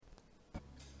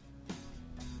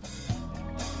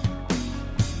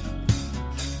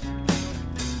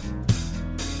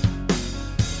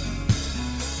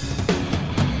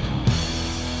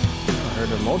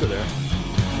Mulder there.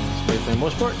 Let's wait for the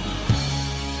most part.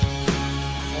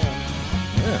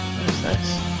 Yeah,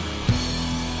 nice.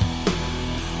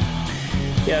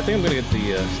 Yeah, I think I'm gonna get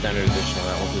the standard edition on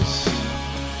that one because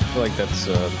I feel like that's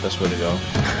the best way to go.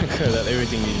 That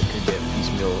everything you could get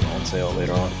piecemeal on sale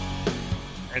later on.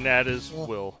 And that is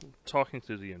Will talking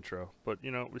through the intro, but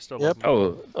we still love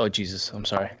him. Oh, Jesus! I'm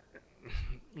sorry.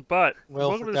 But Will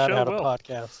welcome to the forgot show, how to Will.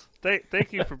 podcast.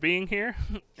 Thank you for being here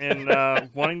and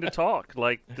wanting to talk.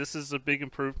 Like, this is a big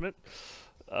improvement.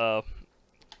 I'll tell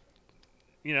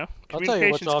you what's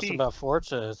communication's awesome key. about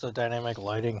Forza is the dynamic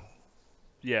lighting,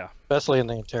 Yeah. especially in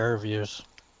the interior views.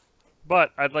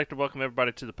 But I'd like to welcome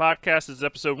everybody to the podcast. This is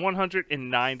episode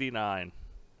 199.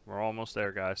 We're almost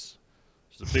there, guys.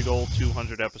 It's a big old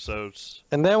 200 episodes,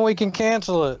 And then we can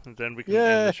cancel it. and then we can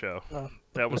end the show. No.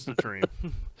 That was the dream.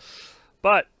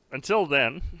 But until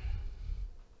then,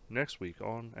 next week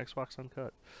on Xbox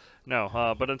Uncut.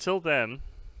 No, but until then,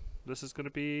 this is going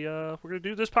to be, we're going to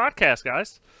do this podcast,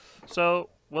 guys. So,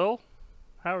 Will,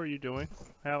 how are you doing?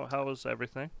 How is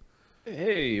everything?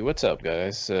 Hey, what's up,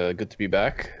 guys? Good to be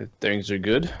back. Things are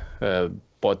good.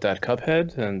 Bought that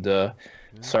Cuphead, and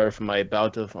sorry for my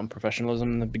bout of unprofessionalism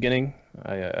in the beginning.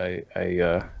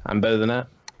 I'm better than that.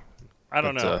 I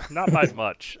don't know. Not by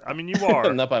much. I mean, you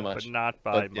are. Not by much. But not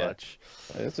by But, yeah. much.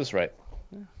 That's just right.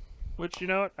 Which, you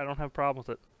know what? I don't have a problem with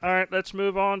it. All right, let's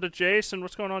move on to Jason.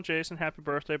 What's going on, Jason? Happy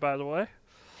birthday, by the way.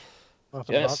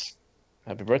 Nothing Yes.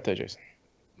 Happy birthday, Jason.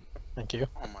 much. Thank you.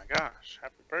 Oh my gosh,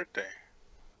 happy birthday.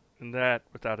 And that,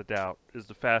 without a doubt, is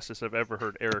the fastest I've ever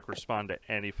heard Eric respond to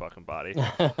any fucking body.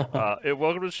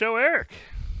 Welcome to the show, Eric.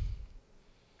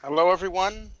 Hello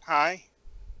everyone, hi.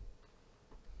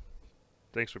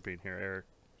 Thanks for being here, Eric.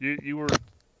 You're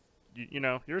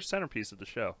a centerpiece of the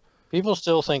show. People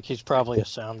still think he's probably a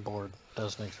soundboard.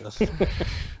 Doesn't exist.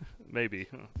 Maybe.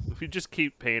 If you just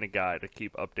keep paying a guy to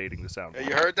keep updating the sound.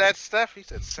 You heard that, Steph? He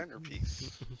said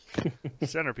centerpiece.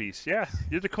 Centerpiece, yeah.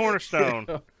 You're the cornerstone.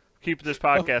 Keep this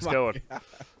podcast going.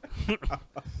 I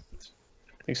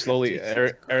think slowly,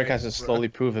 Eric has to slowly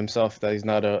prove himself that he's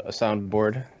not a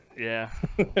soundboard. Yeah,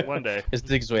 one day. Just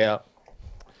dig his way out.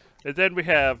 And then we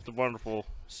have the wonderful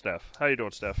Steph. How you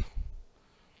doing, Steph?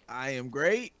 I am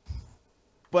great,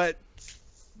 but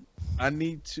I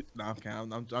need to. No, okay, I'm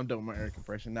done with my Eric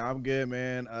impression. Now I'm good,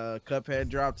 man. Cuphead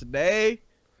dropped today.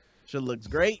 Shit looks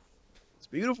great. It's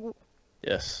beautiful.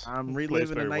 Yes. I'm Plays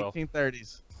reliving the very well.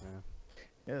 1930s.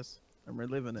 Yeah. Yes, I'm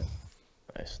reliving it.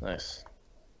 Nice.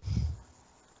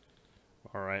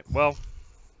 All right. Well,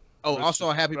 Oh, This also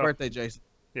is- a happy oh. birthday, Jason.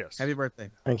 yes. Happy birthday.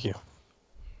 Thank you.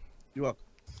 You're welcome.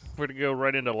 We're going to go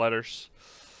right into letters.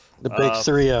 The big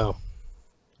 3-0.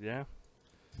 Yeah.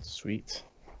 Sweet.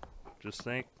 Just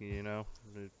think, your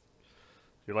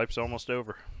life's almost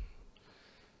over.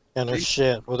 And there's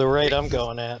shit. With the rate I'm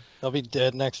going at, I'll be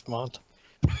dead next month.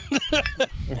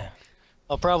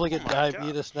 I'll probably get Oh my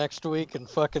diabetes next week and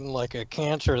fucking like a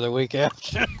cancer the week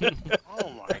after. Oh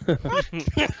my god.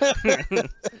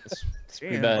 It's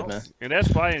pretty bad, man. And that's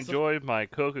why I enjoy my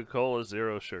Coca-Cola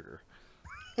Zero Sugar.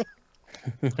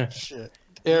 Shit.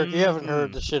 Eric, you haven't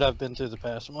heard the shit I've been through the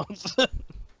past month.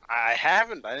 I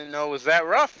haven't. I didn't know it was that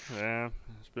rough. Yeah,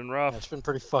 it's been rough. It's been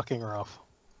pretty fucking rough.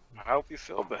 I hope you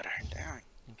feel better. Dang.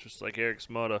 Just like Eric's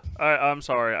moda. I'm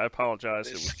sorry. I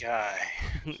apologize. This guy.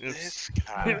 It's- This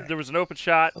guy. there was an open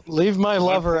shot. Leave my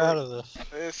lover for out it. of this.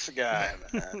 This guy,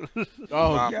 man.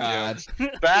 Oh Mom God.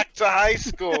 jokes. Back to high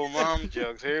school, mom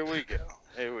jokes. Here we go.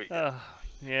 Here we go.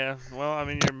 Yeah. Well, I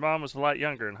mean, your mom was a lot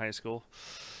younger in high school.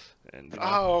 And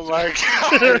Oh my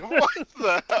god. What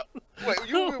the hell? Wait,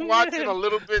 you've been watching man. a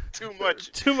little bit too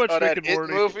much too much of Rick that and It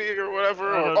Morty. movie or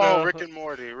whatever. I Or, don't know. Rick and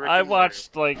Morty. I and Morty.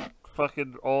 watched like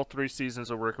fucking all 3 seasons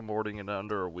of Rick and Morty in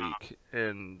under a week,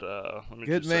 and let me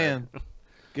Good just say, man.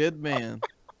 Good man.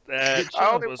 that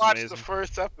I only was watched amazing. the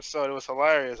first episode. It was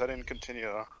hilarious. I didn't continue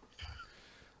though.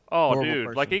 Oh, Horrible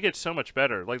dude, like person. it gets so much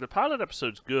better. Like the pilot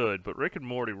episode's good, but Rick and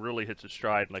Morty really hits its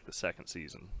stride in like the 2nd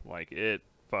season. Like it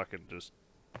fucking just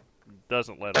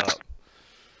doesn't let up.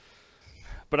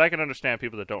 But I can understand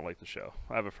people that don't like the show.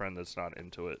 I have a friend that's not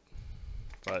into it,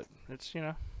 but it's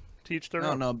teach their I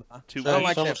don't own. know. To I don't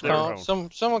like each that their show. own.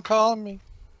 Someone calling me.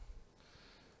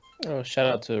 Oh, shout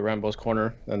out to Rambo's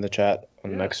Corner in the chat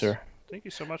on Yes. Mixer. Thank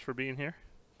you so much for being here.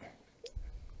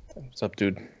 What's up,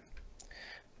 dude?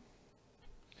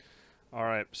 All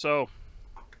right, so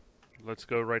let's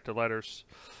go right to letters.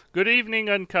 Good evening,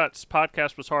 Uncuts.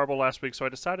 Podcast was horrible last week, so I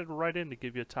decided to write in to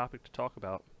give you a topic to talk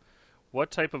about.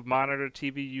 What type of monitor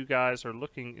TV you guys are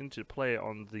looking into play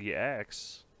on the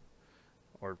X?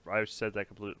 Or I said that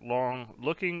completely wrong.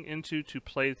 Looking into to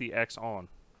play the X on.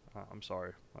 I'm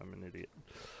sorry, I'm an idiot.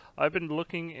 I've been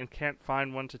looking and can't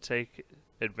find one to take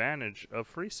advantage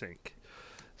of FreeSync.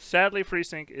 Sadly,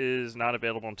 FreeSync is not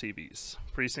available on TVs.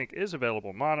 FreeSync is available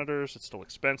on monitors. It's still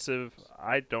expensive.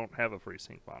 I don't have a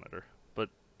FreeSync monitor, but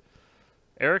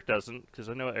Eric doesn't, because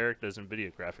I know Eric does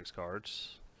NVIDIA graphics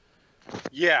cards.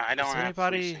 Yeah, I don't Does have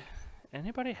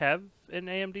anybody have an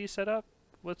AMD setup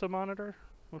with a monitor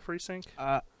with FreeSync?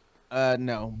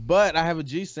 No, but I have a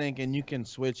G-Sync and you can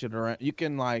switch it around. You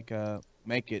can like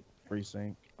make it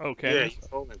FreeSync. Okay. Yeah, you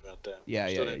told me about that. Yeah, You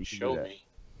yeah, still you didn't can do show that. me.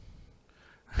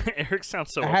 Eric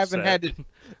sounds so I haven't upset. had to.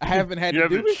 I haven't had You to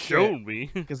do haven't it shown me.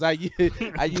 because I use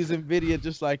NVIDIA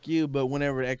just like you. But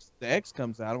whenever the X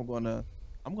comes out, I'm gonna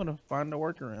find a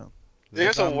workaround.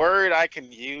 There's a I'm- word I can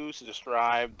use to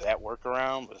describe that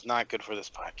workaround, but it's not good for this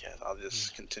podcast. I'll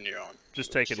just continue on.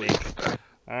 Just take a Sleep. knee.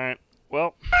 All right.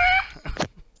 Well.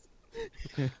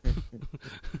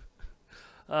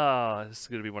 This is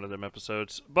going to be one of them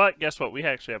episodes. But guess what? We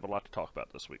actually have a lot to talk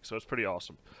about this week, so it's pretty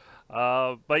awesome.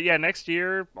 But yeah, next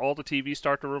year, all the TVs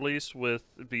start to release with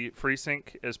the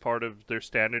FreeSync as part of their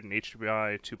standard in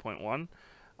HDMI 2.1.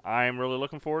 I'm really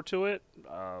looking forward to it.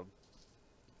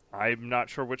 I'm not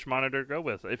sure which monitor to go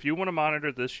with. If you want a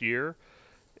monitor this year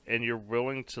and you're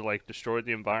willing to like destroy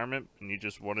the environment and you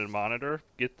just wanted a monitor,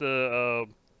 get the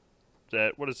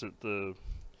the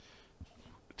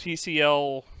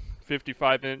TCL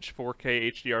 55-inch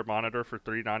 4K HDR monitor for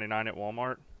 $399 at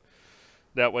Walmart.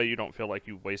 That way you don't feel like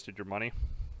you wasted your money.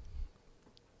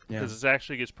 Yeah. Because it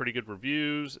actually gets pretty good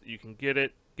reviews. You can get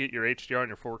your HDR and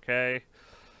your 4K.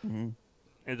 Mm-hmm.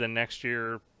 And then next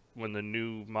year, when the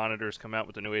new monitors come out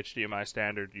with the new HDMI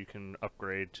standard, you can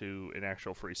upgrade to an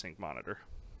actual FreeSync monitor.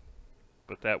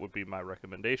 But that would be my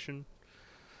recommendation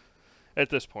at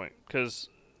this point. Because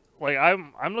like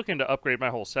I'm looking to upgrade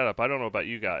my whole setup. I don't know about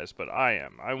you guys, but I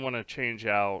am. I want to change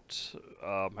out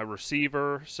my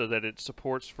receiver so that it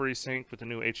supports FreeSync with the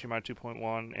new HDMI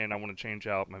 2.1, and I want to change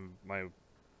out my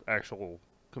actual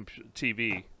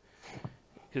TV.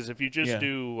 Because if you just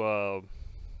do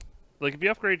like if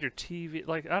you upgrade your TV,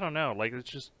 like I don't know, like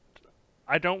it's just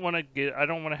I don't want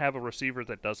to have a receiver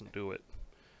that doesn't do it.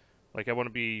 Like I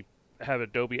want to have a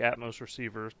Dolby Atmos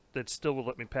receiver that still will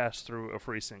let me pass through a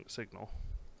FreeSync signal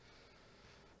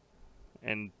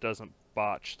and doesn't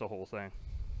botch the whole thing.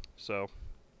 So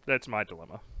that's my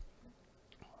dilemma.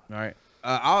 All right.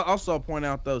 I'll also point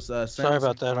out those Samsung Sorry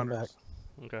about that. I'm back.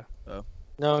 monitors. Okay.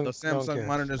 No, Those no one Samsung cares.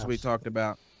 monitors we No. talked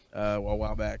about a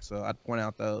while back, so I'd point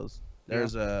out those.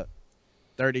 There's a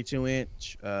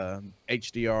 32-inch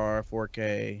HDR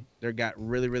 4K. They're got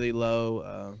really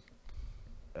low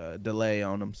delay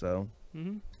on them, so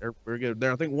they're good.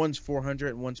 I think one's 400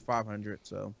 and one's 500.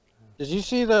 So Did you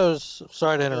see those?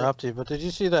 Sorry to interrupt you, but did you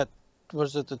see that?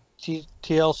 Was it the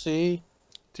TLC?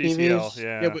 TCL, TVs?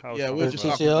 yeah. yeah, I was we talking were just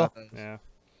about- talking about those. Yeah.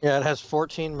 Yeah, it has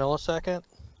 14 millisecond.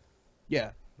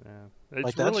 Yeah, Yeah. It's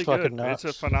Like, that's really fucking good. It's a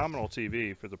nuts. phenomenal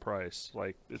TV for the price.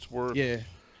 Like it's worth yeah.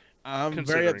 I'm very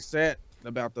Considering. upset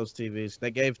about those TVs. They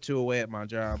gave 2 away at my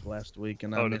job last week,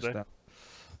 and I Oh, did missed they? out.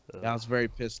 I was very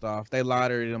pissed off. They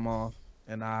lotteried them off,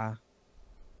 and I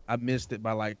missed it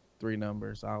by like 3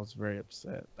 numbers. I was very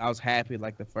upset. I was happy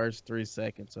like the first 3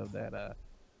 seconds of that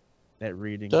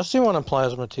reading. Dusty won a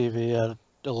plasma TV at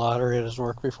the lottery at his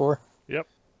work before. Yep.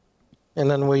 And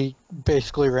then we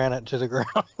basically ran it to the ground,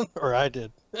 or I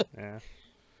did. Yeah.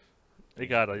 They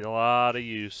got a lot of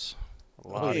use. A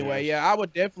lot of Anyway, use. yeah, I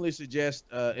would definitely suggest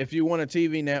if you want a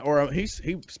TV now, or he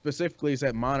specifically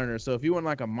said monitor. So if you want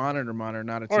like a monitor,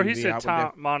 not a TV, Or he I said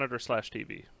would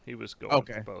monitor/TV. He was going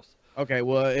Okay. for both. Okay,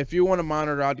 well, if you want a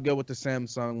monitor, I'd go with the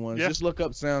Samsung ones. Yeah. Just look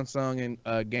up Samsung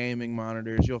and gaming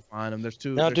monitors. You'll find them. There's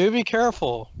 2. Now, do be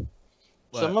careful.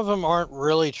 What? Some of them aren't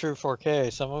really true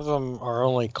 4K. Some of them are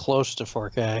only close to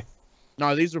 4K.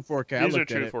 No, these are 4K. I These are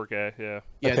looked at true it. 4K, yeah.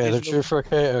 Yeah, Okay, these they're are true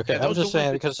 4K. Okay, yeah, I'm those are just the ones saying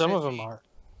that because some sent of them me. aren't.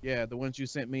 Yeah, the ones you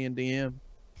sent me in DM.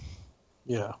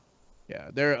 Yeah. Yeah,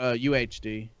 they're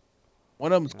UHD.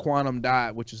 One of them's Quantum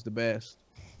Dot, which is the best.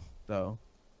 So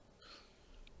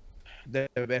they're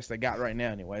the best they got right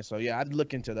now, anyway. So yeah, I'd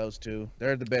look into those 2.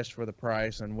 They're the best for the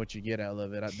price and what you get out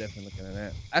of it. I'd definitely look into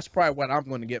that. That's probably what I'm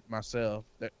going to get myself.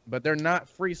 But they're not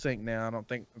FreeSync now. I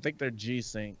think they're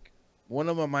G-Sync. One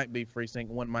of them might be FreeSync.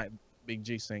 One might be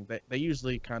G-Sync. They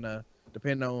usually kind of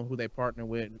depend on who they partner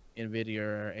with, NVIDIA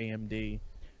or AMD,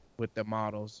 with the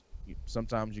models.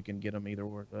 Sometimes you can get them either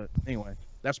or. But anyway,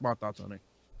 that's my thoughts on it.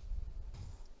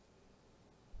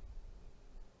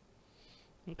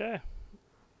 Okay.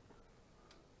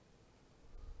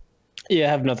 Yeah, I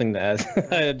have nothing to add.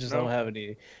 I just No. don't have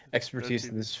any expertise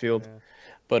in this field. Yeah.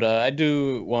 But I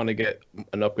do want to get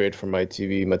an upgrade for my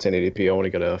TV, my 1080p. I want to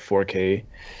get a 4K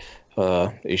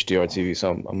HDR TV,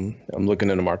 so I'm looking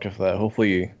in the market for that.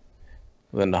 Hopefully,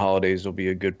 then the holidays will be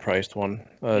a good priced one.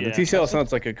 The Yeah. TCL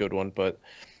sounds like a good one, but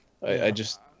Yeah. I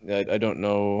don't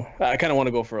know. I kind of want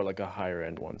to go for like a higher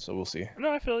end one, so we'll see.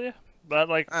 No, I feel you. But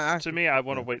like I to me, I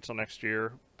want to yeah. wait till next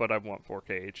year. But I want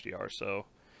 4K HDR. So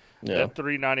Yeah, that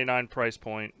 $399 price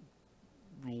point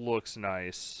looks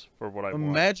nice for what I want.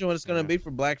 Imagine what it's gonna Yeah. be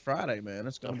for Black Friday, man.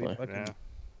 It's gonna be Definitely. fucking Yeah.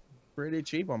 pretty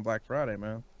cheap on Black Friday,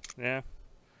 man. Yeah.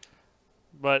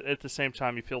 But at the same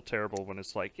time, you feel terrible when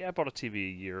it's like, yeah, I bought a TV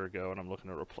a year ago and I'm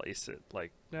looking to replace it.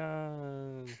 Like,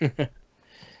 nah.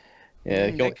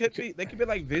 yeah. They could be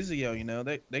like Vizio, you know.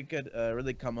 They could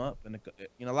really come up, and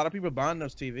you know, a lot of people are buying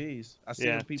those TVs. I see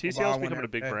Yeah, people TCL's buy one becoming a every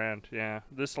big day. brand. Yeah,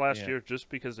 this last Yeah. year, just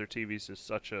because their TVs is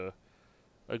such a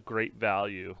great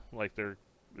value, like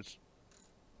it's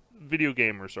video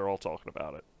gamers are all talking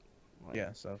about it. Like,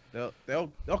 Yeah, so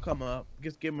they'll come up.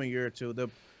 Just give them a year or two. The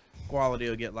quality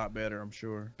will get a lot better, I'm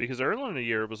sure. because earlier in the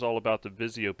year it was all about the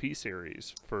Vizio P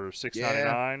series for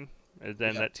 $699, and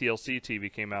then Yep. that TLC TV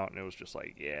came out, and it was just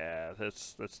like, yeah,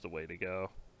 that's the way to go.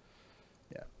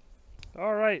 Yeah.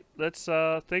 All right, let's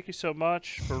thank you so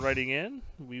much for writing in.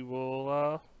 We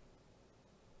will.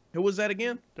 Who was that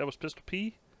again? That was Pistol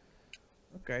P.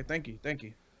 Okay, thank you.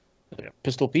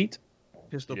 Pistol Pete.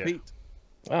 Pistol Yeah. Pete.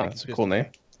 Wow, that's a cool name.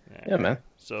 Yeah, man.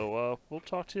 So we'll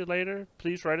talk to you later.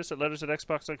 Please write us at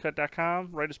letters@xboxuncut.com.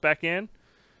 Write us back in,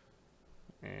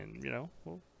 and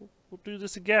we'll do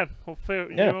this again.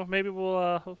 Yeah. Maybe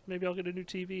maybe I'll get a new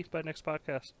TV by next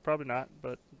podcast. Probably not,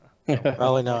 but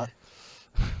Probably not.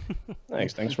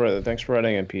 Thanks for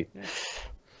writing in, Pete.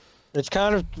 It's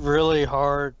kind of really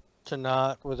hard to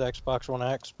not with Xbox One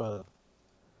X, but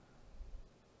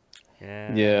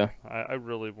yeah, Yeah. I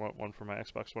really want one for my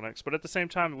Xbox One X. But at the same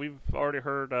time, we've already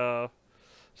heard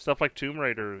stuff like Tomb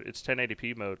Raider. Its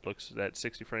 1080p mode looks at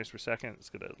 60 frames per second. It's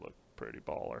gonna look pretty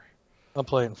baller. I'll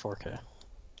play it in 4K.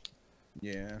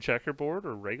 Yeah. Checkerboard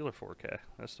or regular 4K?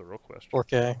 That's the real question.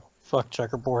 4K. Fuck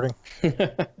checkerboarding.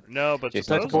 No, but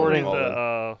Jason, supposedly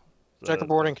checkerboarding- the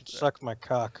Checkerboarding can suck my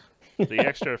cock. the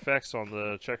extra effects on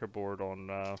the checkerboard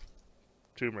on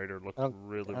Tomb Raider look I don't-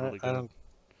 really I, really I good.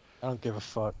 don't give a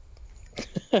fuck.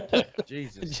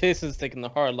 Jesus. Jason's taking the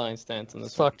hard line stance on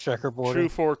this Fuck True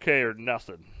checkerboarding. 4K or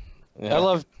nothing. one. Yeah. I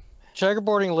love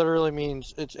checkerboarding. Literally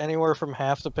means it's anywhere from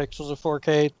half the pixels of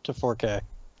 4K to 4K.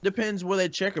 Depends where they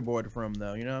checkerboard from,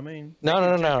 though. You know what I mean? No, They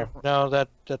no, can no, checker from-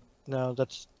 no.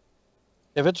 That's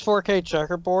if it's 4K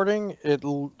checkerboarding,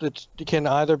 it can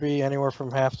either be anywhere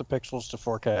from half the pixels to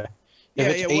 4K. Yeah,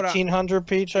 If it's yeah, what I-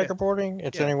 1800p checkerboarding,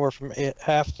 it's Yeah. anywhere from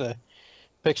half the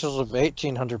pixels of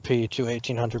 1800p to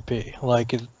 1800p.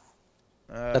 Like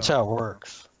that's how it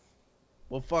works.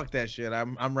 Well, fuck that shit.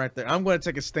 I'm right there. I'm going to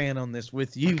take a stand on this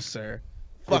with you, sir.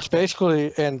 Fuck It's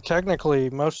basically, and technically,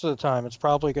 most of the time, it's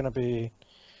probably going to be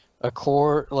like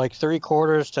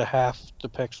 3/4 to half the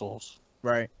pixels.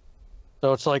 right.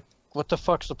 So it's like, what the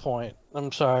fuck's the point?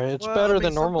 I'm sorry. It's Well, better I mean,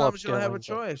 than normal sometimes you don't have a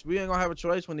upscaling. choice. We ain't gonna have a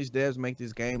choice when these devs make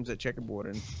these games at checkerboard.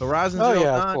 And Horizon Oh, Zero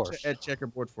yeah, of Dawn course. at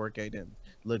checkerboard 4K didn't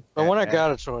look. But that when I bad.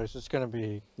 got a choice, it's going to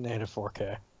be native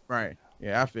 4K. Right.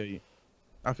 Yeah, I feel you.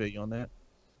 I feel you on that.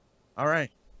 All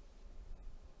right.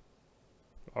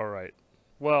 All right.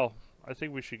 Well, I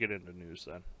think we should get into news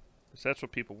then. 'Cause that's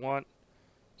what people want.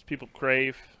 It's people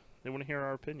crave. They want to hear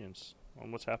our opinions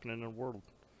on what's happening in the world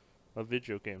of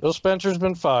video games. Phil Spencer's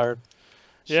been fired.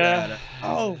 Yeah. Shut up.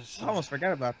 Oh, I almost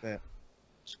forgot about that.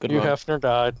 It's a good Hugh one. Hefner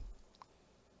died.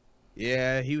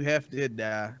 Yeah, Hugh Hef did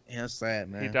die. Yeah, that's sad,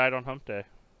 man. He died on Hump Day.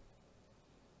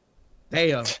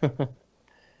 Damn. Do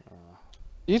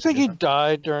you think he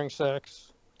died during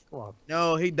sex? Come on.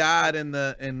 No, he died in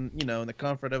the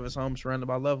comfort of his home, surrounded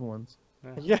by loved ones.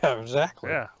 Yeah, exactly.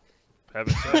 Yeah.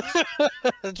 Having sex.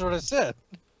 That's what I said.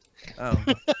 Oh.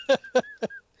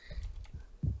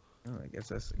 Oh, I guess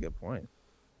that's a good point.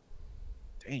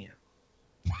 Damn.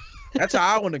 That's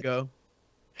how I want to go.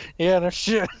 Yeah, no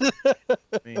shit.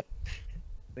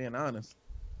 Being honest.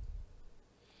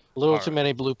 A little All too right.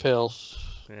 many blue pills.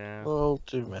 Yeah. A little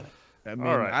too many. I mean,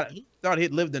 right. I thought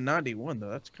he'd lived in 91 though.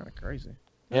 That's kind of crazy.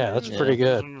 Yeah, that's Yeah. pretty He's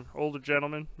good. an older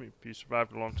gentleman. He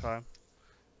survived a long time.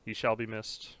 He shall be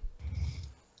missed.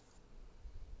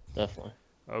 Definitely.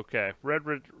 Okay.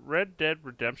 Red Dead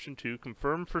Redemption 2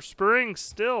 confirmed for spring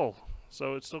still.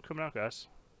 So it's still coming out, guys.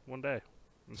 One day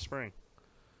in spring.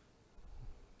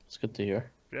 It's good to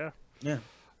hear. Yeah. Yeah.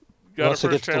 Got Unless a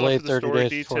it first gets trailer delayed for the 30 story days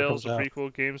before it details comes of out.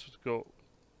 prequel games with go.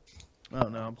 Oh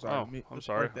no, I'm sorry. Oh, Let me- I'm let's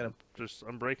sorry. break that up.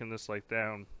 I'm breaking this like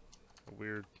down.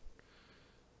 Weird.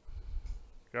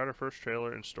 Got our first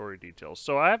trailer and story details.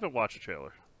 So I haven't watched the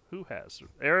trailer. Who has?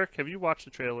 Eric, have you watched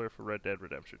the trailer for Red Dead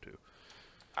Redemption 2?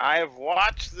 I have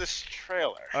watched this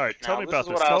trailer. All right, tell Now, me this about is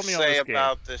this. what Tell I'll me on say this game.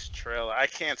 about this trailer. I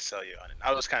can't sell you on it.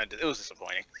 It was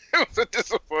disappointing. It was a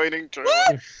disappointing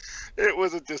trailer. It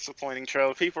was a disappointing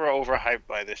trailer. People are overhyped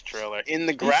by this trailer. In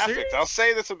the Are you graphics, serious? I'll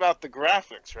say this about the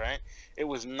graphics, right? It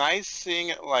was nice seeing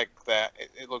it like that.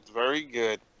 It looked very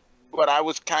good, but I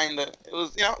was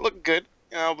it looked good,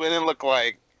 but it didn't look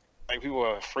like people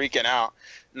were freaking out.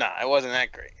 Nah, it wasn't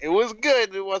that great. It was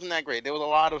good, but it wasn't that great. There was a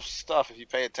lot of stuff, if you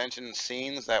pay attention to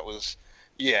scenes, that was,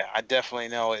 yeah, I definitely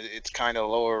know it's kind of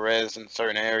lower res in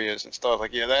certain areas and stuff.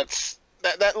 Like, yeah,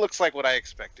 that looks like what I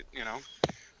expected,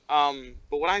 But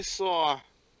what I saw,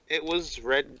 it was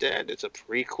Red Dead. It's a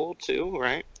prequel too,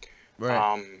 right?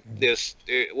 Right.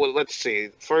 Well, let's see.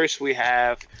 First we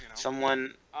have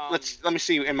someone. Let me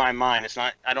see in my mind. It's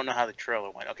not. I don't know how the trailer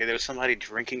went. Okay, there was somebody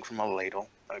drinking from a ladle.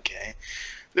 Okay,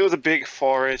 there was a big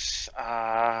forest.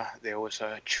 There was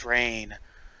a train.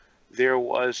 There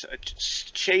was a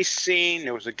chase scene.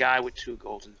 There was a guy with 2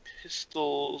 golden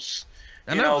pistols.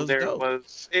 I know, it was There dope.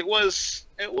 was. It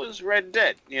was Red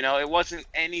Dead. It wasn't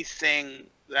anything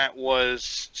that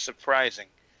was surprising.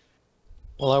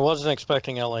 Well, I wasn't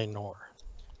expecting L.A. Noir.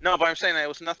 No, but I'm saying that it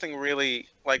was nothing really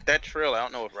like that trailer. I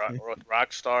don't know what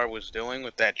Rockstar was doing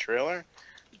with that trailer,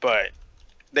 but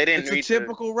they didn't. It's a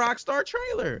typical Rockstar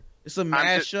trailer. It's a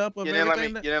mashup of You didn't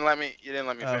everything. let me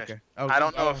finish. Okay. I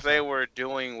don't know if they were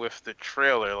doing with the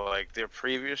trailer like their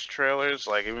previous trailers,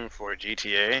 like even for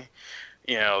GTA.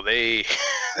 They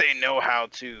they know how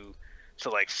to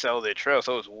like sell their trailer.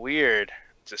 So it was weird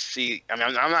to see. I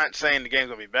mean, I'm not saying the game's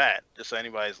gonna be bad, just so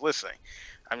anybody's listening.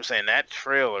 I'm saying that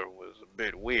trailer was a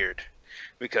bit weird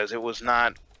because it wasn't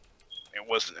very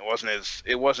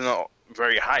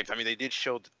hyped. I mean, they did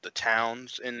show the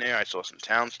towns in there. I saw some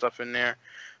town stuff in there.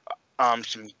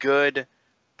 Some good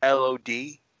LOD,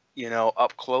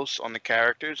 up close on the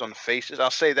characters, on the faces.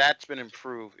 I'll say that's been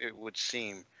improved, it would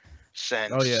seem,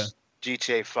 since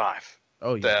GTA 5.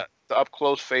 Oh yeah. The up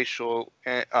close facial,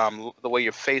 the way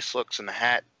your face looks and the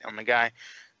hat on the guy,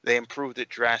 they improved it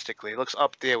drastically. It looks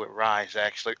up there with Rise,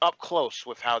 actually, up close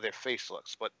with how their face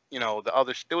looks. But there was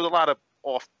a lot of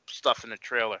off stuff in the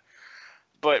trailer.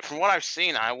 But from what I've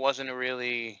seen, I wasn't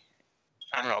really.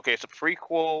 I don't know. Okay, it's a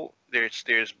prequel. You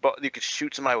can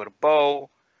shoot somebody with a bow.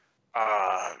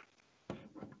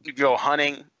 You go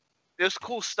hunting. There's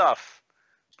cool stuff.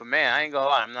 But man, I ain't gonna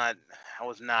lie, I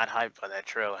was not hyped by that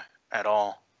trailer at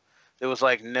all. There was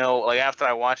after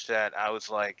I watched that, I was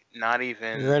like not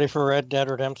even. You ready for Red Dead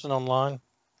Redemption Online?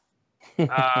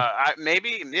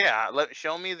 Maybe, yeah.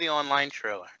 Show me the online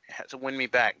trailer. It has to win me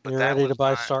back. But You that ready was to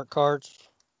buy not- start cards?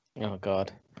 Oh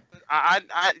God. I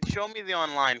show me the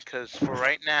online because for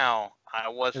right now I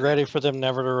You wasn't ready for them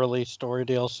never to release story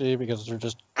DLC because they're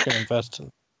just gonna invest in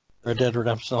Red Dead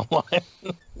Redemption Online?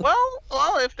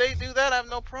 Well, if they do that, I have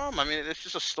no problem. I mean, it's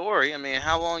just a story. I mean,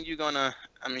 how long you gonna?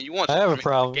 I mean, you want? I have a mean,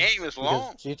 problem. The game is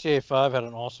long. Because GTA 5 had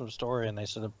an awesome story and they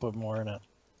should have put more in it.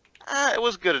 It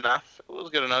was good enough. It was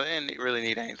good enough. They didn't really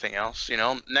need anything else.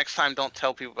 Next time, don't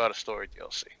tell people about a story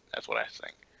DLC. That's what I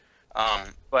think.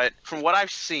 But from what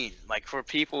I've seen, like for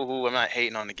people who, I'm not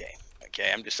hating on the game.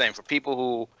 Okay, I'm just saying for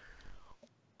people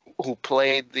who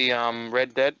played the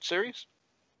Red Dead series,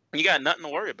 you got nothing to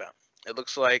worry about. It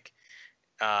looks like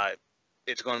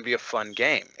it's going to be a fun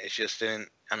game. It's just didn't.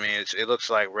 I mean, it looks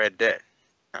like Red Dead.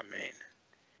 I mean,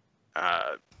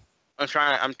 I'm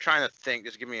trying to think.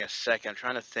 Just give me a second. I'm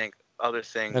trying to think other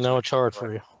things. I know it's hard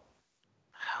for you.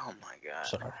 Oh my god!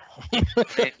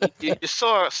 Sorry. You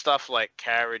saw stuff like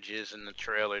carriages in the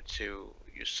trailer too.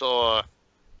 You saw,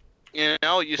 Were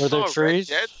saw there Red trees?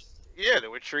 Dead. Yeah, there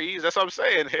were trees. That's what I'm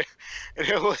saying.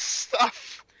 There was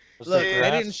stuff. Was Look, there they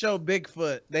grass? didn't show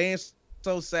Bigfoot. They ain't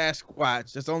show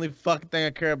Sasquatch. That's the only fucking thing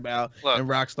I care about Look. in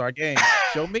Rockstar games.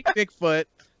 Show me Bigfoot.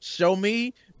 Show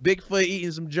me Bigfoot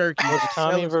eating some jerky. Was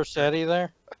Tommy Sell- Vercetti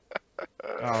there?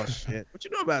 Oh shit! What you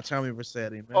know about Tommy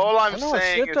Vercetti, man? All I I'm know a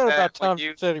saying shit is ton that about when Tommy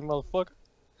you, Vercetti, motherfucker.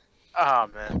 oh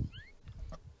man.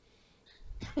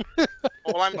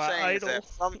 All I'm My saying is idol.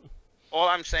 that all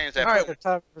I'm saying is that All right. Or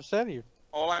Tommy Vercetti.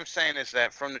 all I'm saying is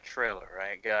that from the trailer,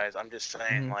 right, guys? I'm just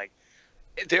saying, Mhm. like,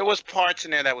 there was parts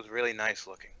in there that was really nice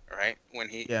looking, right? When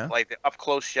like the up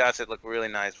close shots that looked really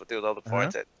nice, but there was other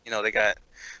parts that they got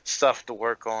stuff to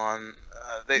work on.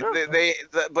 But That's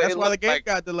it why the looked game like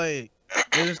got delayed.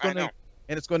 And it's I know.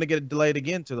 going to get delayed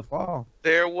again to the fall.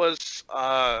 There was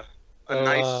a So,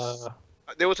 nice.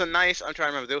 There was a nice. I'm trying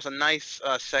to remember. There was a nice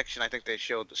section. I think they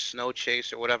showed the snow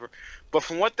chase or whatever. But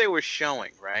from what they were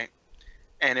showing, right?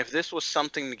 And if this was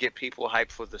something to get people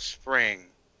hyped for the spring,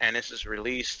 and this is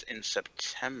released in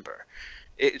September,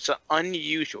 It's an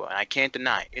unusual, and I can't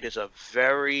deny it is a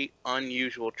very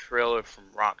unusual trailer from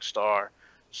Rockstar.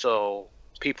 So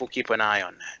people keep an eye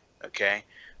on that. Okay,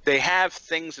 they have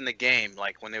things in the game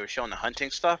like when they were showing the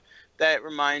hunting stuff that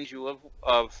reminds you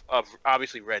of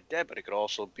obviously Red Dead, but it could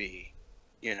also be,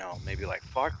 maybe like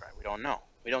Far Cry. We don't know.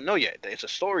 We don't know yet. It's a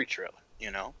story trailer.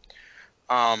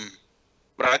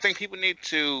 But I think people need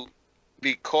to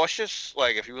be cautious.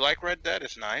 Like if you like Red Dead,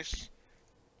 it's nice.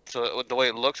 So the way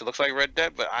it looks like Red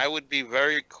Dead, but I would be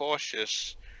very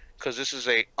cautious because this is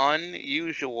a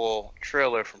unusual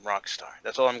trailer from Rockstar.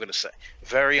 That's all I'm gonna say.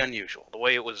 Very unusual. The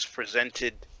way it was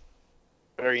presented,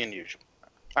 very unusual.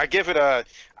 I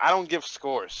don't give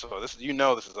scores, so this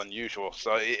is unusual.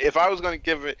 So if I was gonna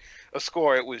give it a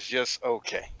score, it was just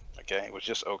okay. Okay, it was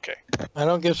just okay. I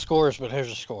don't give scores, but here's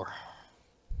a score.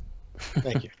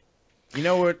 Thank you. You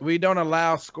know what? We don't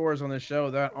allow scores on the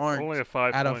show that aren't Only a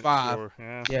 5 out of point 5. score,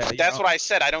 yeah. Yeah, But that's what I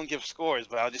said. I don't give scores,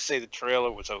 but I'll just say the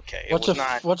trailer was okay.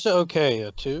 What's it okay?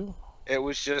 A 2? It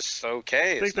was just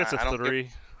okay. I think that's I a don't 3.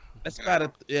 That's about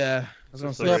it. Yeah. I was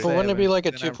gonna say Yeah, but wouldn't it be like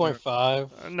a 7.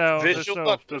 2.5? No, there's Visual,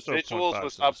 no, the there's no visuals 0.5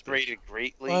 was to this upgraded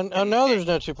greatly. I know there's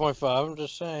no 2.5. I'm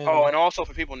just saying. Oh, and also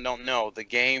for people who don't know, the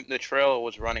trailer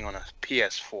was running on a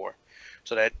PS4,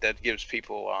 so that gives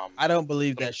people. I don't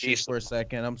believe that shit Jeez. for a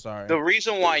second. I'm sorry. The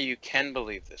reason why you can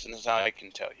believe this, and this is how I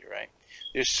can tell you, right?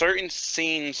 There's certain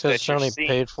scenes because that you're Sony seeing.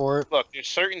 paid for it. Look, there's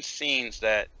certain scenes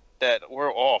that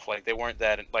were off, like they weren't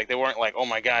like, oh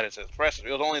my god, it's impressive.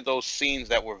 It was only those scenes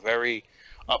that were very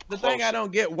up The close. thing I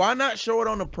don't get, why not show it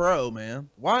on the Pro, man?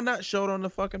 Why not show it on the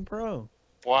fucking Pro?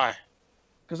 Why?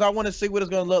 Because I want to see what it's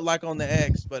gonna look like on the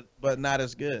X, but not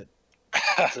as good.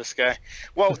 This guy.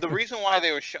 Well, the reason why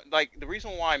they were the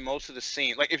reason why most of the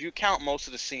scenes, like if you count most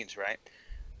of the scenes, right,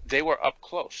 they were up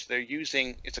close.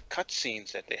 It's a cut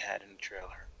scenes that they had in the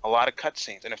trailer. A lot of cut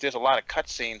scenes, and if there's a lot of cut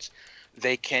scenes,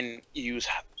 they can use,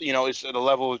 it's the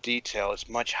level of detail is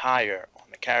much higher on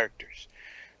the characters.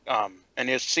 And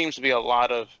there seems to be a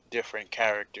lot of different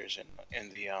characters in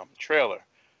the trailer,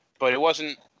 but it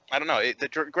wasn't. I don't know. The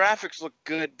graphics looked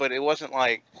good, but it wasn't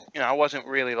like, I wasn't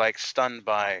really like stunned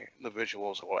by the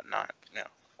visuals or whatnot.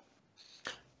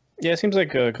 Yeah, it seems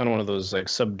like kind of one of those like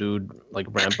subdued like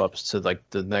ramp ups to like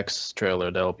the next trailer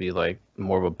that'll be like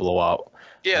more of a blowout.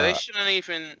 Yeah, they shouldn't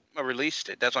even released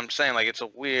it. That's what I'm saying. Like it's a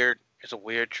weird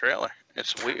trailer.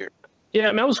 It's weird. Yeah,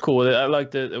 I mean, I was cool with it. I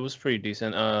liked it. It was pretty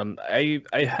decent. I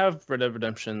have Red Dead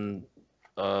Redemption,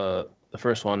 the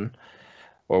first one,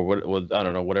 or what I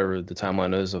don't know, whatever the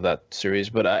timeline is of that series.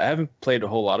 But I haven't played a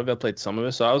whole lot of it. I played some of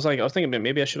it, so I was thinking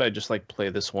maybe I just like play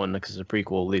this one because it's a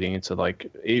prequel leading into like,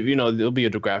 there'll be a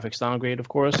graphics downgrade, of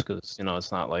course, because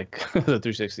it's not like the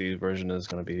 360 version is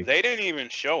going to be. They didn't even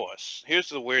show us. Here's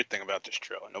the weird thing about this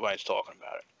trailer. Nobody's talking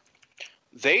about it.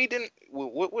 They didn't.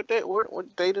 What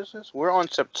date is this? We're on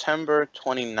September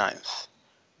 29th.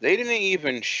 They didn't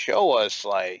even show us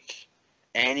like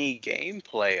any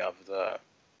gameplay of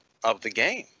the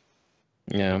game.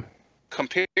 Yeah.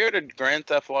 Compared to Grand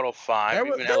Theft Auto 5,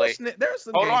 There's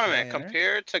some hold on a gameplay minute. in there.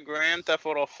 Compared to Grand Theft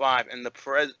Auto 5 and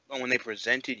when they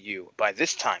presented you, by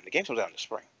this time the game comes out in the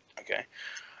spring. Okay,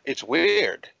 it's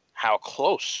weird how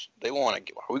close they want to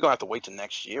get. Are we gonna have to wait till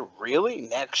next year? Really,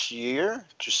 next year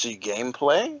to see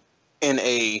gameplay in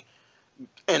a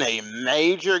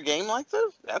major game like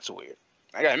this? That's weird.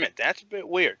 I gotta admit, that's a bit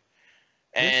weird.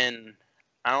 And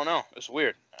I don't know. It's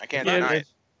weird. I can't deny it.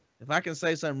 If I can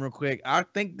say something real quick, I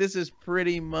think this is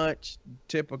pretty much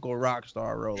typical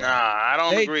Rockstar rollout. Nah, I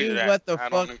don't They agree do with that. what the I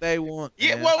don't fuck they want.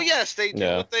 Yeah, man. well, yes, they do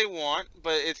Yeah. what they want,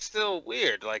 but it's still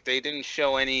weird. Like they didn't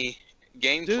show any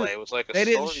gameplay. Dude, it was like a they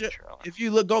didn't story show. trailer. If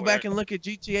you go back and look at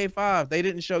GTA 5, they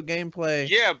didn't show gameplay.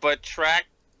 Yeah, but track.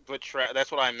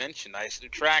 That's what I mentioned.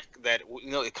 Track that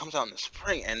it comes out in the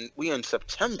spring, and we in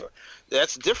September.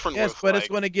 That's different. Yes, with, but like, it's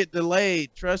going to get delayed.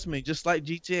 Trust me, just like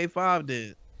GTA 5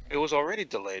 did. It was already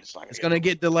delayed. It's not. It's going to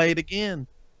get delayed again,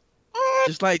 What?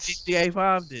 just like GTA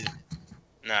 5 did.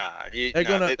 Nah, They're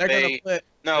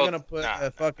gonna put nah. a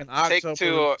fucking Take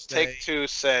October. Two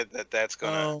said that's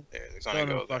gonna. No, It's gonna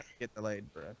go there. fucking get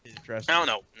delayed, bro. Trust I me. don't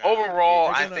know. Overall,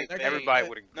 They're I gonna- think they're gonna everybody put-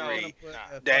 would no, agree they're gonna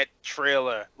put, that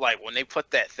trailer, like when they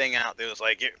put that thing out, there was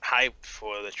like get hyped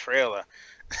for the trailer.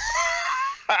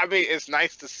 I mean, it's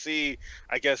nice to see,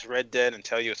 I guess, Red Dead and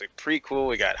tell you it's a prequel.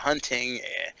 We got hunting,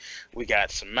 and we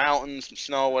got some mountains, some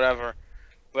snow, whatever.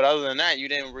 But other than that, you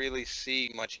didn't really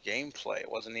see much gameplay. It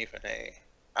wasn't even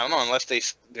I don't know, unless do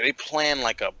they plan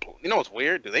like what's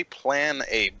weird? Do they plan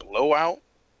a blowout?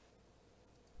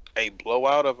 A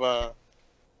blowout of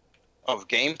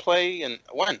gameplay and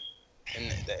when?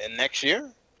 In next year?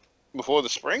 Before the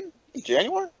spring? In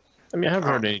January? I mean, I haven't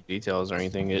heard any details or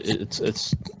anything. It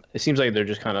seems like they're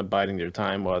just kind of biding their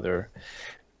time while they're.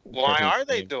 Why perfecting are the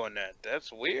they game. doing that?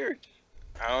 That's weird.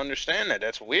 I don't understand that.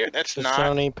 That's weird. That's Because not.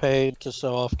 Sony paid to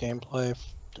show off gameplay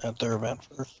at their event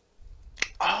first.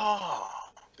 Oh,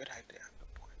 good idea.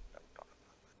 Good point.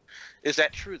 Is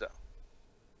that true though?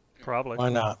 Probably. Why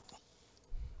not?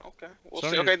 Okay, we'll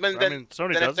Sony, see. Okay, then, I mean,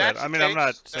 Sony then if does that. that's I the mean, I'm case, not then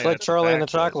It's saying like it's a Charlie and the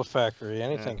fact, but- Chocolate Factory.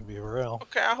 Anything Yeah. can be real.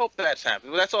 okay, I hope that's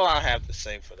happening. That's all I have to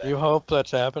say for that. You hope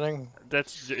that's happening?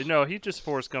 That's no, he just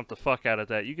Forrest Gump the fuck out of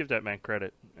that. You give that man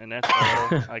credit, and that's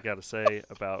all I gotta say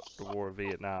about the War of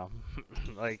Vietnam.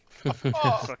 Like, Oh,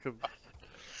 fucking,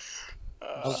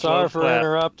 I'm Slow sorry for clap.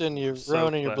 interrupting you, Slow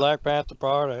ruining your clap. Black Panther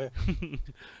party.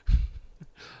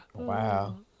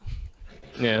 Wow.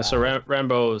 Yeah, so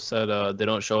Rambo said they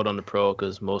don't show it on the Pro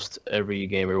because most every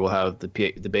gamer will have the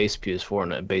base PS4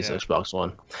 and the base Yeah. Xbox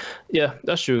One. Yeah,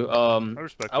 that's true. I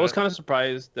respect I was that. kind of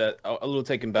surprised that a little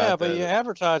taken back. Yeah, but that- you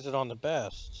advertise it on the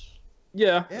best.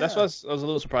 Yeah, that's Yeah. why I was a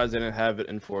little surprised they didn't have it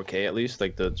in 4K at least,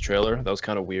 like the trailer. That was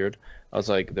kind of weird. I was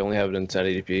like, they only have it in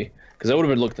 1080p because that would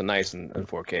have been looked nice in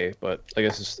 4K. But I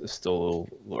guess it's still a little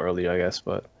early, I guess.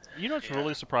 But You know, it's Yeah.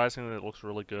 really surprising that it looks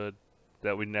really good.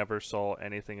 That we never saw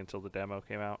anything until the demo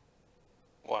came out.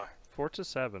 why? Forza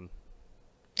 7.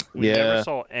 We Yeah. never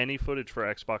saw any footage for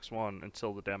Xbox One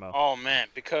until the demo. Oh man,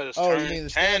 because Oh, you turn mean the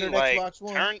 10, standard like Xbox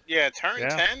One? turn Yeah.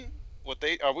 10. What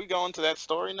they are we going to that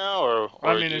story now or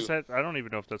I mean, you... is that? I don't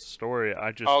even know if that's a story.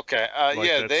 I just Okay, like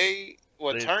yeah, that's-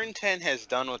 what they- Turn 10 has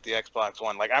done with the Xbox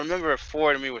One. Like I remember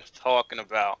Ford and me was talking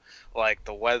about like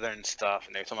the weather and stuff,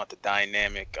 and they were talking about the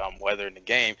dynamic weather in the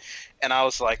game, and I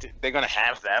was like, they're gonna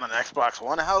have that on the Xbox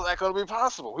One. How is that gonna be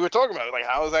possible? We were talking about it, like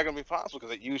how is that gonna be possible?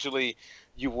 Because usually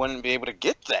you wouldn't be able to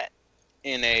get that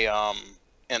in a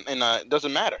it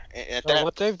doesn't matter. At No, that,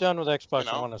 what they've done with Xbox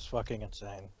you know? One is fucking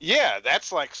insane. yeah,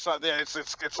 that's like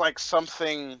it's like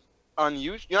something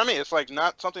unusual. You know what I mean? It's like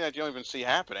not something that you don't even see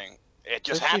happening. It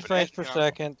just 60 happened. frames per you know?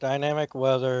 second, dynamic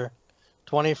weather,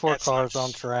 24 That's cars nuts.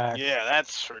 on track, Yeah,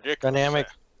 that's ridiculous. dynamic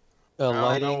don't know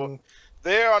lighting.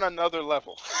 They're on another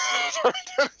level.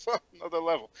 It's on another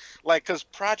level. Like, because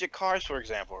Project Cars, for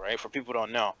example, right? For people who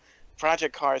don't know,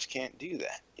 Project Cars can't do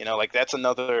that. You know, like that's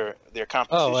their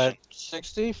competition. Oh, at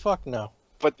 60? Fuck no.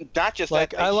 But not just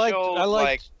Like that. They I liked. showed, I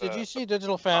liked. like, Did you see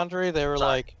Digital Foundry? They were sorry.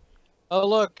 like, "Oh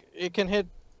look, it can hit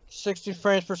 60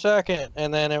 frames per second,"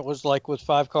 and then it was like with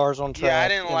 5 cars on track. Yeah, I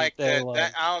didn't in like that.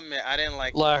 daylight. I'll admit, I didn't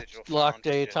like the Lock Digital Foundry shit.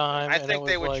 daytime. I and think it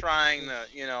they was were like, trying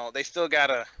to, they still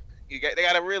gotta, they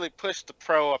gotta really push the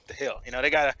Pro up the hill. They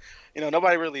gotta,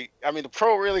 nobody really. I mean, the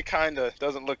Pro really kind of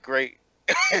doesn't look great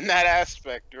in that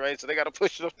aspect, right? So they gotta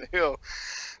push it up the hill.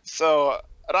 So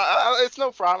it's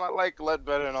no problem. I like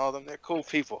Ledbetter and all of them. They're cool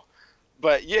people.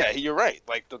 But yeah, you're right.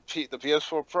 Like the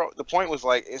PS4 Pro, the point was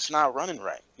like it's not running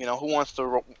right. Who wants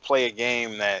to play a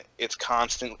game that it's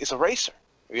constant? It's a racer.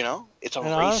 It's a And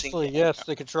racing. honestly, game. yes,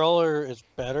 the controller is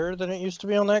better than it used to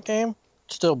be on that game.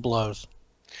 It still blows.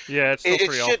 yeah, it's still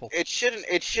pretty awful. It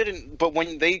shouldn't. But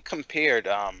when they compared,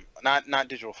 not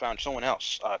Digital Foundry, someone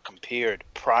else compared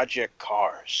Project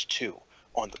Cars 2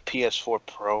 on the PS4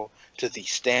 Pro to the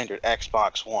standard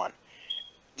Xbox One.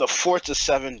 The Forza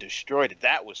 7 destroyed it.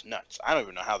 That was nuts. I don't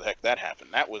even know how the heck that happened.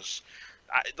 That was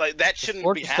that shouldn't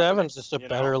be Forza happening. 7's just a you know?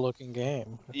 better looking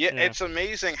game. Yeah, Yeah. it's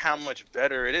amazing how much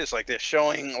better it is. Like they're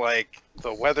showing like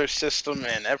the weather system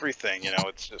and everything.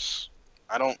 It's just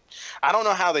I don't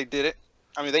know how they did it.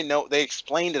 I mean, they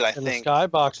explained it. I And think. the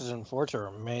skyboxes in Forza are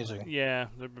amazing. Yeah,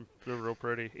 they're real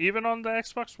pretty. Even on the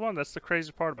Xbox One, that's the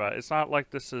crazy part about it. It's not like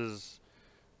this is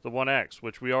the One X,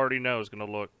 which we already know is going to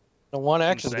look. The One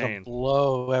X is Insane. going to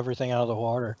blow everything out of the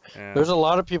water. Yeah. There's a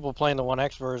lot of people playing the One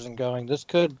X version going, this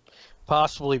could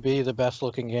possibly be the best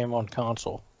looking game on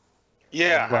console.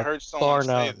 Yeah, I Like, heard far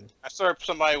someone say. none. I saw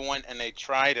somebody went and they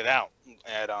tried it out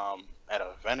at an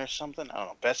event or something. I don't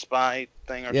know, Best Buy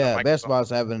thing or Yeah, something. Best like Buy's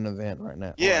having an event right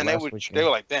now. Yeah, and they last were weekend. they were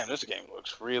like, "Damn, this game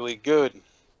looks really good."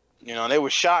 And they were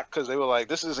shocked because they were like,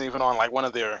 "This isn't even on like one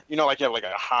of their, like you have like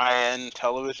a high end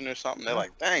television or something." They're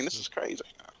like, "Dang, this is crazy."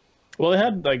 well, they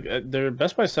had like their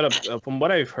Best Buy setup. From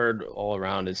what I've heard all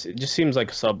around, it just seems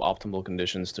like suboptimal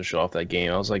conditions to show off that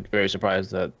game. I was like very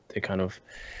surprised that they kind of,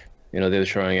 they were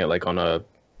showing it like on a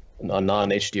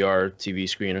non-HDR TV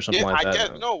screen or something Yeah, like I that.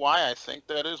 guess know why I think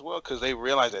that as well because they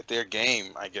realize that their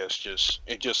game, I guess,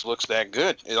 just looks that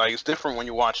good. It's different when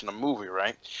you're watching a movie,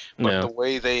 right? But Yeah. the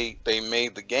way they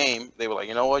made the game, they were like,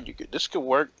 you know what, this could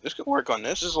work. This could work on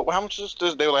this. How much is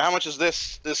this? They were like, how much is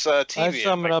this TV?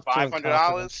 sum it Like up to $500,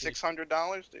 incompetency.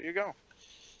 $600. There you go.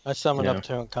 I sum it Yeah. up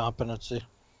to incompetency.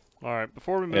 All right,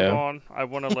 before we move Yeah. on, I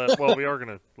want to let. Well, we are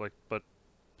gonna but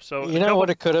so You know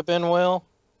what it could have been, Will?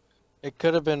 It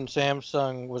could have been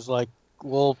Samsung was like,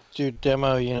 we'll do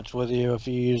demo units with you if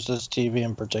you use this TV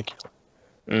in particular.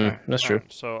 That's true.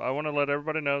 Alright, so I want to let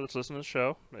everybody know that's listening to the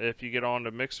show. If you get on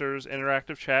to Mixer's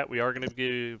interactive chat, we are going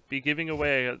to be giving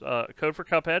away a code for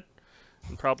Cuphead.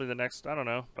 And probably the next, I don't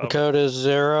know. The code is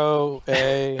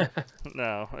 0A.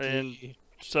 No, and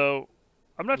so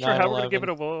I'm not sure how we're going to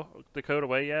give the code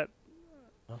away yet.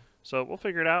 Oh. So we'll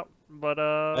figure it out. But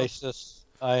ISIS.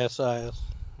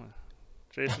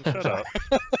 Jason, shut up.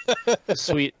 It's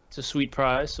a sweet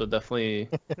prize, so definitely,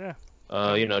 Yeah.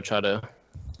 Try to.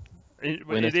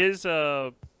 It is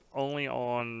only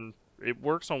on. It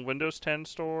works on Windows 10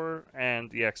 Store and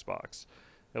the Xbox.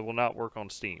 It will not work on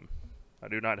Steam. I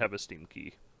do not have a Steam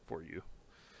key for you.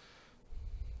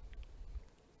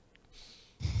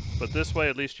 But this way,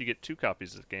 at least you get 2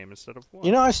 copies of the game instead of 1.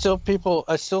 You know, I still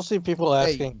see people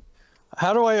asking,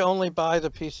 how do I only buy the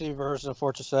PC version of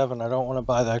Forza 7? I don't want to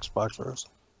buy the Xbox version.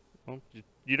 Well,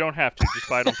 you don't have to. Just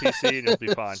buy it on PC and you'll be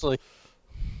fine. It's like,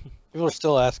 people are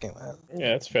still asking that.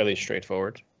 Yeah, it's fairly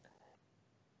straightforward.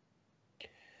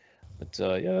 But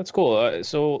yeah, that's cool.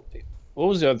 So, what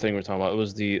was the other thing we were talking about? It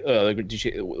was the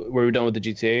GTA. Were we done with the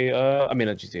GTA? I mean,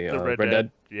 not GTA. The Red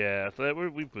Dead. Yeah,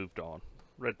 we've moved on.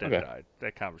 Red Dead died.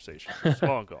 That conversation is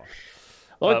long gone.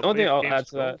 Well, one thing I'll add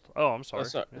to that. Oh, I'm sorry.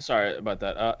 Sorry about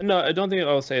that. No, I don't think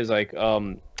I'll say is like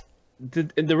in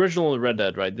the original Red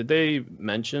Dead, right? Did they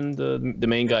mention the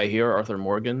main guy here, Arthur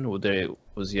Morgan?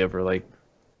 Was he ever like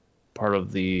part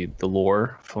of the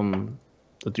lore from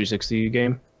the 360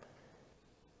 game?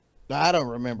 I don't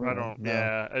remember. I don't. No.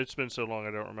 Yeah, it's been so long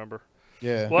I don't remember.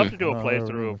 Yeah. We'll have to do a No, I playthrough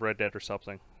remember. of Red Dead or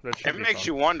something. That should It be makes fun.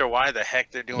 you wonder why the heck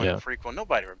they're doing Yeah. a prequel.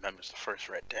 Nobody remembers the first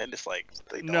Red Dead. It's like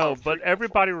they don't No, have a but prequel.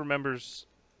 everybody remembers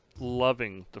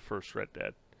loving the first Red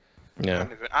Dead. Yeah.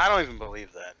 I don't even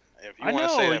believe that. If you I wanna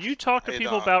say know. that, You talk to they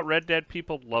people don't. about Red Dead,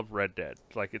 people love Red Dead.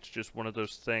 Like, it's just one of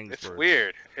those things It's where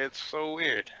weird. It's so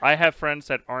weird. I have friends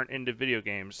that aren't into video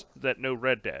games that know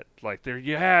Red Dead. Like,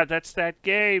 that's that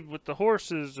game with the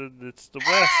horses, and it's the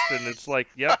West, and it's like,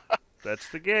 yep, that's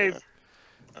the game.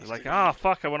 That's You're like, the- ah,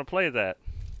 fuck, I want to play that.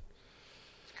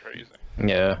 It's crazy.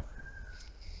 Yeah.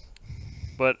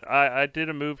 But I did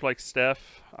a move like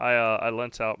Steph. I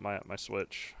lent out my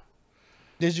Switch.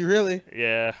 Did you really?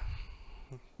 Yeah.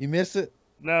 You miss it?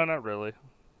 No, not really.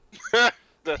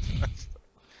 That's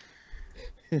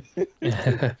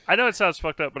I know it sounds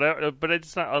fucked up, but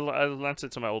it's not. I lent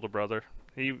it to my older brother.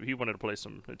 He wanted to play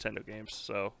some Nintendo games,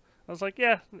 so I was like,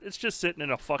 yeah, it's just sitting in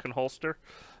a fucking holster.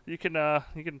 You can have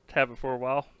it for a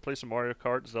while. Play some Mario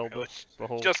Kart, Zelda, the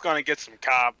whole. just gonna get some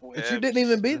cobwebs. But you didn't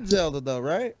even beat Zelda though,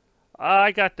 right?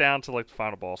 I got down to like the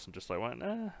final boss and just like went,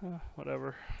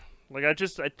 whatever. Like I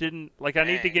didn't like. I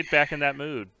need to get back in that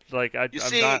mood. Like I You I'm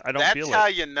see, not. I don't that's feel how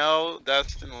it. you know,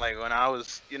 Dustin. Like when I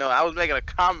was making a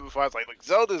comment before. I was like,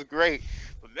 Zelda's great,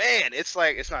 but man, it's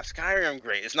like it's not Skyrim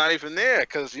great. It's not even there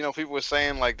because people were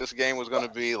saying like this game was gonna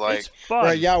be like. It's fun.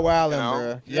 Bro, y'all wildin', You know?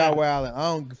 bro. Yeah. Y'all wildin'. I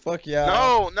don't fuck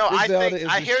y'all. No, This I Zelda think is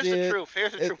the here's the shit. truth.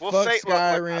 Here's the It truth. We'll fuck say, look,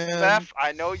 Skyrim. Steph,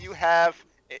 I know you have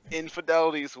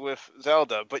infidelities with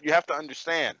Zelda, but you have to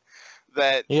understand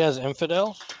that He has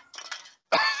infidels?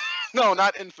 no,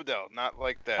 not infidel, not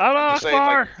like that. Allah I'm just saying,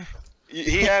 like, Akbar!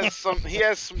 he has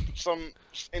some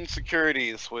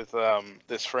insecurities with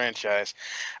this franchise.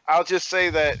 I'll just say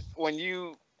that when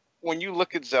you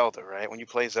look at Zelda, right? When you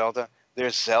play Zelda,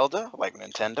 there's Zelda like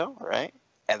Nintendo, right?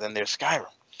 And then there's Skyrim.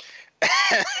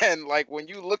 And like when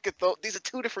you look at these are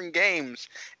 2 different games,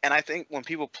 and I think when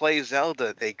people play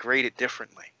Zelda, they grade it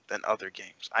differently than other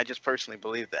games. I just personally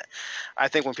believe that. I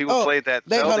think when people play that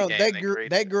Zelda game,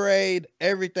 they grade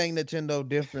everything Nintendo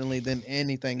differently than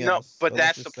anything no, else. but So let's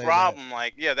that's just the say problem.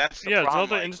 Like, yeah, that's the Yeah, problem.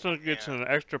 Zelda like, instantly gets an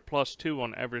extra +2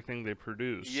 on everything they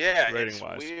produce. yeah, rating it's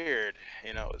wise. weird.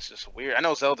 It's just weird. I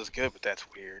know Zelda's good, but that's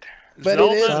weird. But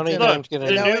Zelda, it is Sony look, games get the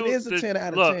it. No, new, it is a 10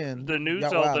 out of look, 10. The new Y'all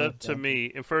Zelda wildin', to so.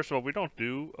 me, and first of all, we don't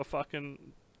do a fucking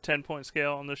 10-point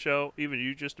scale on the show. Even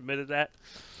you just admitted that.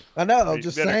 I know, You I'm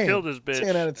just better saying. kill this bitch.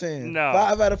 10 out of 10. No.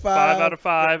 5 out of 5. 5 out of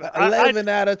 5. 11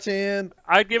 out of 10.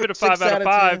 I'd give it a 6 5 out out of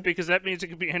of 5 10. because that means it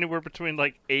could be anywhere between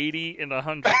like 80 and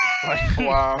 100. Like,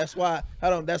 Wow. That's why.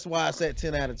 Hold on. That's why I said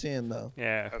 10 out of 10 though.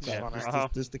 yeah. That's yeah. funny.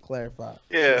 Just to clarify.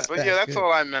 Yeah, but yeah, that's Good.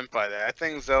 all I meant by that. I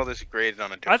think Zelda's graded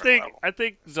on a I different think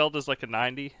level. Zelda's like a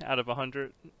 90 out of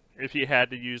 100 if you had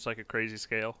to use like a crazy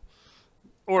scale,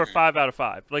 or a 5 out of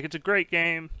 5. Like it's a great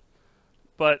game,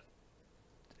 but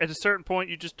at a certain point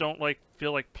you just don't like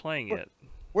feel like playing it.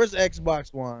 Where's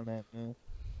Xbox One at, man?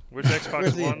 Where's Xbox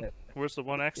Where's he One? at? Where's the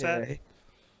One X Yeah, at?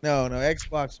 No,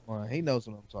 Xbox One. He knows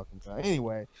what I'm talking about.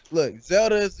 Anyway, look,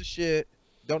 Zelda is the shit.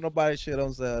 Don't nobody shit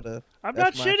on Zelda. I'm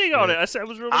That's not my shitting on shit. it. I said it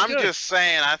was really I'm good. just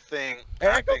saying. I think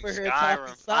Eric over here talking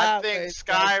Skyrim. sideways, I think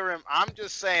Skyrim. I'm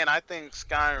just saying. I think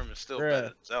Skyrim is still Bruh. better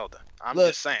than Zelda. I'm Look.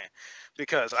 just saying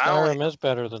because I don't. Skyrim is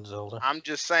better than Zelda. I'm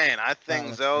just saying. I think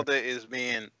Oh, Zelda is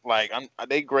being like.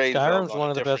 They grade Skyrim's Zelda on one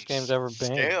a of the best different games ever made.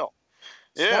 scale.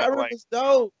 Yeah, Skyrim like is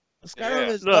dope. Skyrim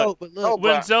Yeah. is Look, dope, but Oh, look,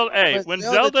 when but- Zelda, hey, when when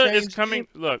Zelda Zelda is changed coming,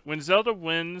 game- look, when Zelda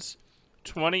wins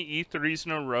 20 E3s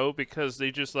in a row because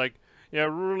they just like, yeah,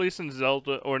 we're releasing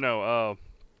Zelda or no,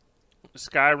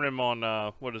 Skyrim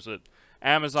on what is it,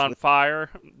 Amazon Fire,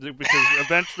 because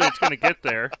eventually it's gonna get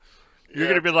there. You're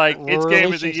gonna be like, it's We're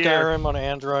game of the releasing year. Skyrim on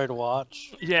Android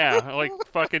Watch. Yeah, like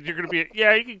fucking, you're gonna be,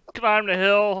 yeah, you can climb the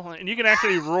hill and you can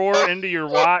actually roar into your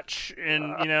watch, and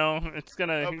you know it's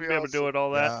gonna That'd you'll be be able to do it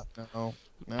all that. Yeah,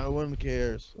 no one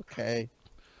cares. Okay.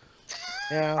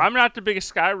 Yeah, I'm not the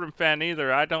biggest Skyrim fan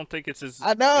either. I don't think it's as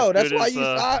I know. as That's good why as, you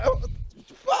saw.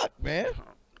 Fuck, man.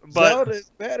 but Zelda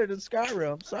is better than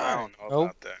Skyrim. I'm I sorry. don't know Nope.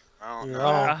 about that. I don't You're know.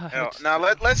 wrong. Hell, now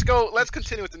let's go. Let's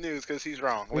continue with the news because he's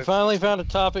wrong. We Let's- finally found a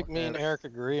topic me and Eric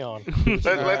agree on. Let's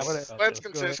Alright, let's, whatever. let's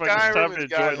Go consider ahead. It's like it's Skyrim time to is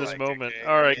enjoy guys this like moment. game.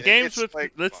 All right, It- games it's with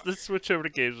like let's fun. switch over to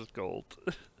games with gold.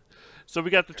 So we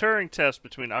got the Turing test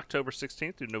between October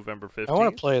 16th through November 15th. I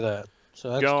want to play that. So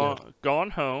that's good. Gone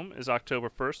Home is October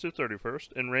 1st through 31st,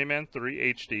 and Rayman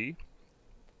 3 HD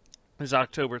is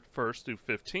October 1st through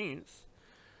 15th,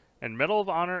 and Medal of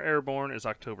Honor Airborne is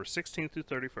October 16th through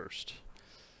 31st.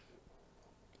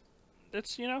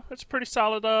 It's it's a pretty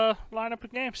solid lineup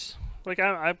of games. Like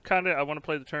I want to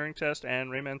play the Turing test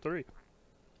and Rayman 3.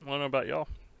 I don't know about y'all.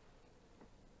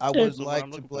 I Yeah. would So like I'm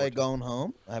to looking play forward to. Gone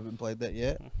Home. I haven't played that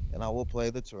yet, and I will play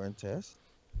the Turing test.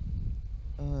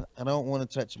 I don't want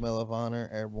to touch Medal of Honor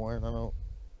Airborne. I don't.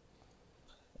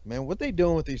 Man, what they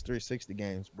doing with these 360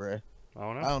 games, bruh? I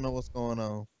don't know. I don't know what's going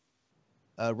on.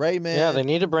 Rayman. Yeah, they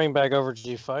need to bring back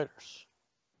Overg Fighters.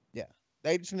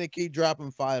 They just need to keep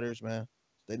dropping fighters, man.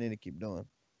 They need to keep doing.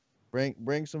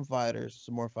 Bring some fighters,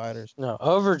 some more fighters. No,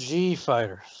 Overg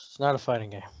Fighters. It's not a fighting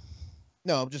game.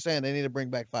 No, I'm just saying they need to bring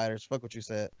back fighters. Fuck what you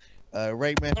said.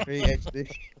 Rayman 3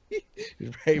 HD.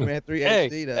 Rayman 3 Hey,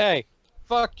 HD. Though. hey,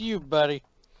 fuck you, buddy.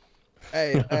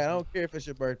 Hey, I don't care if it's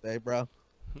your birthday, bro. All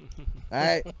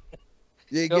right.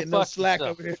 You ain't Go getting no fuck slack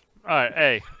yourself. over here. All right,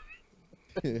 hey,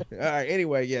 All right.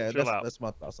 Anyway, yeah, Chill out. that's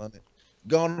my thoughts on it.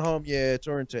 Going home, yeah.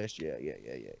 Turing test, yeah. Yeah,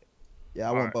 I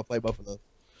All want right. to play both of those.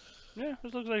 yeah,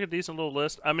 this looks like a decent little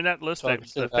list. I mean, that list, Talking the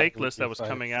shit about fake Overg list that was Fighters.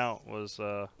 coming out was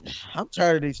I'm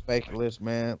tired of these fake lists,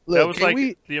 man. Look, that was can like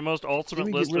we, the most ultimate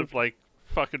we get list rid of like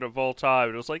fucking of all time.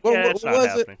 It was like, What- yeah, what it's not was it?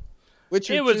 happening.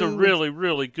 Witcher It was a 2, really,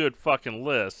 really good fucking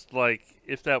list. Like,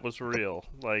 if that was real,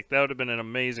 like that would have been an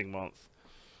amazing month.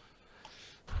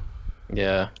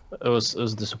 Yeah, it was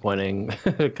disappointing,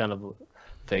 kind of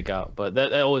fake out, but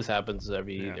that always happens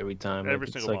every time. Every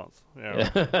Like, it's single like- month. Yeah.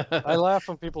 Yeah. I laugh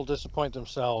when people disappoint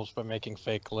themselves by making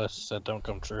fake lists that don't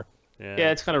come true. Yeah.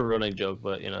 Yeah, it's kind of a running joke,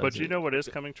 but But it's- you know what is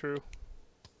coming true?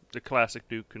 The classic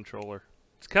Duke controller.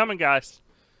 It's coming, guys.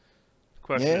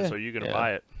 Question Yeah. is, are you gonna Yeah.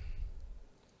 buy it?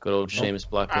 good old Nope. Seamus I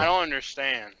Blackman. don't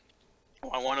understand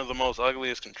why one of the most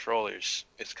ugliest controllers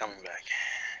is coming back.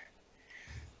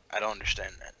 I don't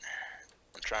understand that.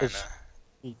 I'm trying It's-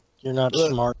 to. You're not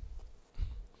Look. smart.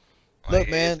 Look, like,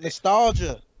 man, it-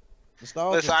 nostalgia.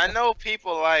 Nostalgia. Listen, I know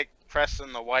people like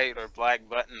pressing the white or black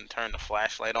button and turn the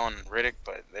flashlight on in Riddick,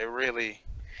 but they're really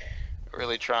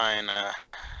trying a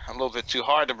little bit too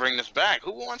hard to bring this back.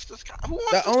 Who wants this? Who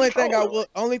wants The this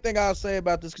only thing I'll say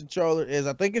about this controller is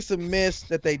I think it's a miss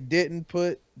that they didn't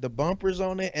put the bumpers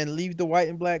on it and leave the white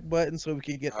and black button so we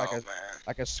could get Oh man.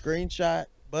 like a screenshot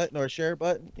button or a share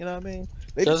button. You know what I mean?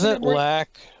 They just Doesn't didn't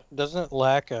it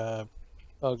lack a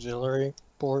auxiliary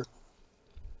port?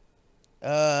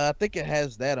 I think it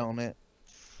has that on it.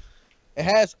 It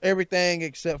has everything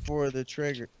except for the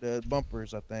trigger, the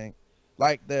bumpers. I think,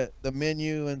 like the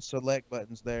menu and select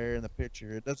buttons there in the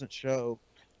picture. It doesn't show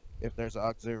if there's an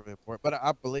auxiliary port, but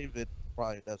I believe it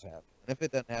probably does have. And if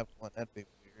it doesn't have one, that'd be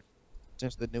weird.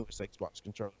 Since the newest Xbox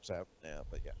controllers have it now,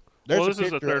 but yeah. Well, this is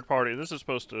a picture third party. This is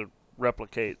supposed to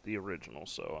replicate the original,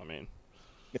 so I mean,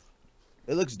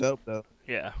 It looks dope though.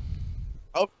 yeah.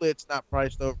 Hopefully, it's not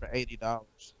priced over $80.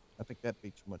 I think that'd be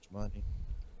too much money.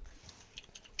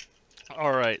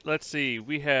 All right, let's see.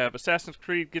 We have Assassin's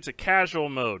Creed gets a casual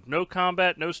mode, no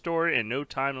combat, no story, and no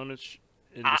time limits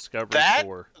in Discovery that-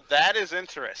 4. That is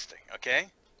interesting. Okay,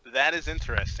 that is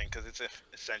interesting because it's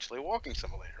essentially a walking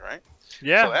simulator, right?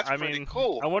 Yeah, So that's I pretty mean,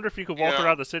 cool. I wonder if you could You walk know?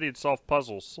 around the city and solve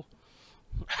puzzles.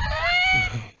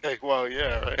 Like, well,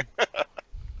 yeah, right.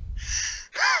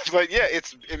 But yeah,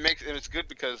 it's good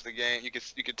because the game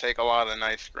you could take a lot of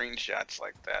nice screenshots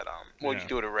like that. Well, Yeah. you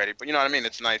do it already, but you know what I mean.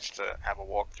 It's nice to have a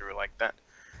walkthrough like that.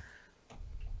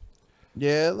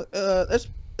 Yeah,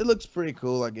 it looks pretty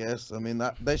cool, I guess. I mean,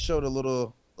 they showed a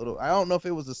little. I don't know if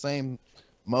it was the same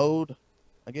mode.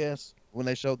 I guess when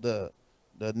they showed the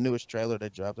newest trailer they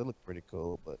dropped, it looked pretty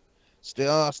cool. But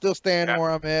still standing Yeah. where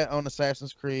I'm at on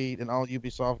Assassin's Creed and all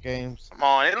Ubisoft games. Come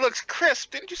on, it looks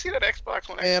crisp. Didn't you see that Xbox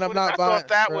One? Man, I'm not I buying. thought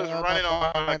that Bro, was I'm running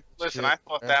not on. buying Listen, shit, I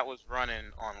thought bro. that was running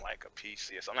on like a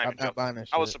PC or something. I'm I'm not even not joking. buying that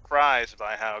I was shit. surprised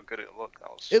by how good it looked.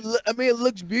 I mean, it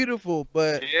looks beautiful,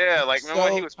 but Yeah, like remember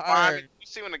when he so was climbing? tired. You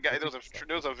see when the guy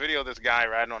there was a video of this guy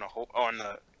riding on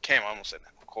the camel. I almost said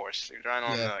that. Of course, he was riding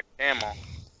on Yeah. the camel,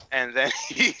 and then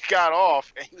he got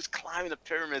off and he was climbing the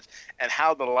pyramids and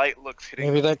how the light looks hitting.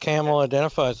 Maybe that camel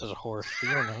identifies as a horse. You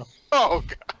don't know. Oh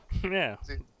god. Yeah.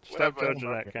 Stop Whatever.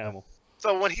 judging that camel.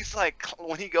 So when he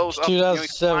goes It's up, he's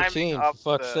 2017, climbing up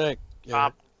for fuck's the sake. Yeah.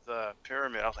 top of the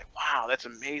pyramid, I was like, wow, that's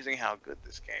amazing how good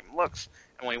this game looks.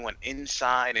 And when he went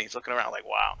inside and he's looking around, like,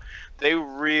 wow, they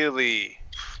really,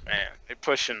 man, they're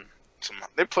pushing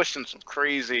some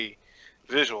crazy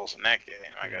visuals in that game.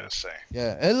 I gotta say.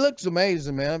 Yeah, it looks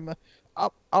amazing, man.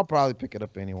 I'll probably pick it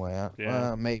up anyway.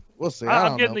 Yeah. Maybe we'll see. I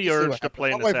I'm don't getting know. the We'll see urge what to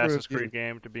play an happens. I'll wait for Assassin's review. Creed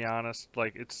game, to be honest.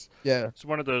 Like, Yeah, it's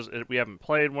one of those, we haven't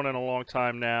played one in a long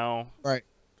time now. Right.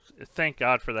 Thank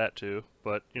God for that, too.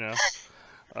 But, you know.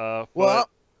 well, but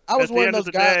I was at one the of end of those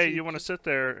the guys. day, who- you want to sit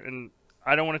there, and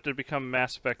I don't want it to become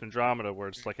Mass Effect Andromeda, where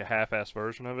it's like a half-assed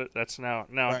version of it. That's now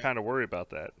I'm Right. kind of worried about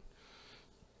that.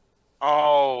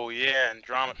 Oh yeah, and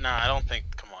drama. No, I don't think.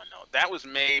 Come on, no. That was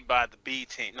made by the B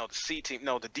team. No, the C team.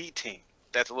 No, the D team.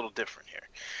 That's a little different here.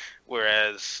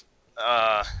 Whereas,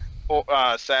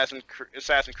 Assassin's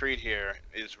Creed here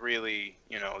is really,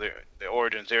 you know, their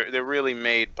origins. They're really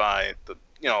made by the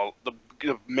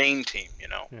main team. You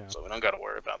know, Yeah. so we don't got to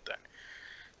worry about that.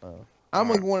 I'm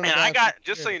one of the And guys. I got,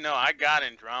 just so you know, I got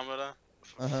Andromeda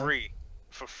for Uh-huh.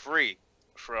 free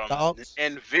from Dogs?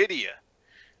 Nvidia.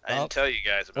 I didn't Dogs? tell you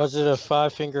guys about. Was it a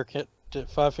five-finger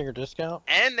discount?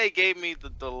 And they gave me the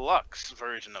deluxe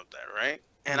version of that, right?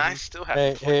 And I still have.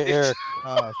 Hey, to play it. Eric.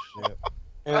 Oh shit.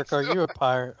 Eric, are you a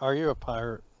pirate? Are you a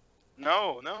pirate?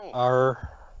 No, Are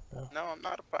no, I'm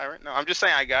not a pirate. No, I'm just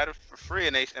saying I got it for free,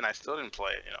 and I still didn't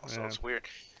play it. You know, so Yeah. it's weird.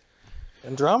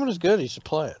 Andromeda's good. You should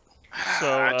play it.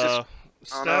 So, I just, I don't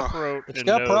Steph know. wrote It's in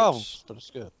got notes, problems, but it's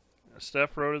good.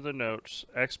 Steph wrote in the notes,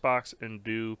 Xbox and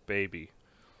do baby.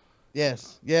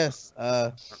 Yes.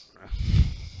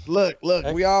 Look.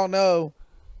 We all know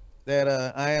that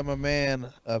I am a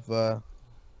man of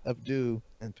Dew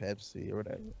and Pepsi or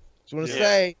whatever. Just want to Yeah.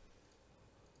 say,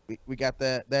 we got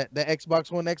that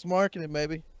Xbox One X marketing,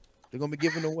 maybe. They're gonna be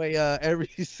giving away every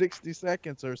 60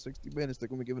 seconds or 60 minutes. They're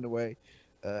gonna be giving away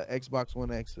Xbox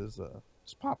One X's.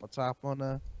 Just pop a top on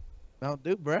Mountain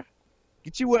Dew, bruh.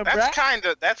 Get you one, bruh.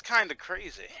 That's kind of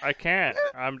crazy. I can't.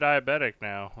 I'm diabetic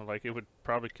now. Like, it would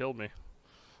probably kill me.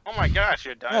 Oh my gosh,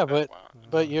 you're dying. Yeah, but- Wow.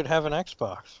 But you'd have an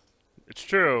Xbox. It's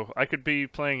true. I could be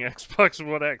playing Xbox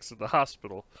One X at the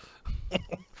hospital.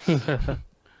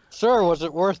 Sir, was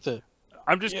it worth it?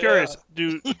 I'm just Yeah. curious.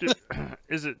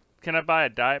 Can I buy a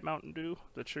Diet Mountain Dew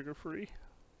that's sugar free?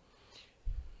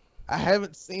 I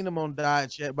haven't seen them on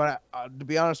diets yet, but to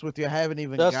be honest with you, I haven't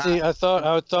even got. I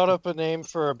thought up a name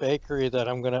for a bakery that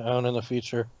I'm gonna own in the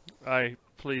future.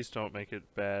 Please don't make it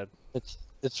bad.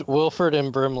 It's Wilford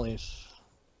and Brimley's.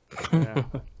 Yeah.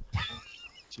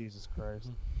 Jesus Christ.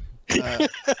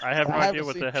 I have no I idea haven't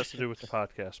what seen- that has to do with the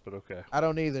podcast, but okay. I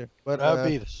don't either. But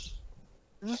Diabetes.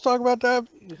 We're just talking about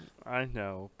diabetes. I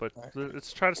know, but Alright.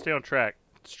 let's try to stay on track.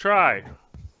 Let's try.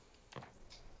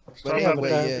 Let's but talk yeah, about but the-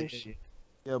 diabetes.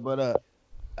 but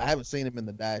I haven't seen him in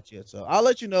the diet yet, so I'll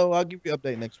let you know. I'll give you an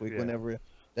update next week Yeah. whenever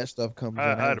that stuff comes in.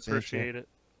 I'd appreciate it,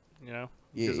 you know,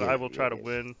 because I will try to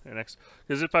win an X.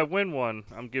 Because if I win one,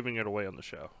 I'm giving it away on the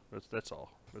show. That's all.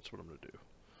 That's what I'm gonna do.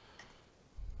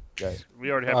 Right.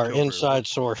 We already have Our two over. inside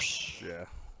source. Yeah.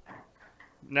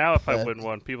 Now, if I Uh, win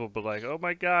one, people will be like, "Oh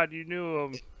my God, you knew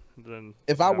him." Then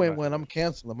If I I'm win not one, gonna- I'm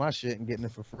canceling my shit and getting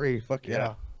it for free. Fuck Yeah.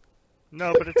 yeah.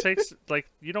 No, but it takes like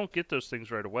you don't get those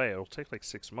things right away. It'll take like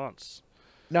 6 months.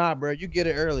 Nah, bro, you get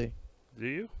it early. Do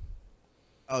you?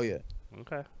 Oh yeah.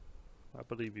 Okay, I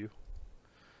believe you.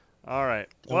 All right.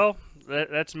 Well,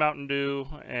 that's Mountain Dew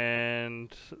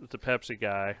and the Pepsi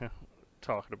guy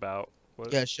talking about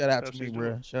what. Yeah, shout out to Pepsi's me, doing.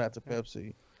 bro. Shout out to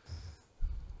Pepsi.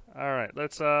 All right.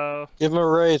 Let's Give him a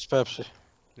raise, Pepsi.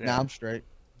 Nah, I'm straight.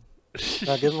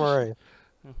 Now give him a raise.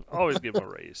 Always give him a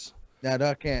raise. Nah,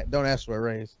 I can't. Don't ask for a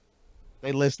raise.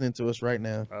 They listening to us right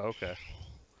now. Oh, okay.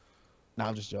 Nah,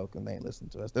 I'm just joking. They ain't listening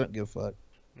to us. They don't give a fuck.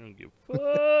 I don't give a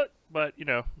fuck. But you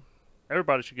know,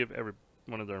 everybody should give every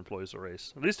one of their employees a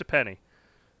raise, at least a penny.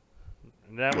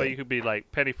 And that way you could be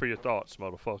like, penny for your thoughts,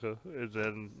 motherfucker. And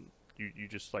then you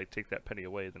just like take that penny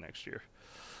away the next year.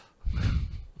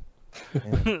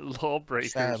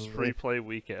 Lawbreakers Sadly. free play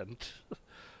weekend.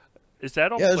 Is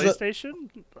that on Yeah, there's PlayStation?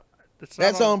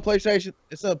 That's on PlayStation.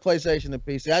 It's on PlayStation and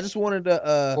PC. I just wanted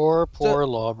to. Poor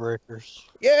lawbreakers.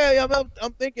 Yeah,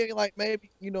 I'm thinking like maybe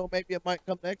it might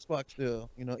come to Xbox still.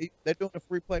 They're doing a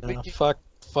free play Yeah, weekend.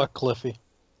 fuck Cliffy.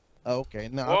 Oh, okay,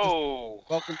 no. Whoa.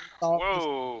 Whoa.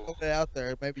 Whoa. Put it out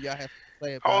there. Maybe y'all have to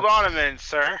say about Hold on a minute,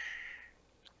 sir.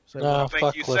 Say No. I what? don't think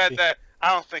fuck you Cliffy. said that. I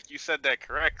don't think you said that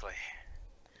correctly.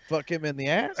 Fuck him in the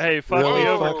ass. Hey, fuck Really? me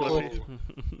over, Fuck Cliffy.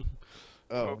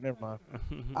 Oh, never mind.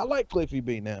 I like Cliffy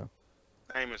B now.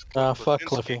 Name is Cliff Nah, fuck Blazinski.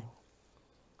 Cliffy.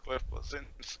 Cliff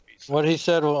Blazinski. What he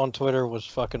said on Twitter was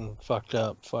fucking fucked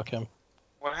up. Fuck him.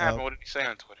 What happened? What did he say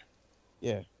on Twitter?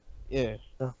 Yeah. You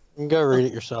can go read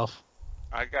it yourself.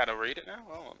 I gotta read it now.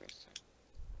 Well, let me see.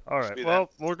 All Must right. be Well,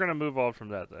 we're gonna move on from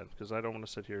that then, because I don't want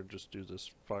to sit here and just do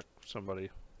this fuck somebody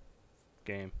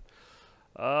game.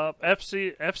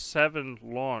 F7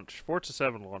 launch, Forza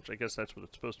 7 launch. I guess that's what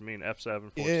it's supposed to mean.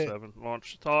 F7, Forza Yeah. 7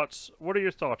 launch. Thoughts? What are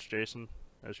your thoughts, Jason,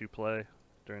 as you play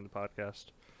during the podcast?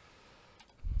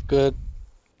 Good.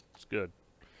 It's good.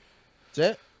 That's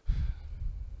it.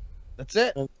 That's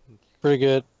it. Pretty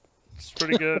good. It's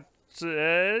pretty good.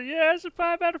 Yeah, it's a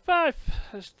 5 out of 5.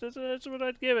 That's what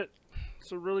I'd give it.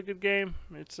 It's a really good game.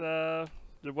 It's the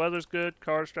weather's good,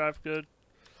 cars drive good.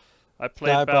 I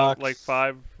played about Skybox. like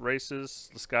 5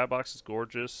 races. The skybox is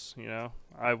gorgeous.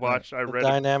 I read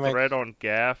dynamic- a thread on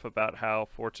GAF about how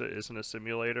Forza isn't a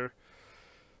simulator.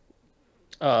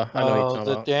 I know what you're talking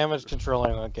The about. damage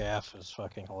controlling on GAF is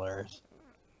fucking hilarious.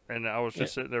 And I was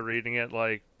just sitting there reading it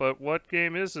like, but what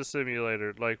game is a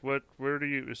simulator? Like, where do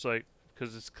you, it's like,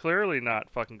 because it's clearly not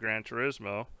fucking Gran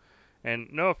Turismo.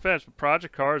 And no offense, but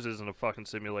Project Cars isn't a fucking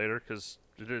simulator, because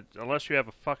unless you have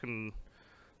a fucking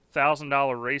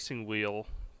 $1,000 racing wheel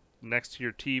next to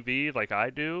your TV like I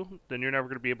do, then you're never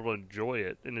going to be able to enjoy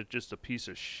it. And it's just a piece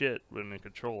of shit with a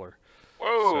controller.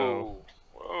 Whoa.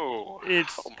 Whoa.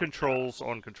 It's Oh my controls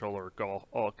on controller.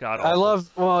 Oh, God. I awful.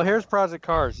 well, here's Project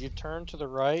Cars. You turn to the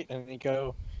right and you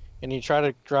go, and you try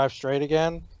to drive straight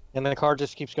again, and the car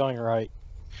just keeps going right.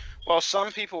 Well,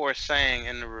 some people were saying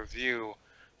in the review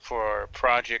for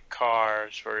Project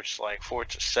Cars versus like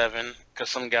Forza 7, because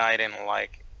some guy didn't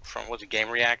like was it Game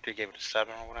Reactor, gave it a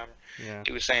 7 or whatever. Yeah.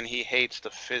 He was saying he hates the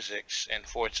physics in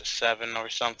Forza 7 or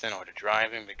something, or the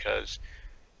driving, because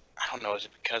I don't know, is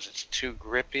it because it's too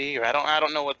grippy, or I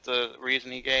don't know what the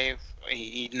reason he gave.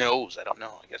 He knows. I don't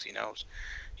know. I guess he knows.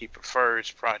 He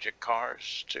prefers Project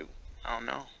Cars too. I don't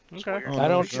know. It's Okay. weird. Oh, I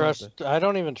don't no, trust. I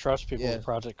don't even trust people Yeah. with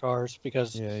Project Cars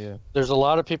because Yeah. there's a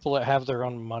lot of people that have their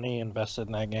own money invested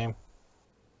in that game.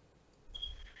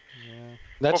 Yeah.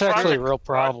 That's Well, actually a Project- real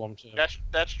problem too.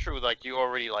 That's true. Like you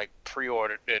already like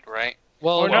pre-ordered it, right?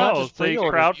 Well, Or not no, just they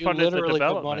pre-orders. You crowdfunded the literally put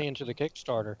development. money into the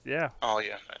Kickstarter. Yeah. Oh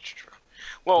yeah, that's true.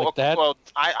 Well, Like that? well,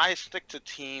 I stick to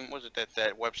Team. Was it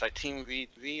that website Team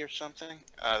VV or something?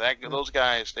 Those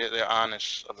guys they're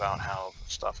honest about how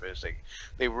stuff is.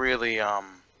 They really I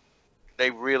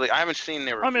haven't seen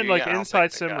their. I mean, review like yet. I don't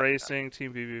Inside think they Sim got it. Racing,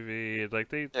 Team BBV, like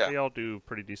they all do a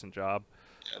pretty decent job.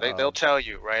 They'll tell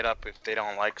you right up if they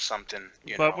don't like something.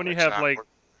 But when you it's have not like, work-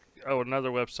 another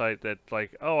website that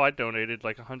like, I donated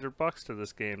like $100 to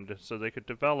this game so they could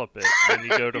develop it, and you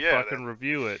go to Yeah, fucking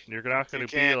review it, and you're not going you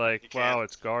to be can't- like, you wow, can't-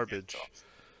 it's garbage.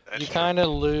 That's You true. kind of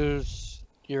lose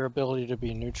your ability to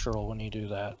be neutral when you do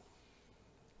that.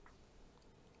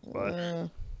 But-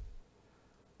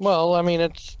 Well, I mean,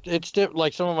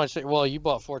 like someone might say, well, you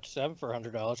bought Forza 7 for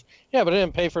 $100. Yeah, but I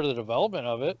didn't pay for the development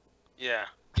of it. Yeah.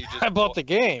 You just I bought the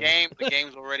game. The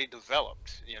game's already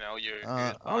developed. You're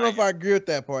I don't know if I agree with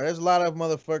that part. There's a lot of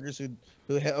motherfuckers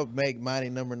who helped make Mighty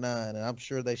Number 9, and I'm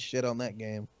sure they shit on that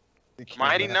game.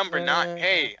 Mighty Number 9. Uh,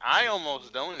 Hey, I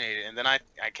almost donated, and then I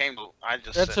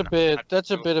just. That's said, a bit. "No,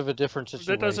 That's a I- bit of a different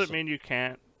situation. That doesn't mean you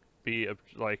can't be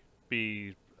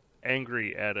be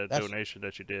angry at a That's- donation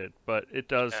that you did, but it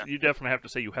does. Yeah. You definitely have to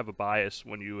say you have a bias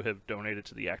when you have donated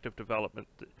to the active development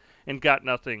and got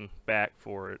nothing back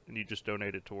for it, and you just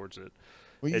donated towards it.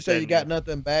 When you It say you then- got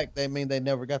nothing back, they mean they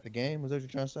never got the game? Is that what you're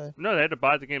trying to say? No, they had to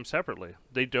buy the game separately.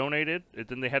 They donated, and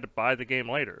then they had to buy the game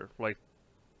later. Like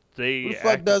they Who the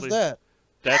fuck does actively- that?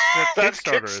 That's what That's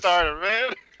Kickstarter is. Kickstarter,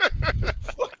 man.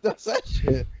 Fuck does that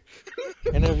shit?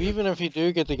 And even if you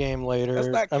do get the game later, That's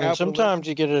not I mean, capitalism. sometimes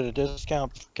you get it at a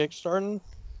discount for Kickstarting,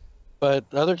 but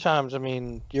other times, I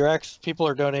mean, people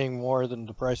are donating more than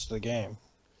the price of the game.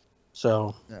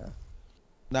 So, Yeah.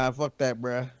 Nah, fuck that,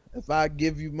 bruh. If I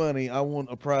give you money, I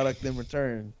want a product in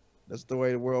return. That's the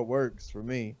way the world works for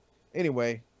me.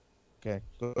 Anyway, okay,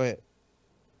 go ahead.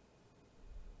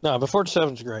 No, but Forza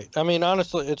 7's great. I mean,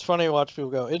 honestly, it's funny to watch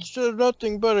people go, it's just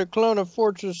nothing but a clone of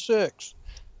Forza 6.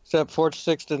 Except Forza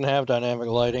 6 didn't have dynamic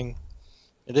lighting.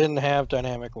 It didn't have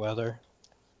dynamic weather.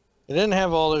 It didn't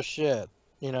have all this shit,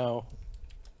 you know.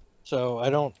 So I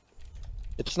don't.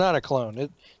 It's not a clone.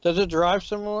 Does it drive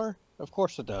similar? Of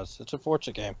course it does. It's a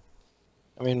Forza game.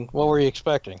 I mean, what were you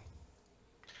expecting?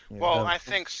 Well, I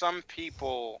think some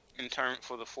people, in turn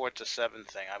for the Forza 7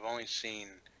 thing, I've only seen.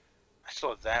 I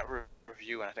saw that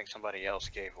review, and I think somebody else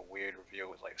gave a weird review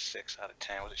with like 6 out of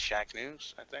 10. Was it Shaq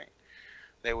News? I think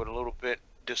they were a little bit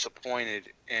disappointed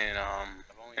in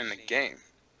the game.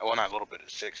 Well, not a little bit,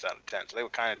 6 out of 10. So they were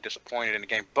kind of disappointed in the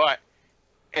game. But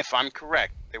if I'm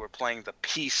correct, they were playing the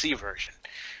PC version,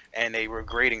 and they were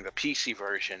grading the PC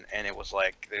version, and it was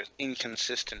like there's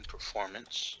inconsistent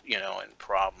performance, you know, and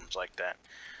problems like that.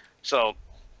 So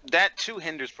that too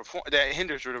hinders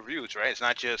the reviews, right? It's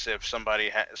not just if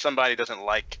somebody doesn't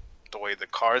like the way the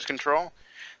cars control.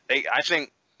 I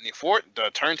think for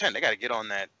the Turn 10, they got to get on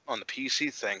the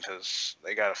PC thing because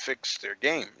they got to fix their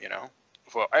game, you know,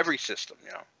 for every system,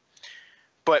 you know.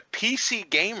 But PC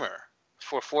Gamer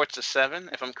for Forza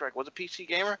 7, if I'm correct, was a PC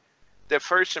Gamer. Their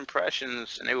first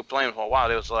impressions, and they were playing for a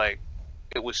while. It was like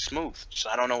it was smooth. So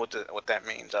I don't know what that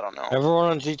means. I don't know.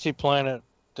 Everyone on GT Planet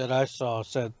that I saw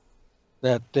said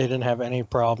that they didn't have any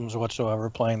problems whatsoever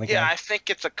playing the game. Yeah, I think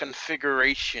it's a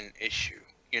configuration issue,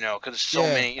 you know, because so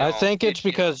many. You know, I think it's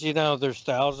because there's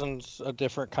thousands of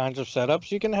different kinds of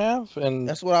setups you can have, and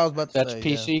That's what I was about to that's say.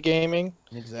 PC gaming,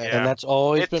 Exactly. Yeah. and that's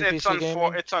always been it's PC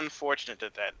gaming. It's unfortunate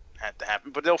that had to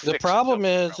happen, but they'll fix The it. problem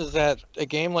They'll is figure it that a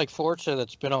game like Forza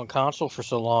that's been on console for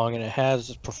so long and it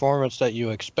has performance that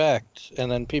you expect,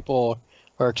 and then people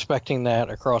are expecting that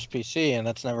across PC, and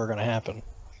that's never going to happen.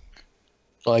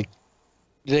 Like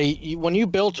when you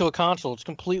build to a console, it's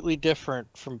completely different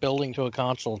from building to a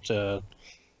console to,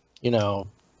 you know,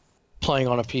 playing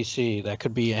on a PC. That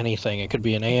could be anything. It could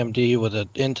be an AMD with an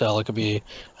Intel. It could be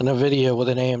an NVIDIA with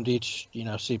an AMD, you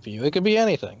know, CPU. It could be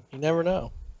anything. You never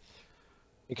know.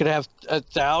 It could have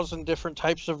 1,000 different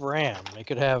types of RAM. It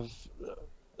could have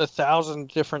 1,000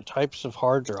 different types of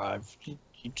hard drive. You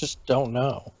just don't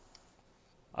know.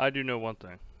 I do know one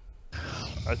thing.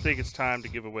 I think it's time to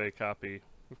give away a copy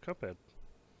of Cuphead.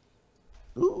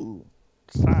 Ooh.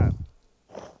 It's time.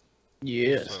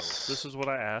 Yes. So this is what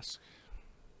I ask.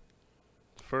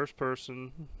 First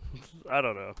person. I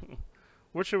don't know.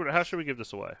 How should we give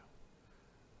this away?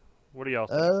 What do y'all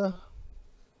think?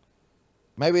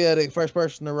 Maybe the first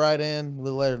person to write in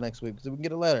with a letter next week, so we can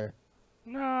get a letter.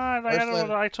 No, I don't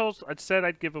know. I said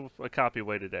I'd give a copy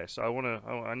away today, so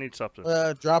I need something.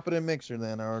 Drop it in Mixer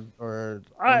then, or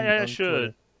I on should,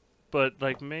 Twitter. but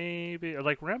like maybe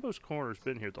like Rambo's Corner's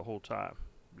been here the whole time,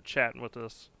 chatting with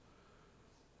us.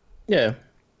 Yeah,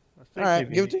 I All think right,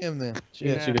 maybe- give it to him then.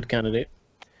 it's a good candidate.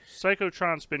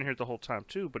 Psychotron's been here the whole time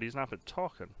too, but he's not been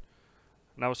talking.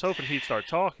 And I was hoping he'd start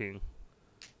talking.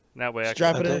 And that way I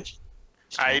Strap could. it in.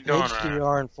 How you doing, Ryan?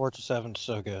 HDR in Forza 7 is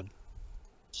so good.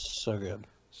 So good.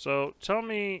 So tell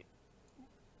me,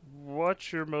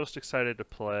 what you're most excited to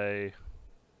play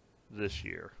this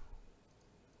year,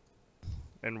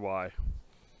 and why?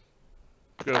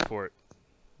 Go for it.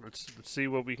 Let's see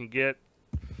what we can get.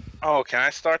 Oh, can I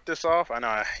start this off? I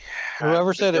know.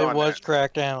 Whoever said it was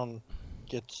Crackdown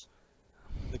gets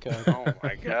the code. Oh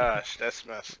my gosh, that's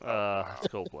messed up. It's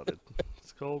cold-blooded.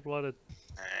 It's cold-blooded.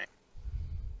 Alright.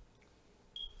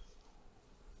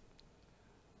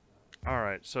 All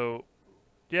right, so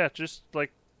yeah, just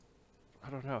like I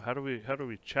don't know, how do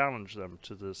we challenge them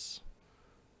to this?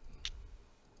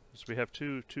 Because we have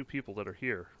two people that are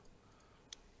here.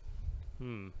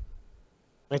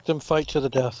 Make them fight to the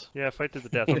death. Yeah, fight to the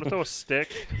death. I'm gonna throw a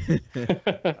stick.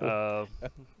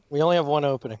 We only have one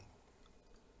opening.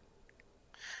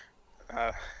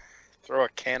 Throw a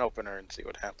can opener and see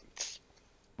what happens.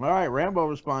 All right, Rambo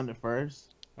responded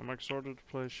first. I'm excited to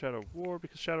play Shadow of War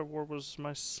because Shadow of War was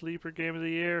my sleeper game of the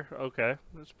year. Okay,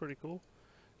 that's pretty cool.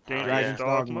 Dangerous yeah.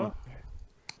 Dogma.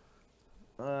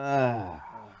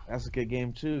 That's a good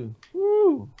game too.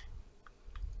 Woo!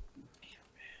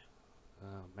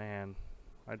 Oh man,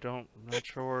 I'm not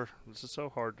sure. This is so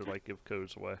hard to like give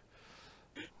codes away.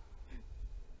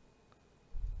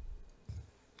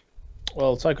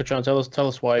 Well, Psychotron, tell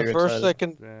us why The you're first,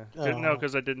 excited. second, Yeah, no,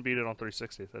 because I didn't beat it on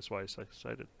 360. That's why he's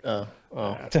excited. Oh,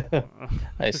 Yeah.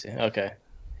 I see. Okay.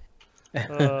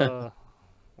 Well,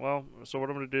 so what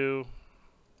I'm gonna do?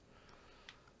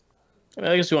 I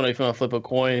mean, I guess if you want to flip a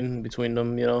coin between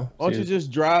them, you know. Why don't see- you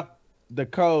just drop the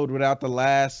code without the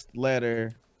last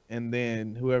letter, and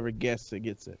then whoever guesses it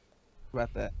gets it. How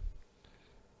about that?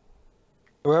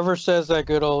 Whoever says that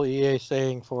good old EA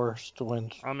saying first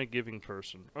wins. I'm a giving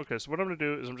person. Okay, so what I'm gonna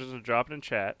do is I'm just gonna drop it in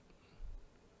chat,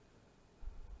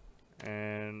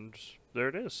 and there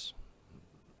it is.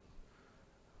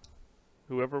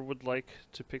 Whoever would like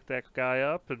to pick that guy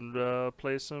up and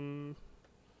play some.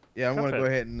 Yeah, I'm gonna go Cuphead.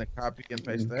 ahead and copy and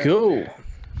paste that. Go.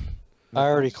 I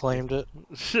already claimed it.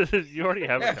 You already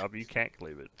have a copy. You can't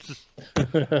claim it.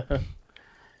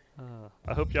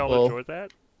 I hope y'all Well, enjoyed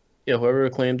that. Yeah, whoever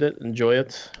claimed it, enjoy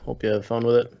it. Hope you have fun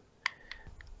with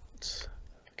it.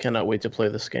 Cannot wait to play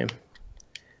this game.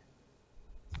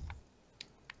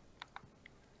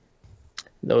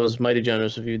 That was mighty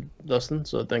generous of you, Dustin.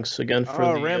 So thanks again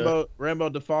for the. Rambo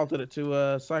defaulted it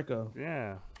to Psycho.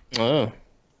 Yeah. Oh,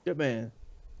 Good man.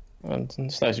 well, it's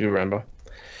nice of you, Rambo.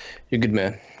 You're a good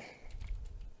man.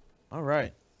 All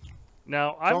right.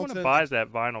 Now I want to Something- buy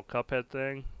that vinyl Cuphead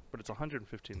thing, but it's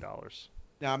 $115.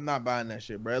 Now I'm not buying that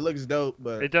shit, bro. It looks dope,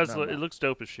 but It does. not It buying. looks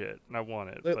dope as shit, and I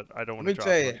want it, Look, but I don't want let to me drop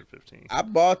tell you, 115. I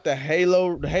bought the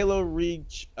Halo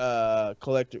Reach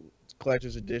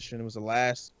collector's edition. It was the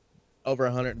last over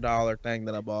 $100 thing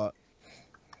that I bought.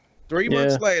 3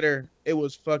 months later, it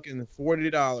was fucking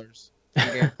 $40.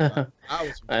 I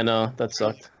was I know that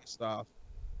sucked. pissed off.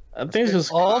 I think it's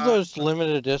just All those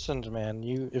limited editions, man.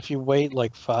 If you wait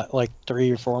like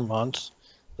 3 or 4 months,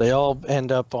 they all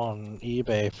end up on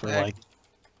eBay for like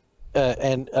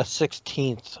and a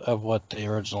 1/16 of what they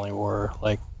originally were.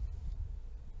 Like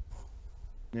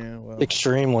Yeah, well,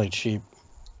 extremely cheap.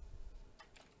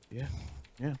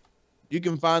 you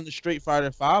can find the Street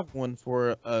Fighter 5 one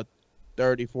for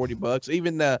 $30-$40.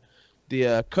 Even the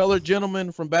Colored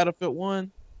Gentleman from Battlefield 1,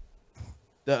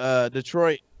 the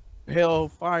Detroit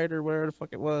Hellfighter, whatever the fuck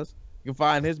it was, you can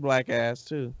find his black ass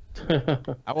too.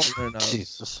 I want to know.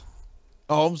 Jesus.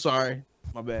 Oh, I'm sorry.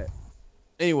 My bad.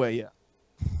 Anyway, yeah.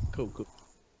 Cool.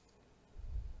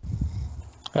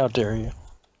 How dare you?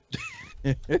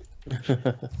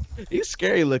 He's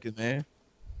scary looking, man.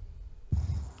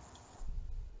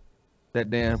 That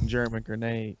damn German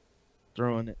grenade.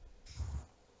 Throwing it.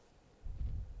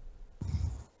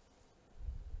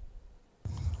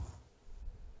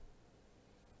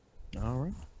 All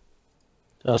right.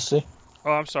 Dusty?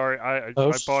 Oh, I'm sorry. I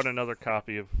Host? bought another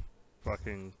copy of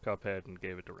fucking Cuphead and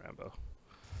gave it to Rambo.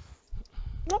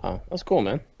 Oh, that's cool,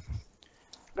 man.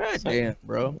 God damn,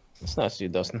 bro. It's nice to you,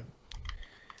 Dustin.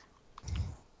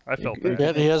 I felt good. bad.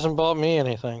 Yet he hasn't bought me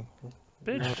anything.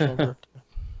 Bitch,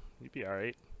 you'd be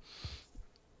alright.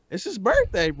 It's his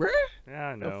birthday, bro. Yeah,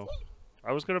 I know.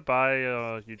 I was gonna buy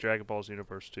you Dragon Ball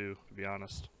Xenoverse 2, to be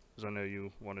honest, because I know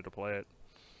you wanted to play it.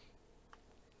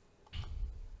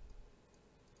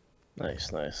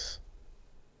 Nice.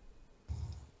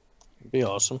 Be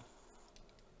awesome.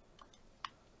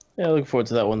 Yeah, looking forward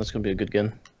to that one. That's gonna be a good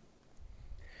game.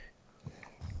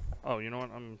 Oh, you know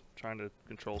what? I'm trying to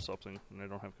control something, and I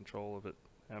don't have control of it.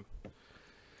 Yeah.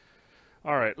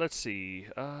 All right, let's see.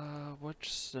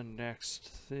 What's the next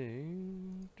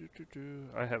thing?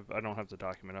 I don't have the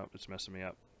document up. It's messing me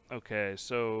up. Okay,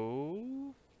 so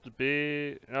the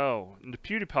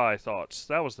PewDiePie thoughts.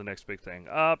 That was the next big thing.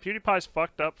 PewDiePie's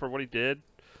fucked up for what he did.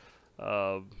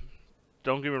 Don't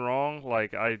get me wrong.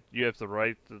 Like you have the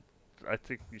right. I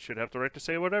think you should have the right to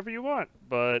say whatever you want.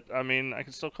 But I mean, I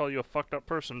can still call you a fucked up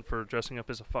person for dressing up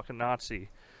as a fucking Nazi.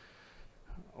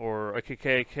 Or a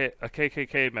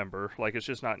KKK member. Like, it's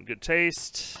just not in good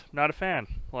taste. Not a fan.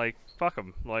 Like, fuck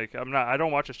him. Like, I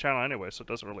don't watch his channel anyway, so it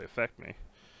doesn't really affect me.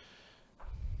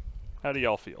 How do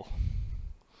y'all feel?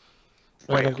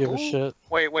 I don't give who? a shit.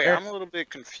 Wait, I'm a little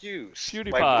bit confused.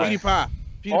 PewDiePie. Like,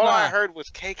 PewDiePie. all I heard was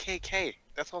KKK.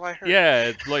 That's all I heard.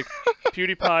 Yeah, like,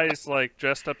 PewDiePie's, like,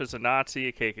 dressed up as a Nazi,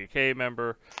 a KKK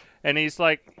member. And he's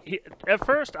like, at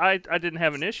first, I didn't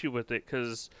have an issue with it,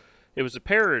 because it was a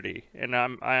parody, and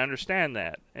I understand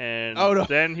that. And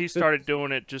then he started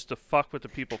doing it just to fuck with the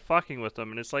people fucking with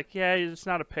him, and it's like, yeah, it's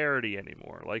not a parody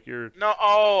anymore. Like, you're... No,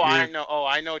 I know. Oh,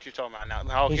 I know what you're talking about now.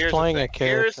 Now He's here's playing the a thing.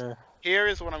 character. Here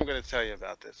is what I'm going to tell you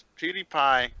about this.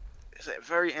 PewDiePie is a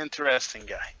very interesting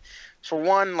guy. For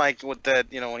one, like with that,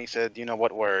 when he said,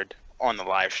 what word on the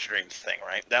live stream thing,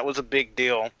 right? That was a big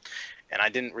deal, and I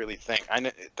didn't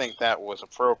think that was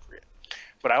appropriate.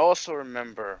 But I also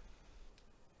remember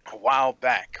a while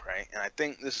back, right? And I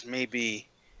think this may be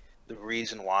the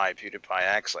reason why PewDiePie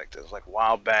acts like this. Like a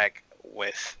while back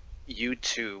with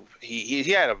YouTube, he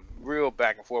had a real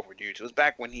back and forth with YouTube. It was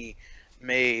back when he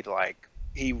made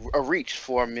he reached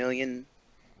 4 million,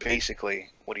 basically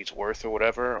what he's worth or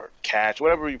whatever, or cash,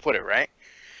 whatever you put it, right?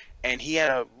 and he had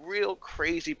a real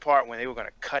crazy part when they were going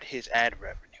to cut his ad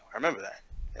revenue. I remember that.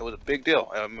 It was a big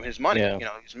deal. His money, Yeah. he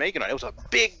was making on it. It was a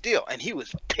big deal, and he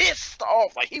was pissed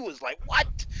off. Like, he was like, "What?"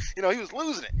 He was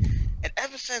losing it. And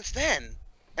ever since then,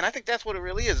 and I think that's what it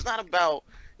really is. It's not about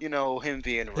him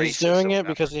being racist. He's doing or it whatever.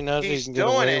 because he knows he He's can get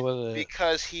doing away it with it.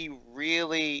 because he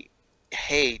really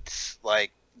hates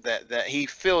that he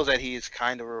feels that he is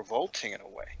kind of revolting in a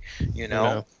way,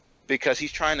 Yeah. because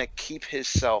he's trying to keep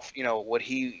himself, what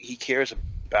he cares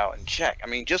about in check. I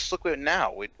mean, just look at it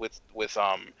now with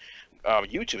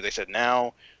YouTube. They said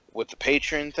now with the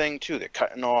Patreon thing too, they're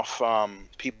cutting off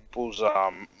people's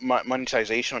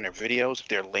monetization on their videos if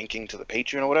they're linking to the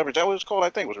Patreon or whatever. Is that what it's called? I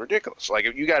think it was ridiculous. Like,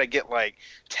 if you got to get like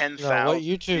 10,000. No, what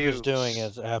YouTube is views, doing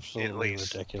is absolutely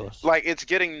least. ridiculous. like, it's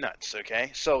getting nuts.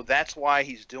 Okay, so that's why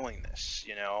he's doing this.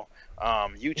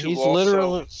 YouTube He's also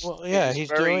literally- is- well, yeah, is he's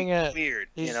very doing it- weird.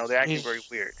 he's- They're acting he's- very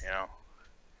weird.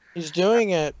 He's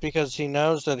doing it because he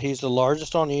knows that he's the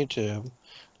largest on YouTube.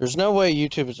 There's no way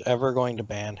YouTube is ever going to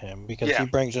ban him because Yeah. he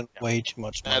brings in way too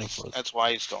much money for it. That's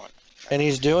why he's doing it. And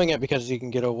he's doing it because he can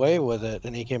get away with it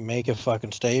and he can make a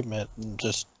fucking statement and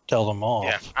just tell them off.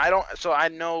 Yeah, I don't. So I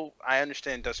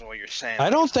understand, Dustin, what you're saying. I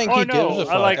don't think Oh, he no, gives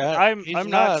a I fuck. like- I- I'm- he's I'm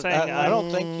not saying I I-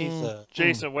 don't think he's a.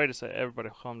 Jason, wait a second. Everybody,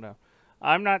 calm down.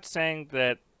 I'm not saying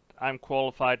that I'm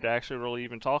qualified to actually really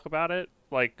even talk about it.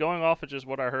 Like, going off of just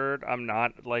what I heard, I'm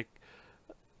not. Like,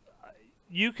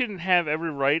 you can have every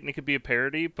right, and it could be a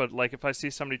parody, but, like, if I see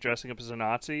somebody dressing up as a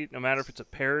Nazi, no matter if it's a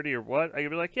parody or what, I could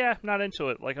be like, yeah, I'm not into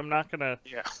it. Like, I'm not going to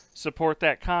Yeah. support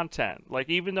that content. Like,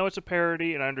 even though it's a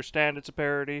parody, and I understand it's a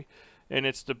parody, and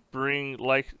it's to bring,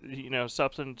 like,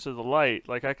 something to the light,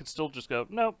 like, I could still just go,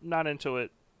 nope, not into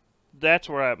it. That's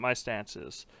where my stance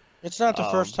is. It's not the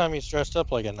first time he's dressed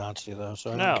up like a Nazi, though.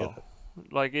 So I don't get No. it.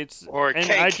 Like, it's Or a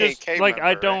and I just KKK like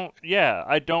I member, don't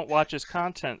I don't watch his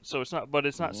content, so it's not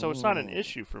an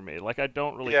issue for me. Like, I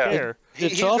don't really Yeah. care.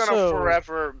 It's He's gonna also-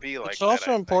 forever be like. It's that, also I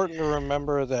think. important to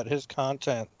remember that his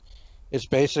content is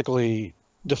basically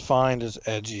defined as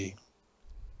edgy.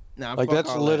 Nah, Like, fuck that's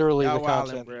all that. literally Y'all the wildin',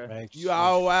 content he bruh. makes. You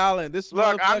all wildin'. This Look,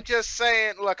 I'm motherfucker- just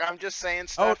saying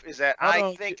stuff. Is that hold I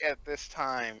on. think at this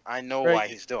time I know Right. why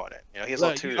he's doing it. He has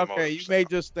Look, ulterior okay, motives. you made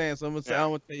your stance. I'm gonna say. Yeah. I'm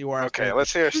gonna tell you why. I Okay, stand.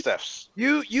 let's hear Steph's.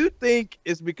 You think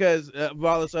it's because of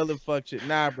all this other fuck shit?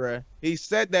 Nah, bruh. He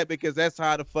said that because that's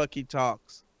how the fuck he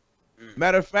talks. Mm.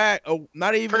 Matter of fact,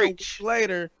 not even Preach. a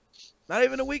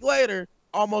week later,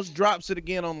 almost drops it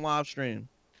again on live stream.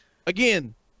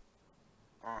 Again.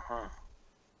 Uh-huh.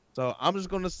 So I'm just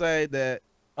gonna say that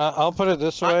I'll put it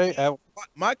this way.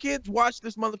 my kids watch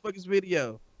this motherfucker's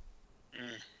video.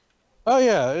 Oh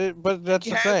yeah, but that's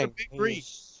He the has a thing. big reach.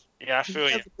 He's- Yeah, I He feel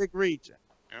you. has a big reach.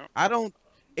 Yeah. I don't.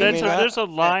 mean, There's a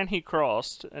line he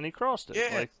crossed, and he crossed it.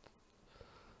 Yeah. Like,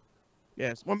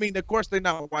 Yes. Well, I mean, of course, they're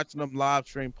not watching them live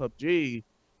stream PUBG,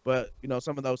 but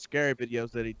some of those scary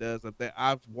videos that he does, that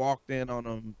I've walked in on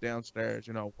him downstairs,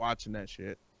 watching that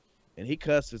shit, and he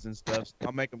cusses and stuff. So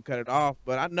I'll make him cut it off.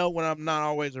 But I know when I'm not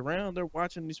always around, they're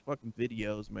watching these fucking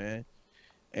videos, man,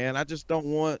 and I just don't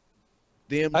want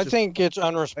them. I to think it's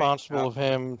unresponsible out. of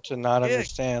him to not Yeah.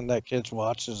 understand that kids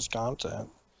watch his content.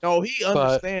 No, he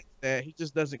understands that. He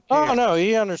just doesn't care. Oh no,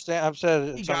 he understands. I've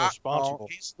said He it's got unresponsible.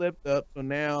 caught. He slipped up, so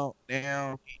now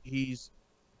he's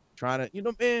trying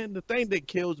to. Man, the thing that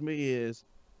kills me is,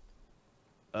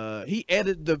 he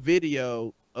edited the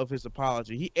video of his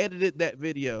apology. He edited that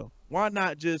video. Why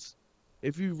not just,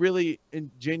 if you really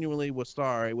and genuinely was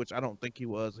sorry, which I don't think he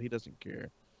was, he doesn't care.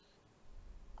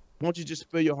 Won't you just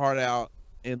spill your heart out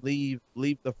and leave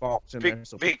the faults in there?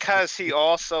 So Because he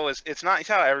also is. It's not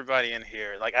how everybody in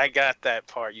here. Like, I got that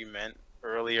part you meant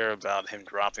earlier about him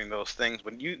dropping those things,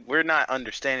 but we're not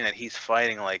understanding that he's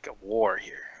fighting like a war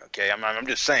here. Okay, I'm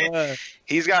just saying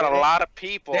he's got a lot of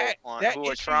people that who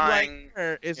are issue trying. right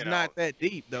there is you know, not that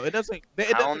deep though. It doesn't.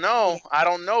 I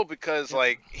don't know because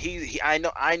like I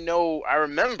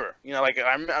remember,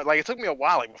 like it took me a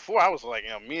while. Like before I was like,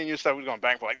 me and you stuff was going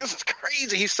back and forth, like, this is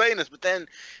crazy. He's saying this, but then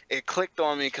it clicked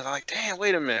on me because I'm like, damn,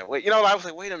 wait a minute, I was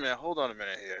like, wait a minute, hold on a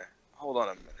minute here, hold on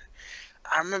a minute.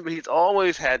 I remember he's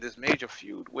always had this major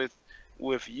feud with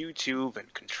YouTube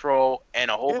and Control and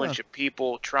a whole bunch of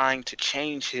people trying to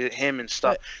change him and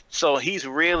stuff. So he's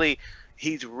really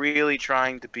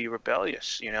trying to be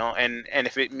rebellious, and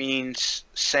if it means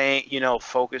saying,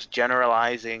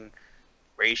 generalizing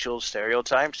racial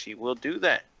stereotypes, he will do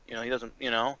that. He doesn't,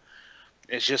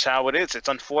 it's just how it is. It's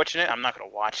unfortunate. I'm not gonna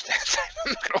watch that.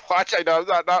 I'm not gonna watch. I know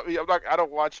I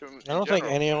don't watch him. I don't think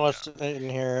any of us in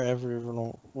here ever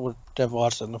even would have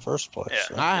watched it in the first place. Yeah.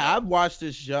 so. I've watched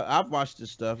this show. I've watched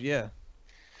this stuff. Yeah.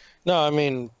 No, I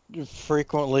mean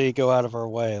frequently go out of our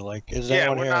way. Like, is Yeah,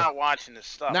 anyone we're here not watching this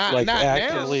stuff. Not- like not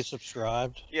actively now.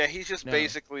 subscribed? Yeah, he's just No.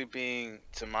 basically being,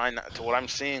 to what I'm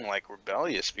seeing, like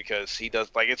rebellious because he does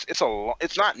like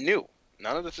it's not new.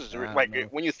 None of this is like no.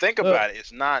 when you think Look. about it,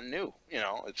 it's not new. You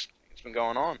know, it's been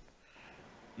going on.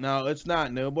 No, it's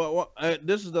not new. But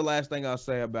this is the last thing I'll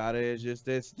say about it. Is just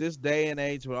this day and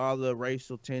age with all the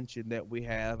racial tension that we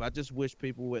have. I just wish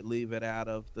people would leave it out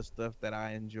of the stuff that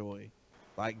I enjoy,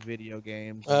 like video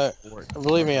games. And sports.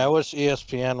 Believe me, I wish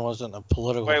ESPN wasn't a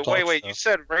political Wait, talk wait! show. You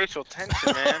said racial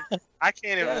tension, man. I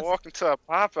can't even Yes. walk into a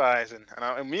Popeyes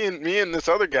and me and this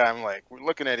other guy. I'm like, we're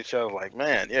looking at each other like,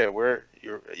 man, yeah, we're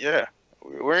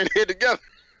in here together.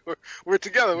 We're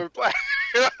together. We're black.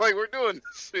 You know, like we're doing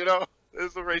this. You know,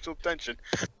 there's the racial tension.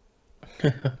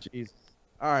 Jesus.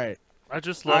 All right. I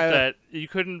just love I, that you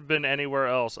couldn't have been anywhere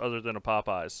else other than a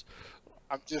Popeyes.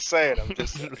 I'm just saying. I'm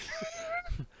just saying.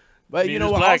 But Me you and know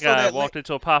this what? black Also, guy that walked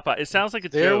into a Popeye. It sounds like a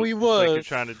There joke. we Like you're was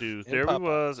trying to do. in There we Popeyes.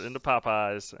 was into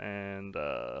Popeyes, and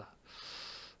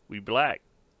we black.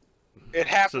 It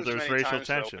happens there's many racial times,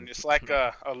 though, tension. and it's like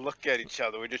a look at each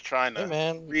other. We're just trying to Hey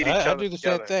man, read each I other do the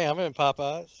together. same thing. I'm in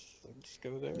Popeyes. Just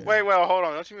go there. Wait, well, hold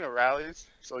on. Don't you mean a rallies?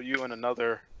 So you and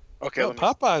another? Okay, No, let me.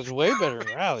 Popeyes way better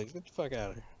than Rallies. Get the fuck out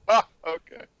of here. Oh,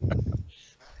 okay.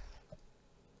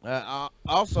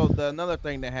 Also, another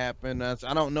thing that happened, I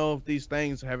don't know if these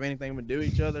things have anything to do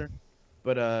with each other,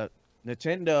 but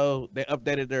Nintendo, they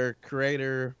updated their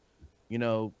creator,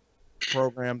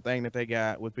 program thing that they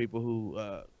got with people who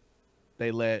they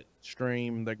let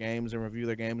stream their games and review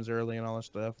their games early and all that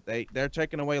stuff. They're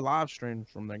taking away live streams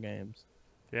from their games.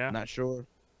 Yeah. Not sure.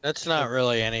 That's not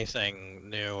really anything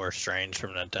new or strange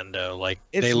from Nintendo. Like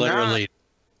It's they literally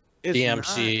It's not.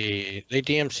 they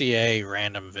DMCA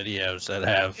random videos that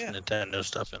have Yeah. Nintendo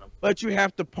stuff in them. But you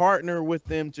have to partner with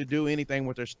them to do anything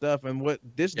with their stuff, and what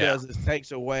this Yeah. does is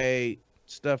takes away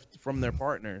stuff from their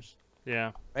partners.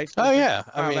 Yeah. Basically, Oh yeah,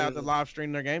 they're I not allowed to mean, live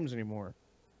stream their games anymore.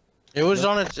 it was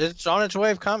on it's on its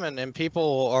way of coming, and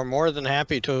people are more than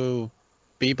happy to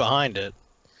be behind it.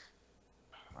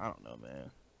 I don't know,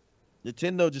 man.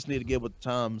 Nintendo just need to get with the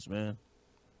times, man.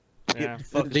 Get Yeah. with the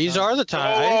fucking These times. are the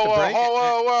times. Whoa, I hate to whoa, break it.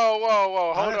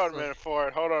 whoa! Hold on a Honestly. minute for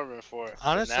it. Hold on a minute for it.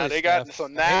 Honestly, now they got Steph, so I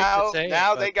hate to now say it,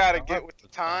 now but they got to they get are with the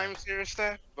with the times. times here,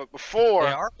 Steph. But before,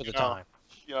 They are with the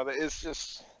you know,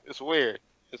 times, it's weird.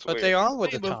 It's but weird. they are with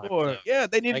the Before. times. though. Yeah,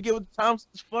 they need to Like- get with the times.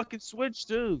 This fucking Switch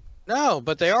too. No,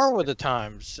 but they are with the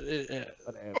times.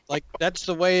 Like that's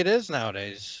the way it is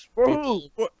nowadays. For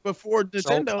People who? Before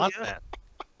sell Nintendo, yeah. content.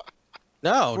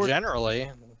 No, For-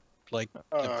 generally, like the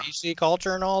Uh, PC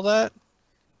culture and all that.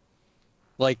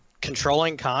 Like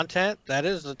controlling content, that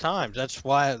is the times. That's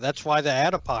why the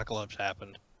ad apocalypse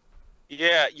happened.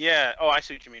 yeah. Oh, I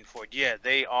see what you mean, Ford. Yeah,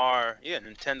 they are. Yeah,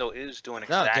 Nintendo is doing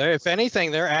No, exactly. if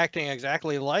anything, they're acting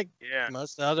exactly like Yeah.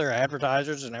 most of the other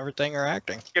advertisers and everything are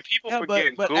acting. Yeah, people Yeah,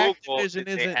 forget but Google Activision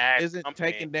is a ad isn't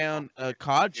company. taking down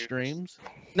COD streams.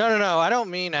 No. I don't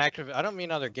mean I don't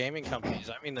mean other gaming companies.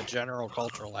 I mean the general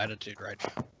cultural attitude right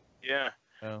now. Yeah.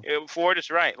 Oh. Yeah, Ford is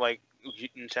right. Like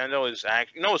Nintendo is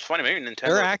acting. You know what's funny? Maybe Nintendo.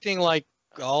 They're acting like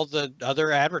all the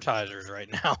other advertisers right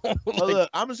now. Well, Like, look,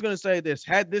 I'm just gonna say this: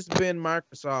 had this been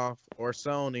Microsoft or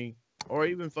Sony or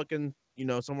even fucking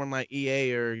someone like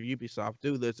EA or Ubisoft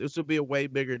do this would be a way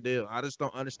bigger deal. I just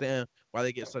don't understand why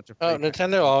they get such a. oh, free-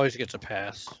 Nintendo always gets a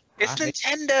pass. It's I hate-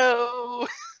 Nintendo.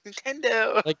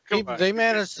 Nintendo. Like Come people, on. they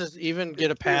managed to even get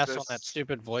a pass on this. that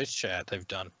stupid voice chat they've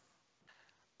done.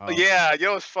 Oh, Yeah, you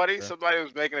know what's funny? Sure. Somebody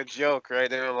was making a joke, right?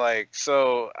 They were like,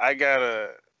 "So I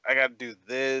gotta do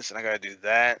this and I gotta do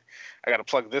that. I gotta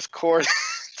plug this cord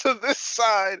to this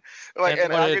side." Like, and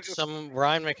and what I did could just some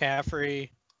Ryan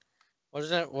McCaffrey?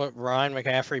 Wasn't it what Ryan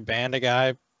McCaffrey banned a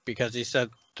guy because he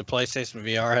said the PlayStation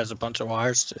VR has a bunch of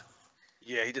wires to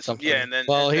yeah, he just something? yeah, and then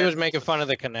well, and he then- was making fun of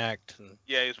the Connect. And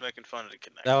yeah, he was making fun of the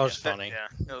Connect. That was Yeah, funny.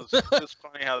 Yeah, it was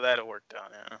funny how that worked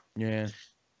out. Yeah.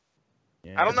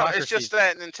 Yeah. I don't know. It's Hypocrisy's- just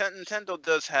that Nintendo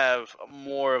does have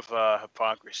more of a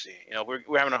hypocrisy.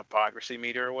 We're having a hypocrisy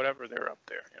meter or whatever. They're up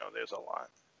there. There's a lot.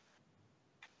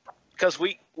 Because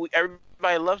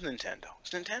everybody loves Nintendo. It's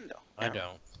Nintendo. I you know?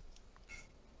 don't.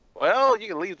 Well, you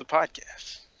can leave the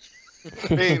podcast.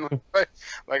 I mean,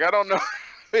 like I don't know.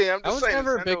 I mean, I'm just I was saying,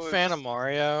 never a big Nintendo fan of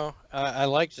Mario. I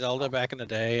liked Zelda back in the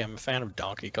day. I'm a fan of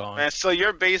Donkey Kong. Man, so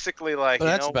you're basically like, But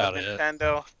that's what, about it.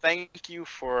 Nintendo, thank you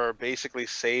for basically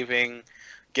saving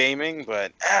gaming,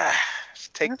 but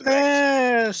take the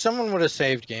bait. Someone would have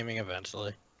saved gaming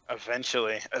eventually.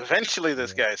 Eventually,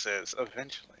 this guy says,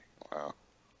 eventually. Wow.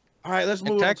 All right, let's And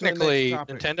move on to technically, the next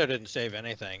topic. Nintendo didn't save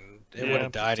anything. It Yeah, would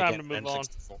have died time again to in move on.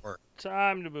 N64.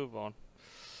 Time to move on.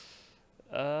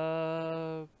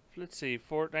 Let's see.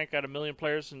 Fortnite got 1 million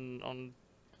players on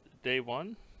day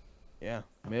one. Yeah,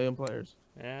 1 million players.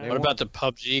 Yeah. They What won. about the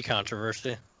PUBG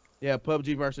controversy? Yeah,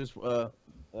 PUBG versus Fortnite,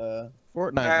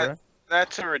 bro.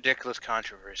 That's a ridiculous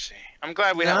controversy. I'm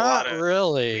glad we had a Not lot of.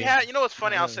 really. We had, you know what's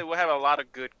funny? Not I'll really. say we'll have a lot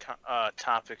of good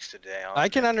topics today. I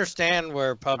can understand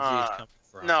where PUBG is coming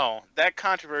from. No, that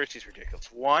controversy is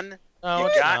ridiculous. One, No, you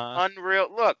it's got not. Unreal.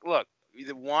 Look.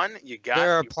 The one you got.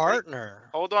 They're a you- partner.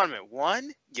 Hold on a minute.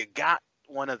 One, you got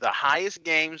one of the highest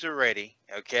games already.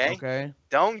 Okay. Okay.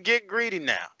 Don't get greedy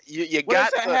now. You What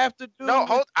got does that have to do? No, with-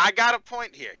 hold. I got a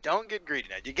point here. Don't get greedy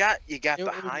now. You got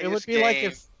the highest It would be game. like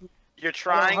if You're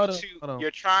trying hold on. You're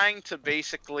trying to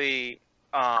basically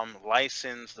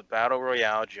license the battle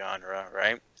royale genre,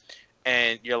 right?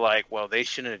 And you're like, well, they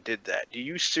shouldn't have did that.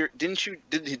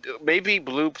 Maybe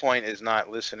Blue Point is not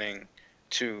listening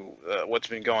to what's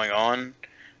been going on,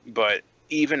 but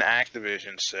even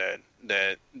Activision said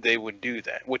that they would do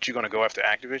that. What, you going to go after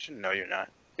Activision? No, you're not.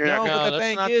 You're No, not. No, but the that's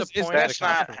thing not is, the point of the not the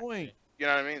conversation. point. You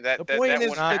know what I mean? That The that, point that is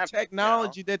wouldn't the happen,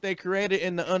 technology that they created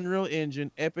in the Unreal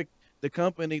Engine. Epic, the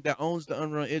company that owns the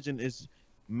Unreal Engine, is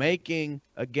making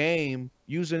a game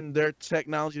using their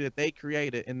technology that they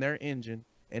created in their engine.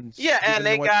 And Yeah, and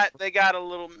giving they got a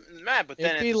little mad, but then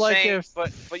It'd at be the like same, if-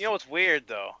 but you know what's weird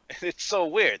though? It's so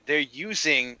weird. They're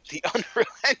using the Unreal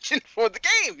Engine for the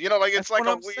game. You know, like it's That's like what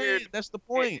a I'm weird. saying. That's the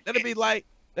point. That'd be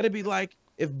like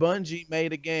if Bungie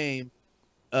made a game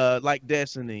like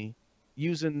Destiny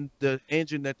using the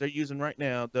engine that they're using right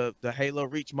now, the Halo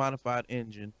Reach modified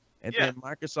engine, and Yeah. then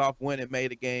Microsoft went and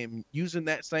made a game using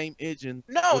that same engine.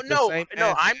 No, with the no, same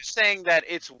no. I'm assets. saying that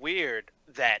it's weird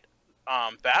that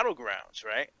Battlegrounds,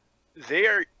 right?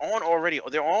 They're already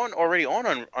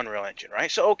on Unreal Engine,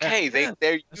 right? So okay, Yeah,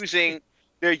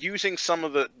 they're using some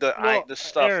of the Well,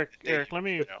 stuff. Eric, that they- Eric, let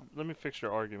me you know. let me fix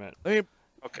your argument. Okay.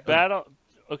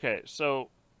 Okay, so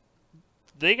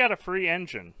they got a free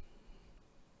engine,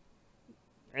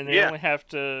 and they Yeah. only have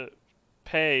to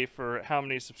pay for how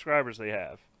many subscribers they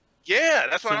have. Yeah,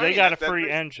 that's what So I they mean. got a That's free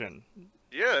basically- engine.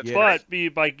 Yeah, that's Yeah.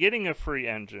 But by getting a free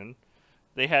engine,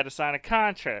 they had to sign a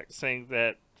contract saying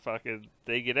that fucking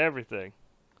they get everything.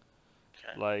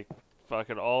 Okay. Like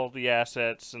fucking all the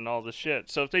assets and all the shit.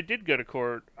 So if they did go to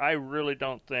court, I really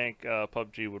don't think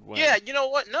PUBG would win. Yeah, you know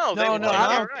what? No, they No, wouldn't. no, You're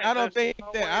I don't. right. I don't There's think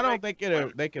no that. way I don't they think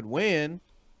could they could win,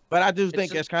 but I do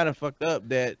think a- it's kind of fucked up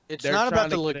that it's they're not about trying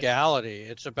the to get it- legality.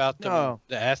 It's about No.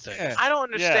 the ethics. Yeah. I don't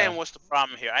understand Yeah. what's the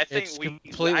problem here. I think It's we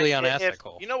completely if-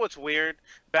 unethical. you know what's weird?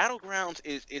 Battlegrounds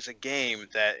is a game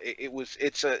that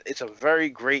it's a very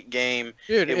great game.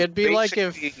 Dude, It it'd be like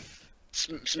if basically It's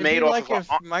it'd made be off like of if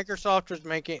Microsoft was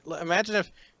making. Imagine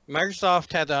if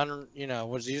Microsoft had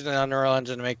was using the Unreal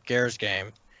Engine to make Gears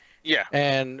game, yeah.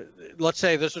 and let's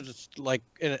say this was just like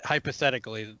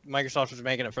hypothetically, Microsoft was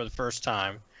making it for the first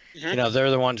time. Mhm.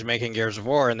 They're the ones making Gears of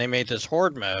War, and they made this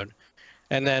Horde mode,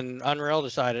 and then Unreal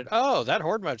decided, oh, that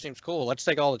Horde mode seems cool. Let's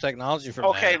take all the technology from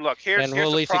Okay, that, look, here's and here's the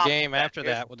release a problem game with that. after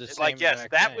Here's- that with the It's same like, yes,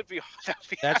 exact that thing. would be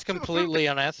That's completely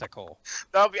unethical.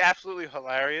 that would be absolutely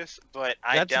hilarious, but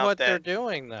I That's doubt what that. they're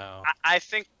doing, though. I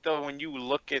think though, when you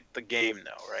look at the game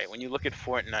though, right? When you look at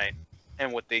Fortnite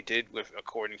and what they did with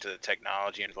according to the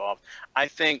technology involved, I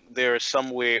think there are some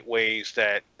ways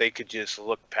that they could just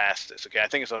look past this. Okay, I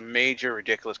think it's a major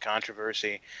ridiculous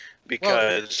controversy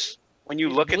because when you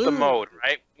look at the Blue- mode,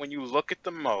 right? When you look at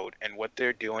the mode and what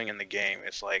they're doing in the game,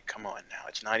 it's like, come on now,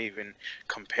 it's not even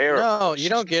comparable. No, you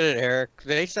don't get it, Eric.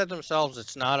 They said themselves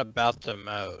it's not about the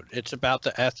mode. It's about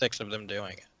the ethics of them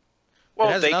doing it. Well,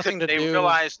 has they nothing to they do-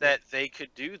 realized that they could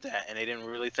do that, and they didn't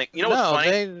really think. You know what's no,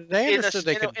 funny? they understood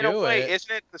they could in a do way, it.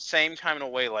 isn't it the same kind of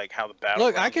way like how the battle?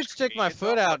 Look, I could stick my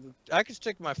foot out. I could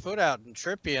stick my foot out and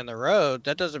trip you in the road.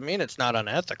 That doesn't mean it's not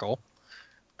unethical.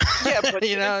 Yeah, but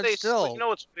You know, didn't they it's still- You know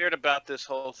what's weird about this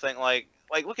whole thing? Like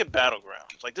look at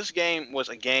Battlegrounds. Like this game was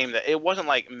a game that it wasn't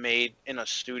like made in a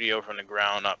studio from the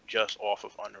ground up just off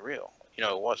of Unreal. You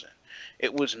know, it wasn't.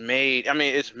 It was made. I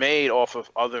mean, it's made off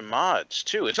of other mods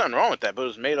too. It's nothing wrong with that, but it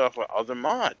was made off of other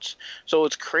mods. So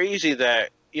it's crazy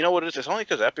that you know what it is. It's only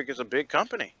because Epic is a big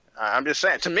company. I'm just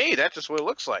saying. To me, that's just what it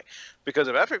looks like. Because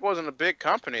if Epic wasn't a big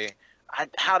company,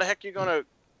 how the heck are you gonna?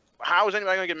 How is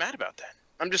anybody gonna get mad about that?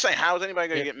 I'm just saying. How is anybody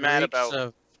gonna It get mad reeks about?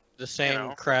 of the same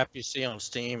know? crap you see on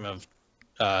Steam of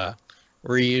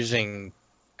reusing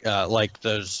like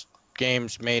those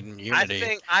games made in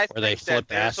Unity. I where they think flip that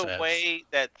there's assets. a way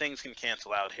that things can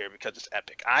cancel out here because it's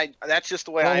Epic. That's just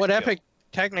the way Well, I what feel. Epic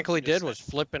technically Just did was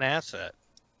flip an asset.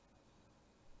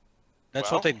 That's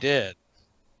Well- what they did.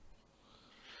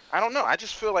 I don't know. I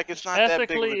just feel like it's not that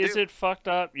big of a Ethically, deal. is it fucked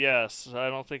up? Yes. I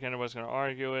don't think anybody's going to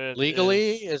argue it.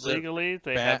 Legally, is it legally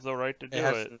they bad? have the right to do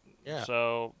has- it. yeah.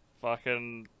 So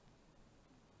fucking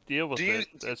deal with Do you, it.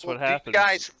 That's well, what happens. Do you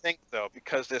guys think though,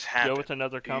 because this happened, Go with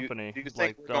another do you- company. Do you think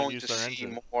like, we're don't going use to their see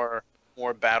engine.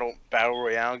 more battle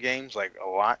royale games, like a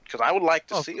lot? Because I would like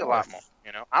to Of see a lot course. more.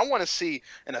 You know, I want to see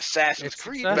an Assassin's It's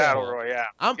Creed successful. battle royale.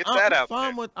 I'm Get that out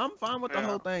fine there. I'm fine with the Yeah.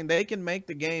 whole thing. They can make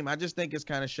the game. I just think it's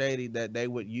kind of shady that they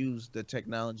would use the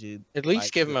technology. At least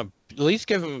like give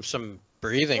the- them some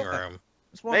breathing Yeah. room.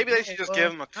 That's what Maybe I'm they saying, should just well,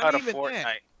 give them a not cut of even Fortnite.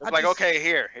 that. It's I like, just- okay,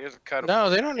 here's a cut of. No,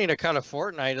 they don't need a cut of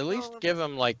Fortnite. At least No. give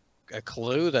them like a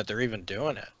clue that they're even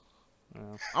doing it.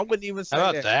 Yeah. I wouldn't even say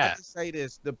about that. that? I just say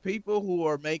this: the people who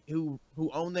are who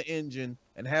own the engine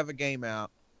and have a game out,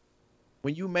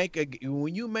 when you make the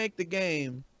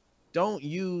game, don't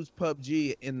use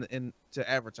PUBG in to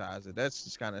advertise it. That's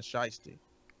just kind of shiesty.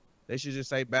 They should just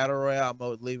say battle royale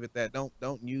mode. Leave it that. Don't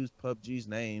use PUBG's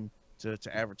name to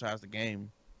advertise the game.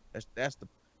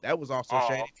 That was also Oh,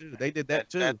 shady too. They did that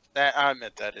too. That I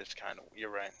admit that is kind of. You're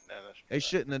right. They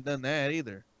shouldn't have done that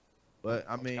either. But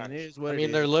I That's mean, kinda- it is what I it mean,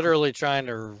 is. they're literally trying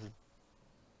to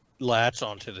latch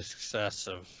onto the success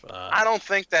of. I don't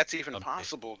think that's even Okay.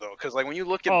 possible though, because like when you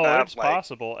look at Oh, that, it's like,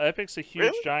 possible. Epic's a huge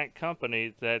Really? giant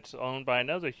company that's owned by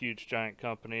another huge giant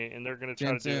company, and they're going to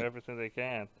try to do Tencent. everything they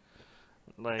can.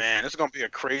 Like, man, it's gonna be a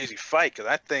crazy fight because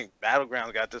I think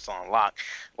Battlegrounds got this on lock.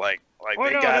 Like well,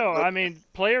 they no, got. no. look, I mean,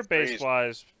 player base crazy.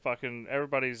 wise, fucking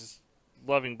everybody's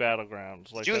loving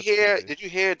Battlegrounds. Like, Did you that's hear? crazy. Did you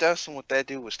hear Dustin what that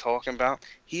dude was talking about?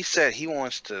 He said he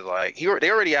wants to like. They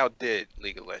already outdid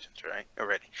League of Legends, right?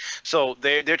 Already. So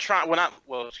they're trying.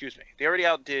 Well, excuse me. They already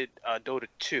outdid Dota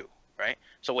 2, right?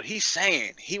 So what he's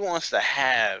saying, he wants to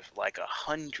have like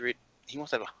 100. He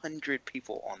wants to have 100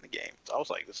 people on the game. So I was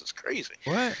like, this is crazy.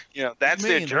 What? You know, that's What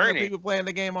their you mean? There are journey. people playing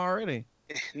the game already.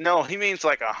 No, he means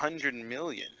like 100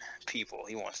 million people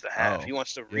he wants to have. Oh, He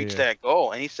wants to reach yeah. that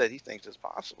goal, and he said he thinks it's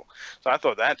possible. So I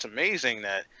thought that's amazing.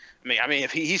 That I mean,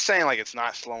 if he's saying like it's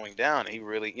not slowing down, he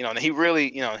really,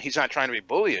 he's not trying to be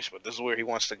bullish, but this is where he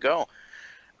wants to go.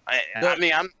 I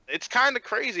mean, it's kind of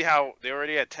crazy how they're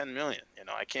already at 10 million. You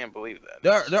know, I can't believe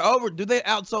that. They're over. Do they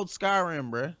outsold Skyrim,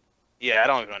 bruh? Yeah, I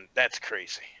don't even. That's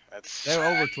crazy. That's They're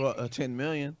over 10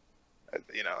 million.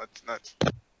 it's nuts.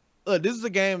 Look, this is a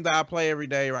game that I play every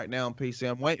day right now on PC.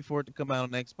 I'm waiting for it to come out on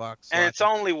Xbox. so And I it's can-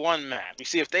 only one map. You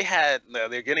see, if they had,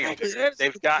 they're getting Yeah, into. that's-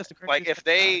 They've that's got the like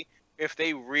craziest if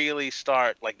they really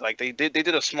start like they did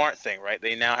a smart thing, right?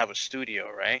 They now have a studio,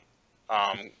 right?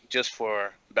 Just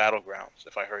for Battlegrounds,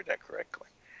 if I heard that correctly.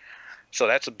 So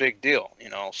that's a big deal,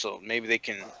 So maybe they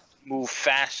can move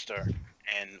faster,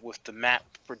 and with the map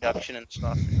production and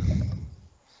stuff,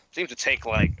 seems to take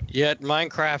like Yet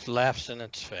Minecraft laughs in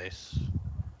its face.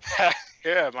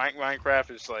 yeah,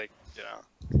 Minecraft is like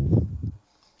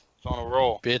it's on a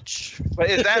roll. Bitch. But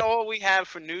is that all we have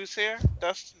for news here,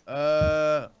 Dustin?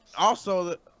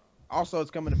 Also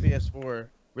it's coming to PS4.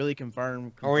 Really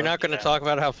confirmed. Are we not going to Yeah. talk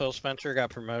about how Phil Spencer got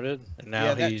promoted and now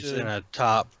Yeah, that he's too. in a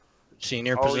top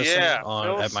senior Oh position yeah,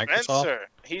 Phil at Microsoft? Spencer.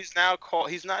 He's now called.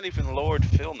 He's not even Lord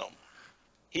Phil no more.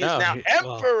 He's No, now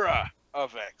well, Emperor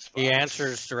of Xbox. He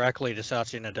answers directly to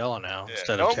Satya Nadella now Yeah,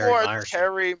 instead no of Terry more Myerson.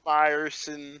 Terry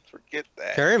Myerson. Forget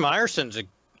that. Terry Myerson's a.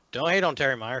 Don't hate on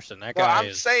Terry Myerson. That No, guy I'm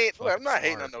is. saying. Look, I'm fucking not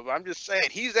hating smart. on nobody. I'm just saying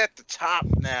he's at the top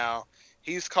now.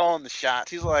 He's calling the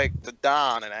shots. He's like the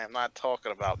Don, and I'm not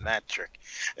talking about Matrick.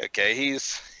 Okay,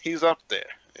 he's up there.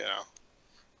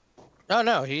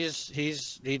 No,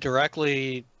 he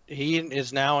directly. He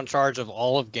is now in charge of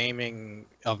all of gaming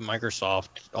of Microsoft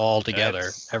all together,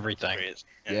 That's everything, crazy.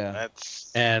 Yeah.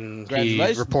 That's and he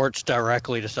Congratulations. reports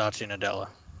directly to Satya Nadella.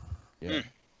 Yeah.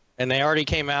 And they already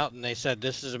came out and they said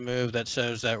this is a move that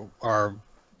shows that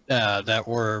that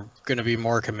we're going to be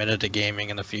more committed to gaming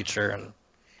in the future, and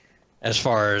as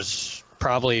far as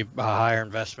probably a higher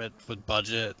investment with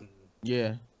budget.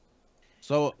 Yeah.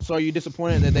 So are you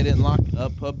disappointed that they didn't lock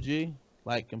up PUBG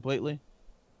like completely?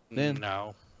 Then-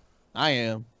 No, I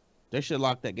am. They should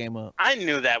lock that game up. I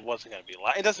knew that wasn't going to be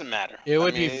live. It doesn't matter. It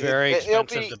would be very it'll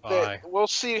expensive to be- buy. We'll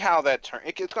see how that turns.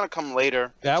 It's going to come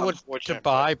later. that It's would to unfortunate,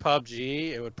 buy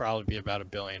PUBG. It would probably be about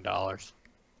 $1 billion.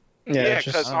 Yeah, it's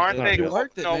just- because aren't it's they? not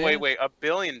worth it, No, man. wait, $1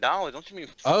 billion? Don't you mean?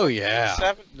 Oh yeah,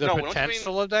 Seven? the No, don't you mean-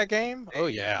 potential of that game. Oh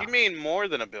yeah. You mean more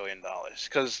than $1 billion?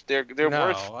 Because they're No,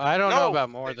 worth. I don't know no, about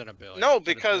more than $1 billion. no, but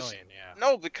 $1 because- billion, yeah.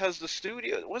 No, because the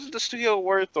studio wasn't the studio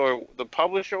worth, or the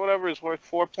publisher, or whatever, is worth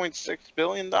 $4.6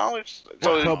 billion. So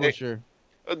What publisher?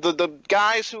 the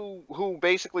guys who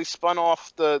basically spun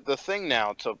off the thing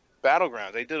now to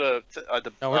Battlegrounds. They did No, we're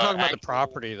talking about the actual-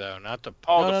 property though, not the.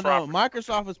 Oh, no, the no, no. property.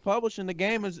 Microsoft is publishing the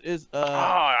game is Oh,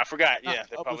 I forgot. not Yeah,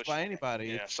 they published by published. anybody.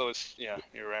 Yeah, so it's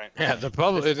you're right. Yeah, the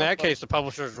in that case, the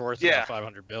publisher's worth Yeah. about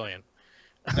 500 billion.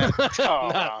 Oh, wow,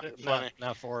 not, that's not, funny.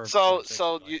 not four. So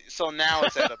now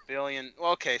it's at $1 billion.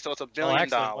 Well, okay, so it's $1 billion. Well,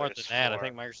 actually, more than that. I for-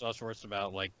 think Microsoft's worth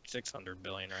about like 600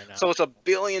 billion right now. So it's $1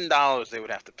 billion they would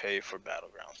have to pay for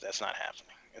Battlegrounds. That's not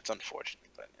happening. It's unfortunate,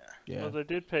 but yeah. Yeah. Well, they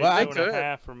did pay Well, I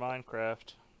 2.5 for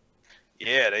Minecraft.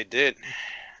 Yeah, they did.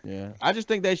 Yeah, I just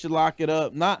think they should lock it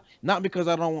up. Not because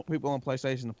I don't want people on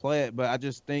PlayStation to play it, but I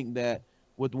just think that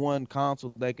with one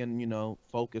console they can,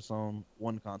 focus on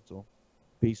one console,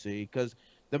 PC. Because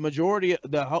the majority,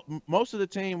 most of the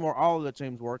team or all of the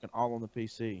teams working all on the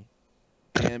PC,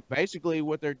 and basically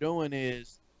what they're doing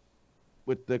is,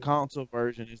 with the console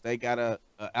version, is they got a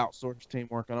outsourced team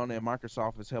working on it. And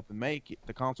Microsoft is helping make it,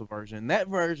 the console version. And that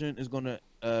version is going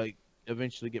to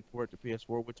eventually get ported to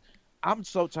PS4, which I'm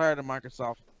so tired of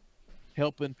Microsoft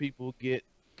helping people get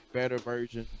better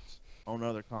versions on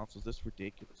other consoles. It's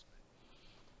ridiculous.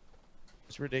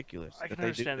 It's ridiculous. I can that they do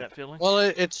understand that feeling. Well,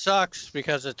 it sucks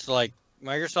because it's like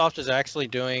Microsoft is actually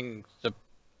doing the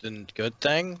good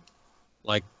thing.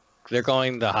 Like they're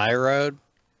going the high road,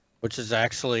 which is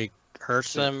actually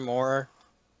hurts them more.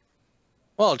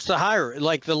 Well, it's the high road.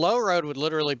 Like the low road would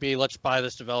literally be, let's buy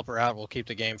this developer out. We'll keep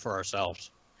the game for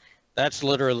ourselves. That's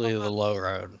literally the low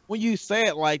road. When you say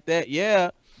it like that,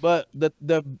 yeah, but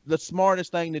the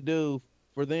smartest thing to do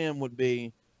for them would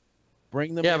be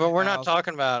bring them. Yeah, but we're not in-house.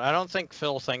 talking about. I don't think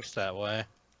Phil thinks that way.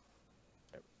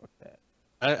 Fuck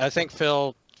that. I think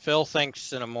Phil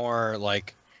thinks in a more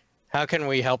like, how can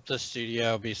we help the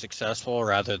studio be successful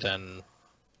rather than,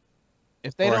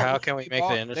 If they or don't, how can we make the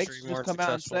they industry can just more come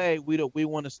out and successful? say we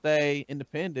want to stay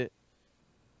independent.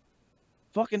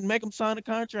 Fucking make them sign a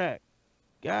contract.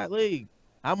 Golly,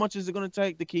 how much is it going to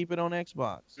take to keep it on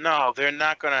Xbox? No, they're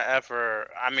not gonna ever.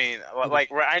 I mean,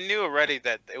 like I knew already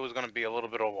that it was gonna be a little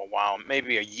bit of a while,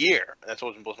 maybe a year. That's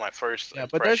what was my first. Yeah,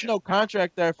 but there's impression. no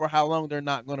contract there for how long they're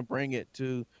not going to bring it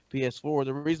to PS4.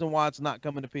 The reason why it's not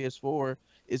coming to PS4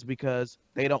 is because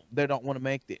they don't want to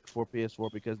make it for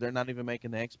PS4 because they're not even making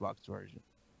the Xbox version.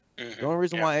 Mhm. The only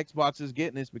reason Yeah. why Xbox is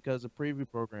getting it is because of preview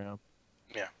program.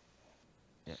 Yeah.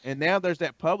 And now there's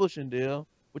that publishing deal,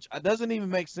 which doesn't even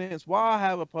make sense. Why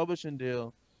have a publishing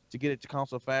deal to get it to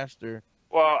console faster?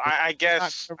 Well, I They're not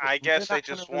guess gonna- I guess they're they not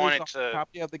gonna just release wanted a to.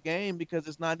 copy of the game because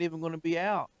it's not even going to be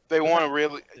out. They They're want to not-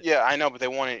 really, yeah, I know, but they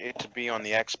wanted it to be on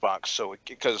the Xbox, so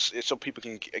people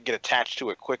can get attached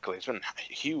to it quickly. It's been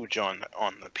huge on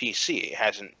the PC. It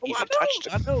hasn't Oh, even touched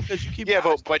it. I know because you keep. Yeah,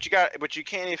 but you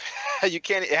can't even you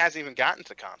can't. It hasn't even gotten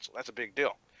to console. That's a big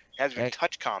deal. It hasn't even Hey,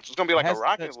 touched console. It's gonna be like it a hasn't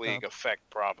Rocket touched League console. effect,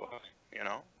 probably. You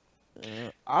know.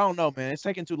 I don't know, man. It's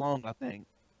taking too long. I think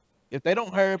if they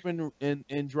don't hurry up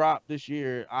and drop this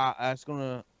year, it's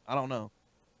gonna. I don't know.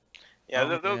 Yeah,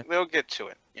 Oh, man. they'll get to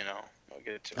it. You know, they'll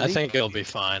get to it. I think it'll be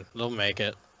fine. They'll make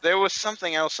it. There was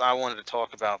something else I wanted to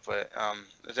talk about, but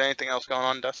is there anything else going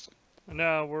on, Dustin?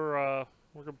 No, we're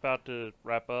about to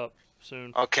wrap up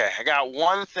soon. Okay, I got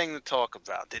one thing to talk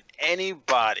about. Did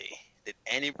anybody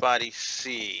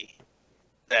see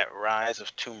that Rise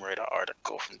of Tomb Raider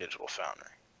article from Digital Foundry?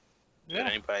 Did Yeah.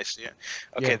 anybody see it?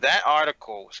 Okay, Yeah. that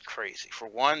article was crazy. For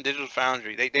one, Digital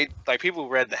Foundry, they like people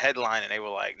read the headline and they were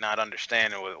like not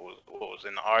understanding what was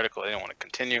in the article. They didn't want to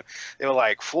continue. They were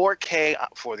like 4K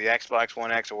for the Xbox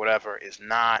One X or whatever is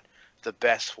not the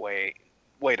best way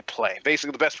to play.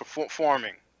 Basically, the best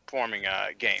performing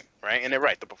game, right? And they're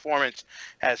right. The performance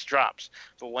has drops.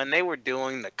 But when they were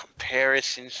doing the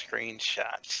comparison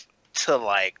screenshots to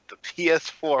like the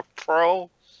PS4 Pro,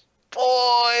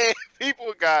 boy,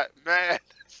 people got mad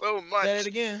so much. Say it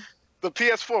again. The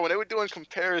PS4, when they were doing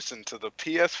comparison to the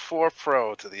PS4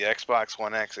 Pro to the Xbox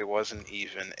One X, it wasn't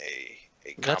even a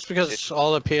That's competition. because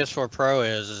all the PS4 Pro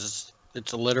is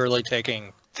it's literally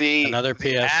taking the another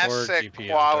PS4 asset GPU and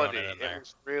throwing quality, it in it there.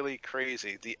 was really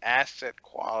crazy. The asset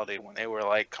quality when they were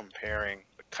like comparing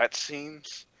the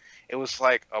cutscenes, it was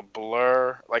like a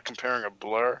blur, like comparing a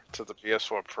blur to the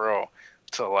PS4 Pro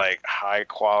to like high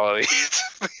quality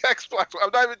to the Xbox. I'm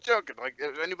not even joking. Like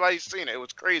if anybody's seen it, it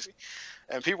was crazy,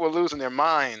 and people were losing their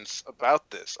minds about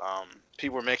this.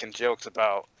 People were making jokes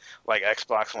about like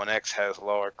Xbox One X has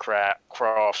Laura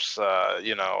Croft's,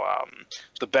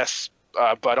 the best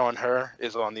butt on her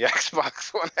is on the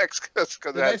Xbox One X because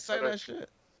Did they say that shit?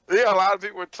 yeah, a lot of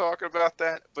people were talking about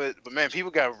that, but man,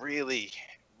 people got really,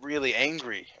 really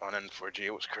angry on N4G.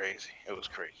 It was crazy. It was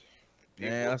crazy.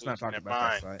 People Yeah, were let's not losing talk their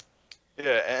about that mind. site.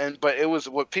 Yeah, but it was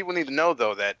what people need to know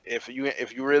though, that if you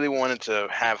really wanted to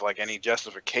have like any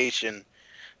justification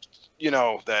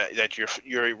that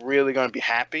you're really going to be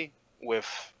happy with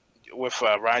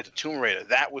Rise of Tomb Raider.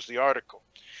 That was the article,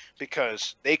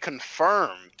 because they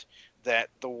confirmed that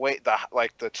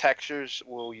the textures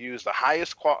will use the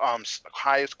highest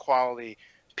quality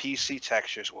PC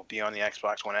textures will be on the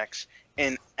Xbox One X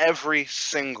in every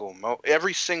single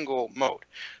mode.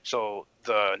 So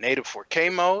the native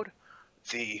 4K mode,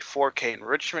 the 4K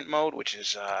enrichment mode, which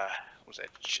is was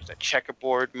that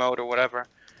checkerboard mode or whatever,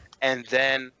 and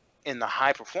then in the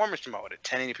high performance mode at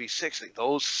 1080p 60,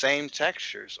 those same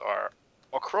textures are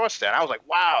across that. And I was like,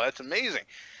 wow, that's amazing,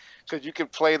 because you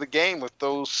could play the game with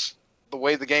those, the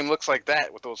way the game looks like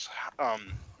that, with those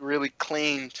really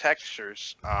clean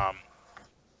textures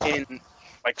in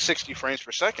like 60 frames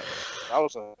per second. I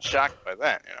was shocked by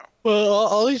that, Well,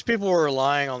 all these people were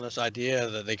relying on this idea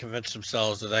that they convinced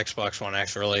themselves that Xbox One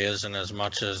X really isn't as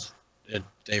much as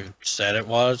they've said it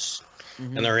was.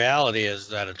 Mhm. And the reality is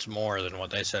that it's more than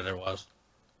what they said it was.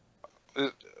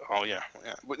 Oh yeah.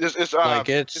 But it's Like,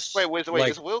 wait, like-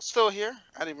 is Will still here?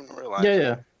 I didn't even realize.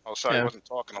 Yeah. Oh, sorry, I Yeah. wasn't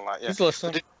talking a lot. Yeah. He's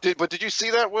listening. But did you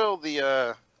see that, Will?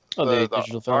 The The the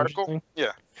digital film article? thing.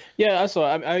 Yeah. Yeah, I saw.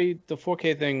 I the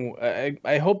 4K thing.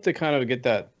 I hope to kind of get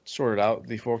that sorted out.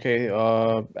 The 4K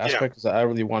aspect, because I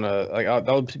really want to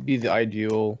that would be the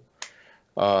ideal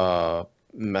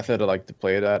method to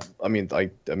play it at. I mean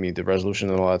the resolution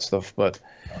and all that stuff. But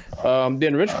the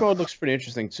enriched mode looks pretty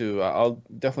interesting too. I'll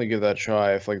definitely give that a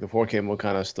try. If the 4K mode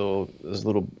kind of still is a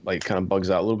little kind of bugs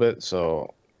out a little bit.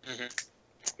 So.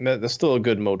 That's still a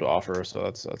good mode to offer, so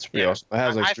that's pretty awesome. It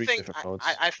has I three think different modes.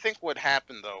 I think what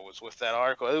happened though was with that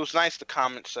article. It was nice. The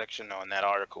comment section on that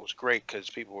article was great, because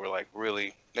people were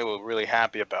really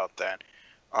happy about that.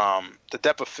 The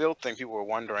depth of field thing, people were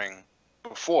wondering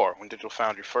before, when Digital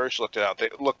Foundry first looked it out. They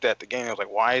looked at the game. They was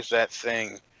like, why is that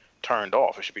thing turned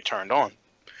off? It should be turned on.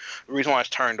 The reason why it's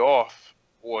turned off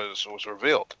was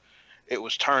revealed. It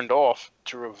was turned off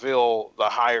to reveal the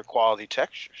higher quality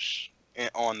textures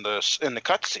in the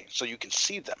cutscene, so you can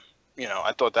see them.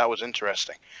 I thought that was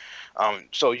interesting.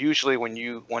 So usually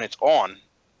when it's on,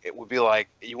 it would be like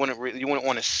you wouldn't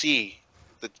want to see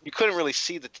you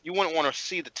wouldn't want to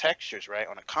see the textures right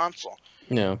on a console.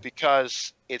 Yeah.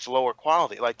 Because it's lower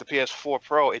quality. Like the PS4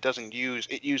 Pro, it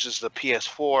uses the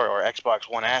PS4 or Xbox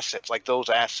One assets, like those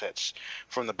assets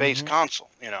from the base console.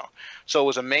 So it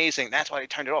was amazing. That's why they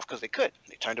turned it off, because they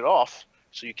turned it off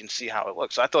so you can see how it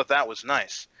looks. So I thought that was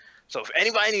nice. So if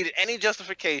anybody needed any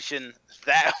justification,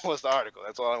 that was the article.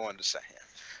 That's all I wanted to say.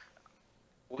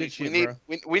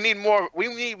 We need more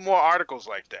articles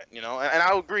like that, and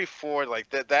I agree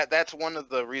that's one of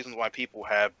the reasons why people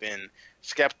have been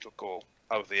skeptical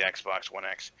of the Xbox One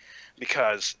X,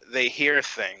 because they hear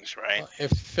things, right? It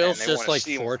feels And they just wanna like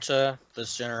see Forza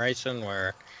this generation,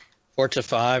 where Forza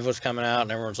 5 was coming out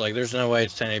and everyone's like, there's no way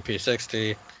it's 1080p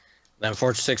 60. Then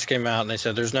Forza 6 came out and they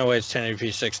said there's no way it's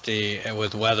 1080p 60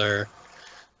 with weather.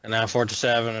 And now Forza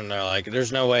 7, and they're like,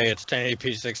 there's no way it's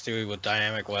 1080p 60 with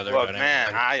dynamic weather. Look, and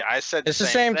man, I said it's the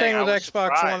same thing with I was Xbox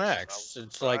One surprised. X.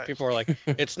 It's like people are like,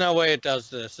 it's no way it does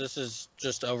this. This is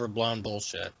just overblown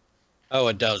bullshit. Oh,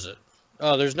 it does it.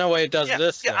 Oh, there's no way it does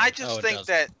this. Yeah, thing. I just it think doesn't.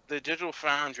 that the Digital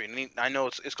Foundry, I know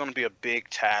it's going to be a big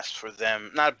task for them.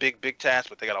 Not a big task,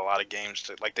 but they got a lot of games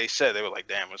to, like they said, they were like,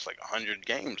 damn, it's like 100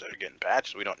 games that are getting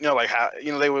patched. We don't, like how,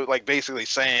 they were like basically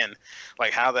saying,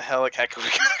 like, how the hell can we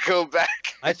go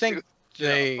back? I think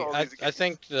I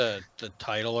think the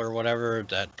title or whatever,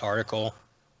 that article,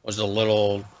 was a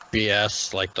little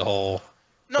BS. Like the whole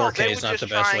 4K is not the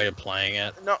best way of playing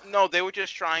it. No, they were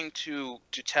just trying to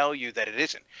tell you that it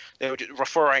isn't. They were just,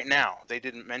 for right now, they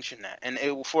didn't mention that, and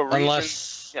for a reason.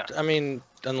 Unless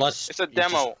it's a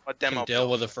demo. Can deal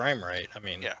with the frame rate. I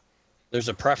mean, there's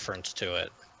a preference to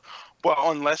it.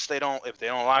 Well, if they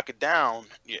don't lock it down,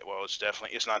 well,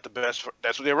 it's not the best.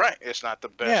 That's what they're right. It's not the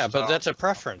best. Yeah, but that's a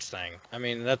preference thing. I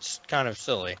mean, that's kind of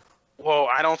silly. Well,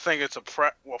 I don't think it's a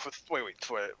Well, for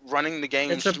running the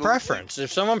game. It's a preference.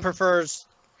 If someone prefers,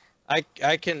 I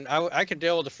can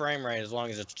deal with the frame rate as long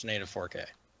as it's native 4K.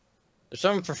 If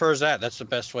someone prefers that, that's the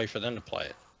best way for them to play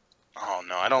it. Oh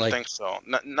no, I don't think so.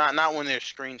 Not when they're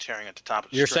screen sharing at the top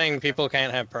of the You're screen. saying people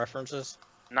can't have preferences?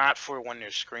 Not for when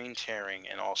they're screen sharing,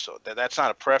 and also that's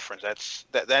not a preference.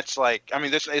 That's like, I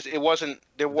mean, it wasn't.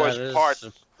 There was parts.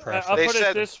 I'll They put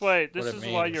said it this way. This what is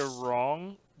it why means. you're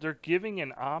wrong. They're giving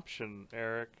an option,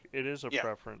 Eric. It is a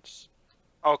preference.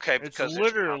 Okay, It's because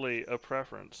literally a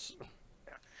preference.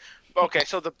 Okay,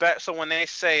 so so when they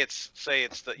say it's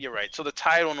you're right. So the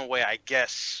title, in a way, I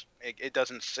guess, It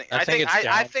doesn't seem. I think it's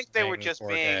I think they were downplaying just 4K.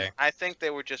 being. I think they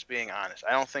were just being honest.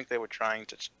 I don't think they were trying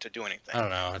to do anything. I don't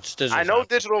know. It's digital. I know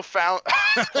Foundry. Digital Found.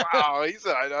 Wow, he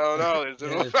said I don't know. It's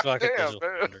Digital It's fucking Damn, Digital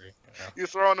man. Foundry. You know? You're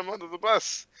throwing them under the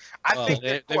bus. I Well, think they-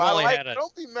 they're they've cool. I only like. had a-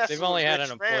 Don't be messing they've only with had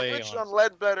Rich, an man. employee Rich on on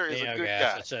Ledbetter is a good NeoGAF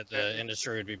guy. that said the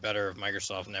industry would be better if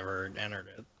Microsoft never entered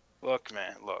it. Look,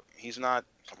 man. Look, he's not.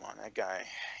 Come on, that guy.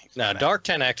 he's No, not Dark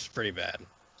 10X is pretty bad.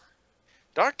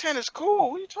 Dark 10 is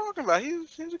cool. What are you talking about?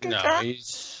 He's a good No, guy.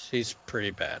 he's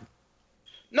pretty bad.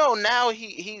 No, now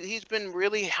he's been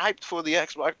really hyped for the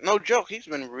Xbox. No joke, he's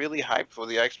been really hyped for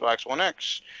the Xbox One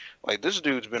X. Like this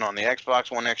dude's been on the Xbox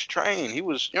One X train. He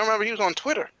was, you remember, he was on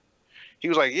Twitter. He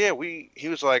was like, yeah, he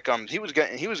was like, he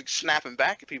was snapping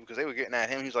back at people because they were getting at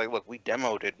him. He's like, look, we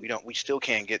demoed it. We still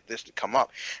can't get this to come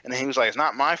up. And then he was like, it's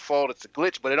not my fault. It's a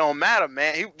glitch, but it don't matter,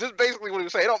 man. This is basically what he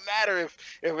was saying. It don't matter if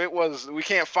it was, we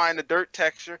can't find the dirt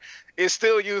texture. It's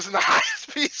still using the highest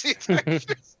PC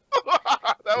textures.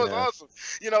 That was awesome.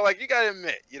 You know, like you gotta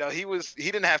admit, you know, he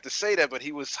didn't have to say that, but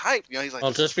he was hyped. You know, he's like,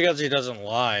 Well, just because he doesn't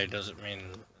lie doesn't mean.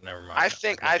 Never mind. I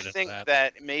think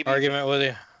that maybe argument with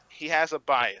you. he has a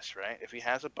bias, right? If he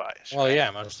has a bias. Well, right?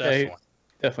 yeah, most Yeah, he- definitely.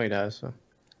 Definitely does. So.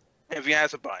 If he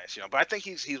has a bias, you know, but I think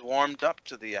he's warmed up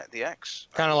to the X.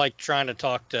 Kind of like trying to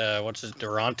talk to what's his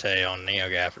Durante on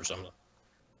NeoGAF or something.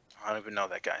 I don't even know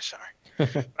that guy. Sorry.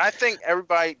 But I think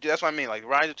everybody. That's what I mean. Like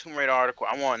Rise of Tomb Raider article.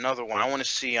 I want another one. I want to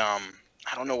see. I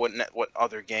don't know what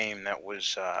other game that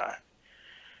was.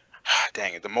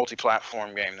 Dang it, the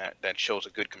multi-platform game that shows a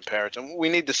good comparison. We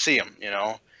need to see them. You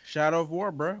know. Shadow of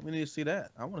War, bro. We need to see that.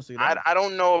 I want to see that. I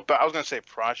don't know about. I was gonna say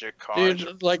Project Cars.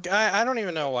 Dude, like I don't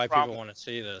even know why people want to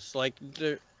see this. Like,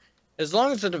 as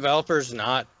long as the developer's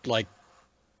not like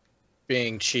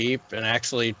being cheap and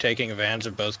actually taking advantage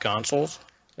of both consoles,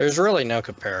 there's really no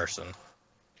comparison.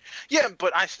 Yeah,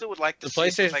 but I still would like to The see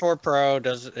PlayStation like, 4 Pro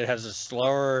has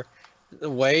a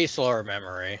way slower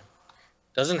memory.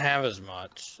 Doesn't have as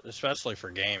much, especially for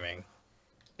gaming.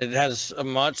 It has a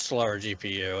much slower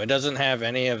GPU. It doesn't have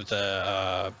any of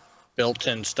the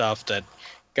built-in stuff that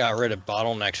got rid of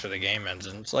bottlenecks for the game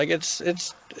engines. Like it's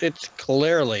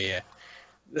clearly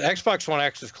the Xbox One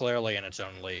X is clearly in its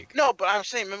own league. No, but I'm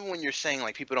saying, remember when you're saying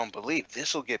like people don't believe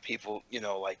this will get people, you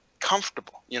know, like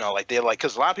comfortable, you know, like they're like,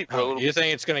 because a lot of people are a little You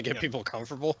think it's going to get people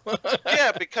comfortable?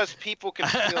 yeah, because people can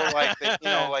feel like they, you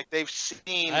know, like they've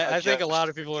seen. I think a lot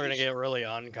of people are going to get really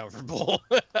uncomfortable.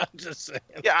 I'm just saying.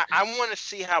 Yeah, I want to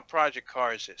see how Project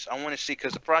Cars is. I want to see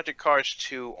because the Project Cars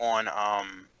 2 on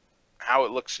how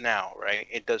it looks now, right?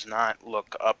 It does not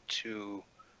look up to.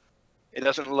 It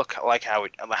doesn't look like how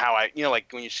I you know, like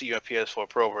when you see your PS4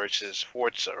 Pro versus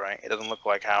Forza, right? It doesn't look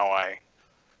like how I'd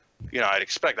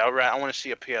expect. I want to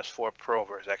see a PS4 Pro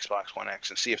versus Xbox One X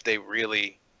and see if they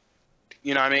really,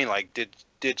 you know what I mean? Like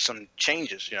did some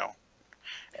changes, you know.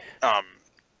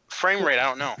 Frame rate, I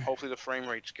don't know. Hopefully the frame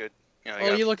rate's good. You know,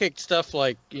 Well, you look at stuff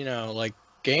like, you know, like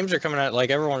games are coming out, like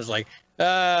everyone's like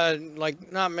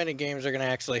not many games are going to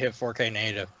actually hit 4K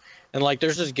native. And like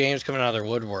there's just games coming out of their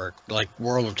woodwork, like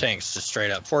World of Tanks, just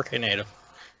straight up 4K native.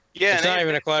 yeah, it's and not they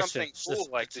even a did question. something It's cool,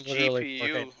 just- like it's the literally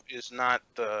GPU 4K. is not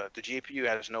the GPU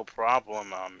has no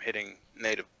problem hitting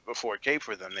native 4K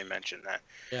for them. They mentioned that.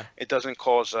 Yeah. It doesn't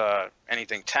cause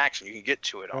anything taxing. You can get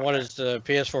to it. And On what that. is the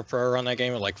PS4 Pro run that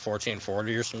game at like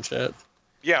 1440 or some shit?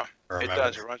 Yeah, I it remember.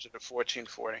 does. It runs at a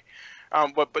 1440.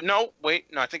 But no,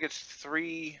 wait, no, I think it's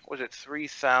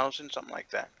 3,000, something like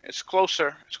that. It's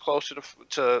closer. It's closer to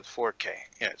 4K.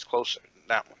 Yeah, it's closer than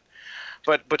that one.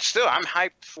 But still, I'm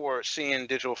hyped for seeing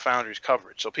Digital Foundry's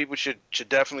coverage. So people should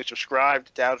definitely subscribe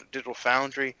to Digital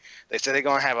Foundry. They say they're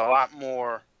gonna have a lot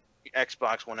more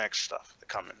Xbox One X stuff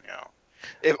coming. You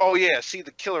know, see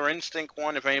the Killer Instinct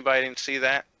one. If anybody didn't see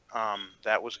that,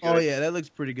 that was good. Oh yeah, that looks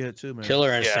pretty good too, man.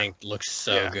 Killer Instinct looks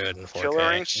so Yeah. good in 4K.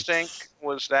 Killer Instinct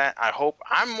was that. I hope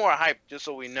I'm more hyped just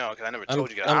so we know because I never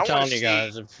told you guys. I I'm wanna telling you see-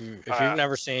 guys, if you've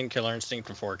never seen Killer Instinct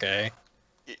in 4K,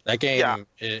 that game Yeah.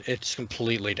 it's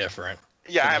completely different.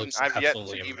 Yeah, It I looks I've yet to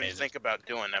absolutely even amazing. think about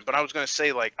doing that. But I was gonna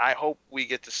say like I hope we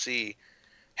get to see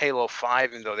Halo 5,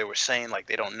 even though they were saying like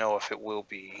they don't know if it will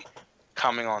be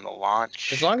coming on the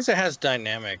launch. As long as it has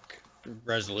dynamic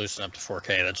resolution up to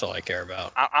 4K, that's all I care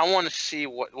about. I want to see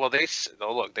what. Well, they said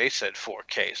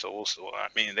 4K, so we'll. I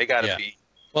mean, they got to Yeah. be.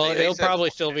 Well, They it'll said probably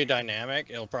 4K. still be dynamic.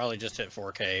 It'll probably just hit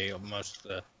 4K most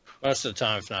of the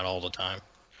time, if not all the time.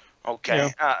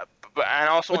 Okay. But and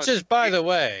I also Which wanna is, by the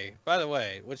way,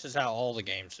 which is how all the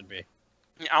games should be.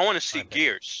 I want to see my bad.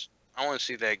 Gears. I want to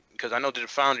see that because I know the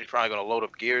Foundry's probably going to load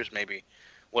up Gears maybe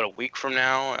a week from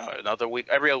now, another week.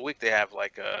 Every other week they have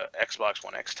like a Xbox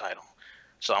One X title.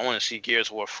 So I want to see Gears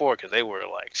of War 4 because they were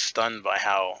like stunned by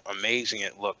how amazing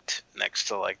it looked next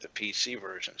to like the PC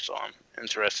version. So I'm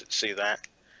interested to see that.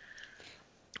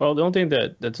 Well, the only thing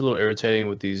that's a little irritating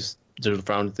with these Digital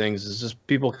Foundry things is just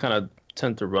people kind of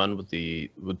tend to run with the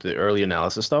early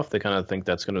analysis stuff. They kind of think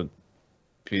that's going to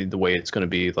be the way it's going to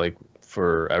be like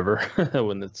forever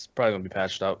when it's probably going to be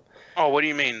patched up. Oh, what do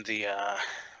you mean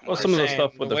Well, some of the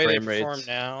stuff with the way frame they perform rates.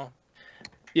 now.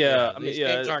 Yeah, I mean, these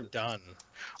yeah, games aren't done.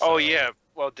 Oh so- yeah.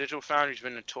 Well, Digital Foundry's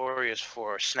been notorious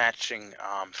for snatching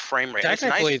frame rate. It's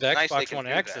Technically, the nice they Xbox can One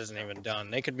do X that. isn't even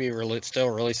done. They could be still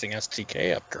releasing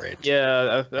STK upgrades.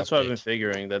 yeah. That's what I've been Updates.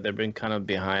 figuring, that they've been kind of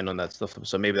behind on that stuff.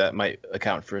 So maybe that might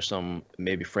account for some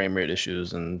maybe frame rate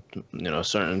issues and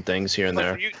certain things here and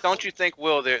there. But don't you think,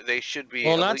 Will, they should be?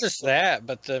 Well, at not least- just that,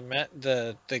 but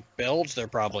the builds they're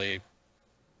probably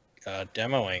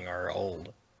demoing are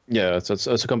old. Yeah, it's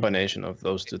a combination of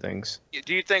those two things.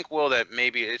 Do you think, Will, that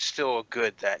maybe it's still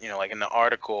good that like in the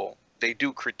article they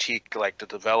do critique like the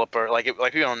developer, like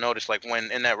people don't notice, like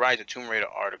when in that Rise of Tomb Raider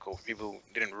article, people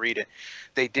who didn't read it,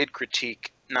 they did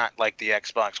critique not like the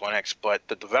Xbox One X, but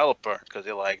the developer, because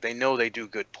they know they do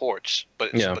good ports,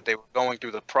 but they were going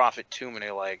through the profit tomb and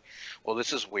they're like, well,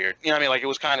 this is weird. You know what I mean? Like it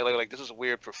was kind of like this is a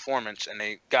weird performance, and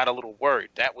they got a little worried.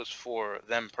 That was for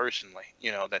them personally,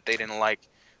 that they didn't like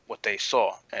what they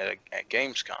saw at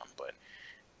Gamescom, but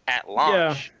at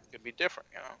launch it could be different,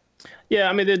 Yeah,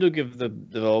 I mean they do give the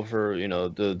developer,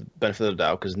 the benefit of the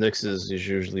doubt, because Nix is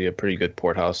usually a pretty good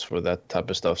port house for that type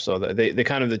of stuff. So they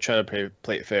kind of try to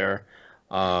play it fair.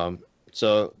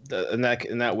 So in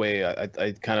that way,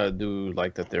 I kind of do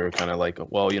like that they're kind of like,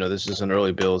 well, this is an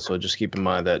early build, so just keep in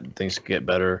mind that things get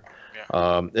better.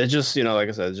 It's just, like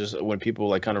I said, just when people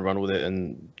like kind of run with it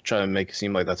and try to make it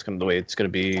seem like that's kind of the way it's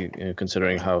going to be,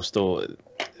 considering how still,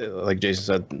 like Jason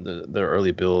said, their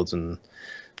early builds and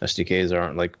SDKs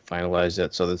aren't like finalized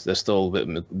yet, so there's still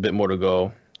a bit more to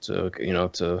go to.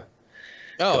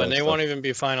 And they won't even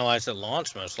be finalized at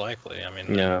launch, most likely. I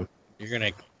mean, Yeah.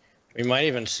 We might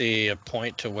even see a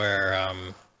point to where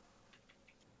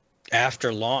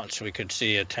after launch we could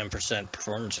see a 10%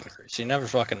 performance increase. You never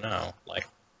fucking know.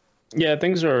 Yeah,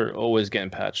 things are always getting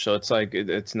patched, so it's like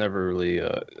it's never really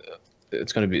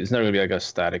it's never gonna be like a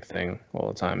static thing all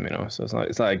the time, So it's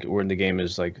not like when the game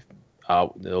is like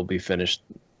out, it'll be finished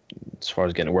as far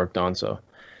as getting worked on. So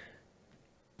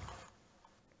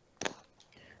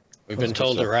we've been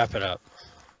told to wrap it up.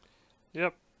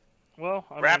 Yep. Well,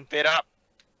 wrap it up.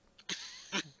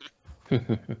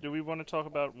 Do we want to talk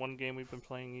about one game we've been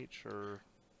playing each, or?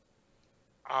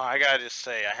 I gotta just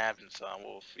say I haven't, so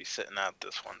we'll be sitting out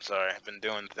this one. Sorry, I've been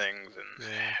doing things, and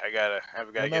I gotta I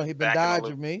know get he been back in the dodging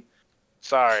loop. me.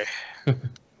 Sorry.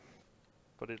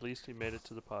 But at least he made it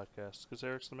to the podcast, because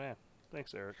Eric's the man.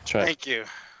 Thanks, Eric. that's right. Thank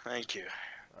you.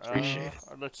 Appreciate it.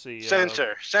 Let's see.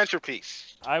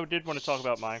 Centerpiece. I did want to talk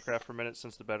about Minecraft for a minute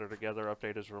since the Better Together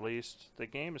update is released. The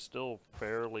game is still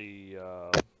fairly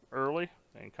early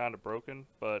and kind of broken,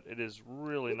 but it is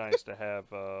really nice to have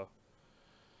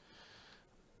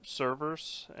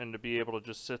servers and to be able to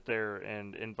just sit there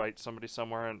and invite somebody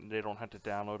somewhere and they don't have to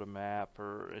download a map,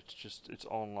 or it's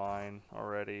online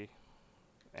already,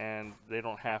 and they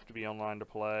don't have to be online to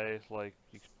play. Like,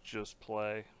 you could just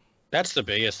play. That's the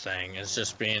biggest thing. Is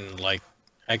just being like,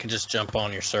 I can just jump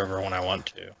on your server when I want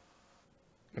to,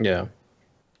 Yeah.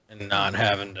 and not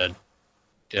having to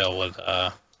deal with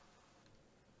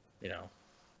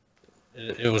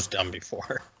it was done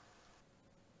before.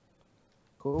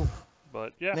 Cool.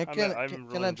 But yeah, Now, I'm can really I jump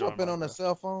enjoying in on a Minecraft.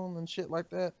 cell phone and shit like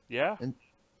that? Yeah. Can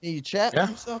you chat Yeah. on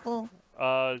your cell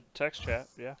phone? Text chat.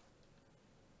 Yeah.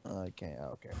 You can't.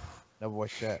 Okay. No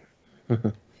voice chat.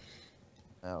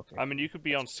 Okay. I mean, you could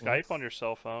be on Skype on your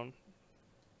cell phone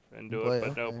and do Play, it,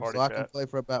 but no okay. party So I can chat. play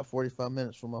for about 45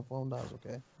 minutes when my phone dies.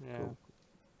 Okay. Yeah. Cool.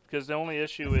 Because the only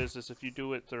issue is if you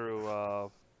do it through,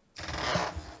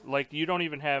 like, you don't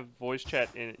even have voice chat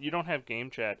you don't have game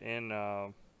chat in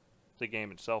the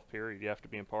game itself. Period. You have to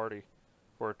be in party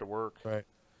for it to work. Right.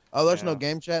 Oh, there's no Yeah.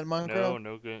 game chat in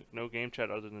Minecraft. No game chat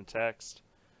other than text.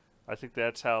 I think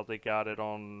that's how they got it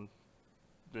on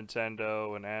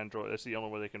Nintendo and Android. That's the only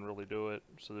way they can really do it.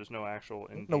 So there's no actual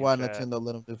I in-game don't know why chat. Nintendo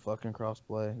let them do fucking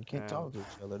crossplay. You can't Yeah. talk to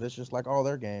each other. That's just like all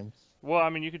their games. Well, I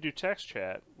mean, you could do text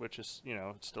chat, which is,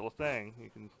 it's still a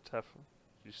thing.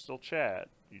 You still chat.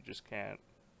 You just can't.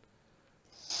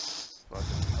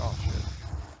 Oh shit!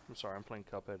 I'm sorry. I'm playing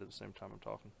Cuphead at the same time I'm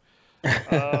talking.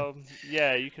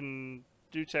 Yeah, you can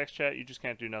do text chat. You just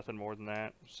can't do nothing more than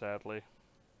that, sadly.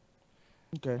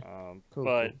 Okay. Cool,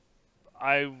 But cool.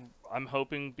 I'm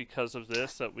hoping because of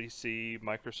this that we see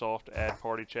Microsoft add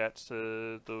party chats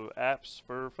to the apps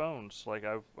for phones. Like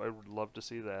I would love to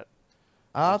see that.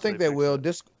 I Once think they they fix will.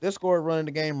 it. Discord running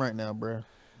the game right now, bro.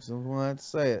 So I have to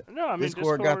say it. No, I mean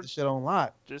Discord got the shit on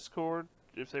lock. Discord,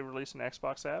 if they release an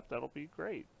Xbox app, that'll be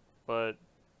great. But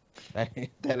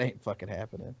That ain't fucking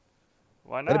happening.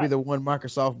 why not? That'll be the one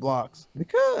Microsoft blocks.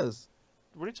 Because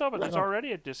What are you talking about? There's Well,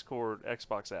 already a Discord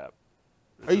Xbox app.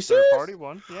 Are you It's a third serious? party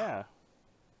one, yeah.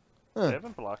 Huh. They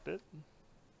haven't blocked it.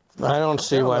 I don't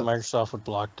see why Yeah. Microsoft would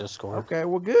block Discord. okay,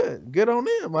 well, good. Good on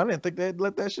them. I didn't think they'd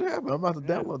let that shit happen. I'm about to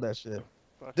Yeah. download that shit.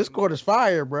 Fucking- Discord is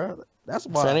fire, bro. That's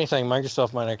If why anything,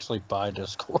 Microsoft might actually buy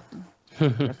Discord.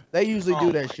 they usually Oh do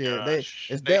my that shit. gosh.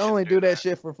 They They only should do do that that.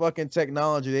 shit for fucking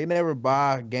technology. They never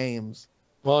buy games.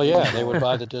 Well, yeah, they would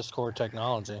buy the Discord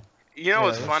technology. You know Yeah,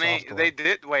 what's that's funny? software. They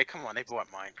did. Wait, come on. They bought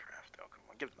Minecraft though. Come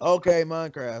on, give them. Okay,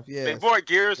 Minecraft. They Yeah. bought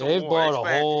Gears of They've War. bought They a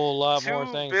spent whole lot more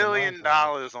 $2 things. billion than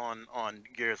Minecraft. on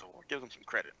Gears of War. Give them some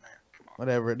credit, man. Come on.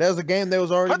 Whatever. There's a game they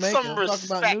was already Put making. some I'm talking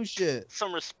about new respect. shit.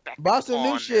 Some respect. Buy some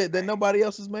new on shit that thing. nobody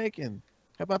else is making.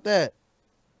 How about that?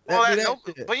 Well, Do that,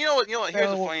 no, shit. but you know what? Here's Hell,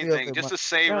 the it won't funny be up thing. to Just my- to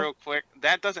say No. real quick,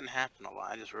 that doesn't happen a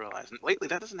lot. I just realized lately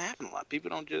that doesn't happen a lot. People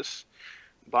don't just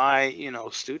buy,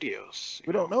 studios.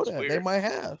 We don't know It's that. They weird. might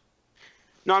have.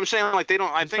 No, I'm saying like they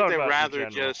don't. I He's think talking they about in rather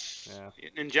general. just Yeah.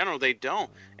 in general they don't,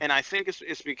 and I think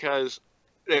it's because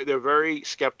they're very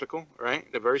skeptical, right?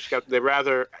 They're very skeptical. They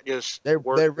rather just They'd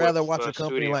work rather with watch the a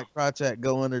company studio. like Crytek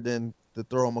go under than to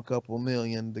throw them a couple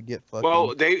million to get fucking.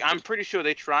 Well, I'm pretty sure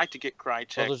they tried to get Well,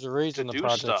 Crytek there's a to reason the do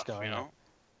project's stuff. going up.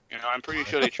 I'm pretty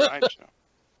sure they tried to.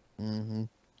 hmm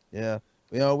Yeah.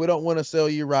 We don't want to sell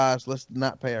you rice. Let's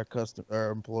not pay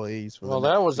our employees for. Well, the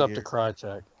that next was up year. to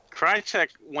Crytek. Crytek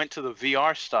went to the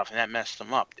VR stuff and that messed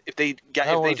them up. If they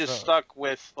That was, just stuck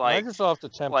with like Microsoft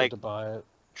attempted like- to buy it.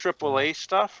 AAA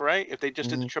stuff, right? If they just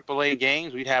did the Mm-hmm. AAA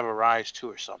games, we'd have a Rise 2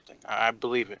 or something. I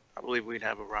believe it. I believe we'd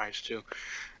have a Rise 2.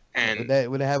 And Would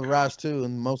they have a rise too,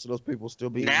 and most of those people still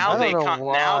be now I don't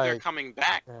know now they're why- coming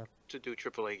back Yeah. to do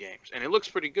AAA games, and it looks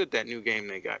pretty good. That new game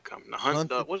they got coming. The Hunt.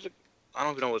 Hunted? What's it? I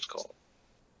don't even know what it's called.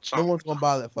 No one's gonna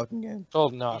buy that fucking game. Oh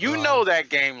no! You know that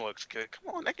game looks good.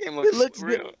 Come on, that game It looks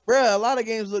real. good, bruh. A lot of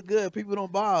games look good. People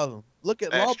don't buy them. Look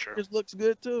at That's Lawbreakers looks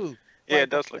good too. Yeah, Like, it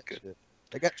does that look good. shit.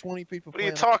 They got 20 people. What are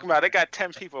you playing. talking about? They got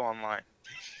 10 people online.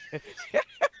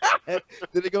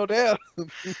 Did it go down?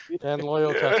 And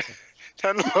loyal customers.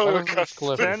 10 What loyal is this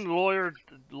customers. Clippers? 10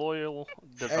 loyal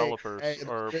developers hey,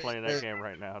 are playing that game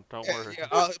right now. Don't worry. Yeah,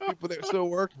 all the people that still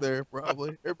work there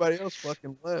probably. Everybody else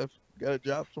fucking left. Got a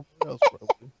job somewhere else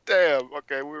probably. Damn.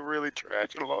 Okay, we're really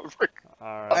trashing Lawbreakers.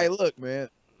 All right. Hey, look, man.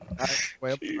 Wait, I'm sorry,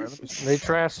 let me Jesus. see. They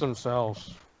trash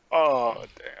themselves. Oh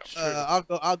damn. I'll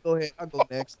go ahead. I'll go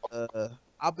next.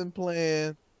 I've been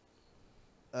playing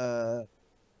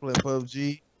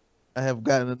PUBG. I have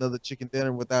gotten another chicken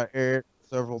dinner without Eric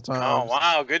several times. Oh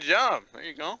wow, good job. There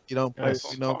you go. You don't play Nice.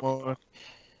 with me no more.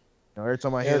 Every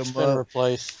time I hit Eric's him been up,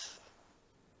 replaced.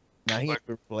 nah, he ain't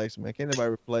been replaced, man. Can't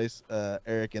anybody replace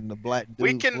Eric and the black dude?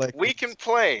 We can play.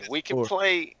 We can Sure.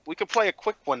 play. We can play a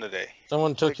quick one today.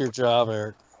 Someone took your job,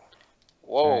 Eric.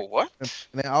 Whoa, Alright. what?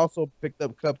 And I also picked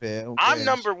up Cuphead. Okay. I'm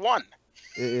number one.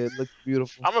 It looks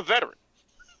beautiful. I'm a veteran.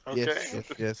 Okay.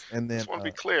 Yes. And then Just want to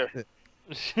be clear.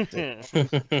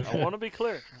 I want to be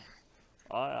clear.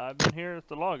 I've been here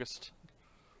the longest.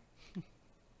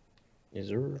 Yes,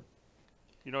 sir.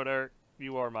 You know what, Eric?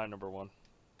 You are my number one.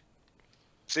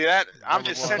 See that? I'm Number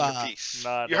just one. centerpiece.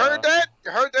 Not, you heard that?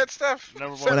 You heard that stuff?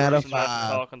 Number One one out of person not to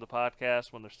five. talk on the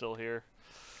podcast when they're still here.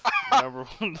 Number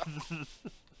one.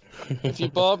 If you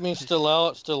bought me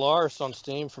Stellaris on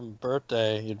Steam for my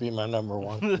birthday, you'd be my number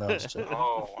one. No, it's just-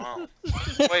 Oh wow.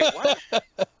 Wait, what?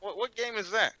 What game is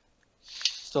that?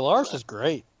 Stellaris is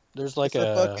great. There's like it's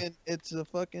a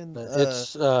fucking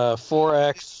it's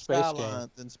 4X space game. Skylines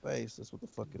in space. That's what the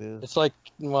fuck it is. It's like,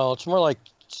 well, it's more like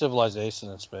Civilization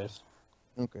in space.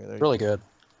 Okay, there you Really good.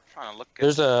 trying to look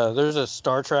at There's a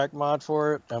Star Trek mod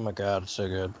for it. Oh my god, it's so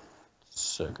good. It's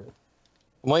so good.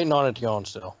 I'm waiting on it to go on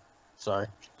still. Sorry.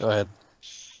 Go ahead.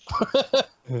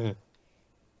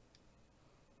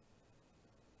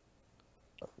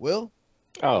 Will?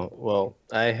 Oh, well,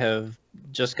 I have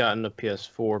just gotten a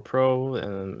PS4 Pro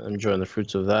and I'm enjoying the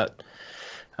fruits of that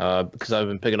because I've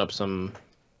been picking up some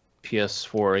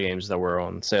PS4 games that were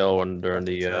on sale and during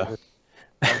the.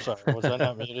 I'm sorry. Was I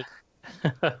not muted?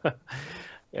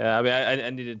 Yeah, I mean, I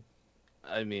needed.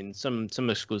 I mean, some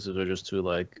exclusives are just too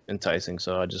like enticing,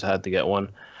 so I just had to get one.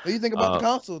 What do you think about the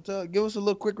console? Give us a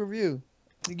little quick review.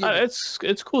 You give it-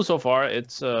 It's cool so far.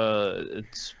 It's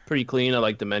pretty clean. I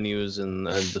like the menus and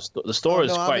the store is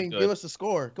no, quite I mean, good. give us a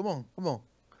score. Come on.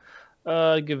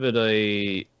 Give it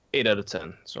a 8 out of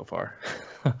 10 so far.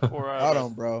 For Hold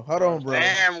on, bro. Hold on, bro.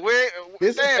 Damn,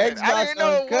 This is damn it! I Xbox didn't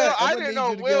know Uncut. Will. I I'm gonna didn't need know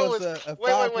you to Will give was. us a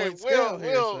Wait, 5-point scale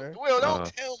here, Will, sir. Will, don't Uh.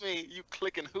 tell me you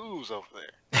clicking who's over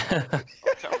there.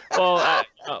 Don't tell me.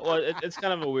 Well, it's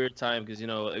kind of a weird time because we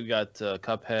got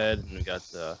Cuphead and we got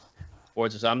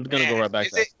Forza. So I'm gonna go Man, right back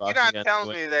is to it? You're Xbox not again.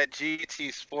 telling me that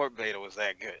GT Sport Beta was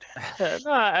that good.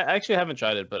 No, I actually haven't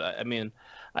tried it, but I mean,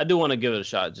 I do want to give it a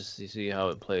shot just to see how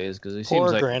it plays because it seems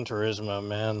Poor like Gran Turismo,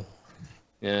 man.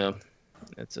 yeah,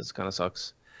 it's kind of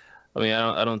sucks. I mean,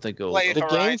 I don't think it'll. Play The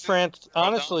Horizon.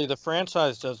 honestly, the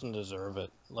franchise doesn't deserve it.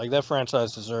 Like, that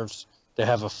franchise deserves to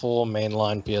have a full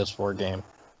mainline PS4 game.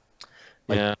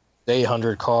 Like, Yeah,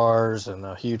 800 cars and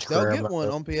a huge They'll career get one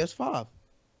mode. on PS5.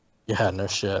 Yeah, no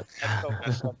shit. That's so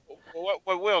messed up.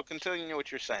 What Will, continue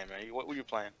what you're saying, man. What were you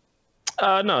playing?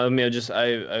 no, I mean,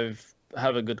 I've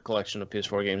have a good collection of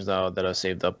PS4 games now that I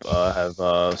saved up. I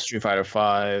have Street Fighter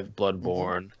 5,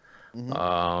 Bloodborne,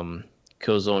 Mhm.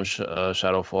 Killzone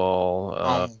Shadowfall.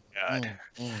 Oh God.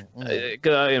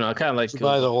 I kind of like Did you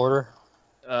buy the Killzone. order?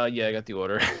 Yeah, I got the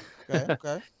order. Okay,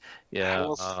 okay. Yeah,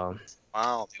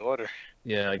 Wow, the order.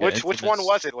 yeah. I got Which one Infamous.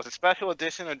 was it? Was it special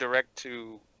edition or direct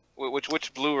to?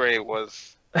 Which Blu-ray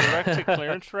was? Direct to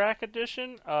clearance rack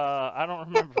edition? I don't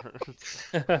remember.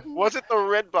 Was it the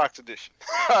red box edition?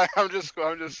 I'm just.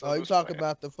 Oh, you just talk playing.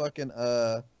 about the fucking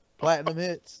platinum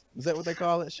hits? Is that what they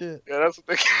call that shit? Yeah, that's what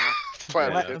they.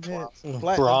 Platinum hits.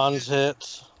 Platinum Bronze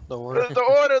hits. The order.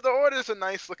 The order is a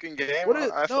nice looking game. What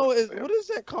is Yeah. what is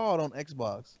that called on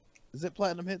Xbox? Is it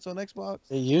platinum hits on Xbox?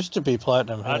 It used to be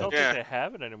platinum I hit. don't Yeah. think they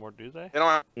have it anymore, do they? They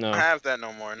don't No. have that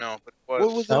no more. No, but it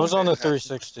What was That was on the They had-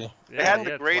 360. They had the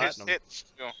yeah, greatest platinum. hits.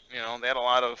 They had a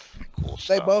lot of cool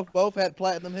They stuff. both had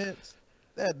platinum hits.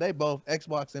 They both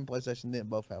Xbox and PlayStation didn't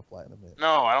both have platinum hits.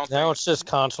 No, I don't Now think. it's just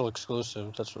console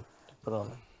exclusive. That's what they put on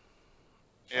it.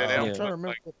 Yeah, they I'm don't trying to put,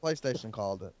 remember what PlayStation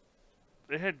called it.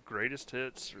 They had greatest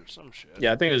hits or some shit.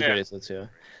 Yeah, I think it was Yeah. greatest hits. Yeah,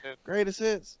 Greatest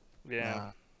hits. Yeah.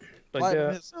 Nah, but platinum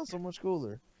yeah, hits sounds so much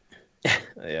cooler.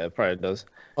 yeah, it probably does.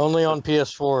 Only on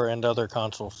PS4 and other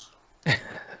consoles.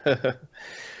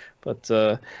 But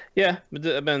yeah,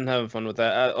 I've been having fun with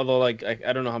that. Although, like,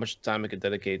 I don't know how much time I could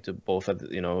dedicate to both.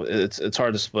 It's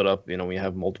hard to split up. When you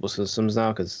have multiple systems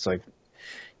now, because it's like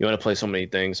you want to play so many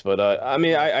things. But I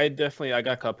mean, I definitely I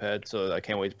got Cuphead, so I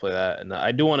can't wait to play that. And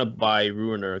I do want to buy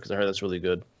Ruiner because I heard that's really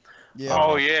good. Yeah.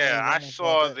 Oh Yeah, yeah, I I'm gonna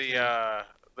saw play the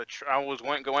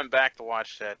that I went back to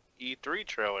watch that E3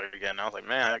 trailer again. I was like,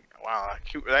 man, wow,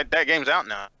 that game's out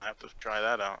now. I have to try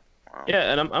that out. Wow.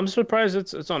 Yeah, and I'm surprised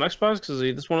it's on Xbox because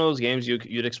it's one of those games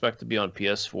you'd expect to be on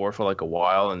PS4 for like a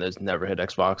while, and it's never hit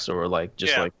Xbox or like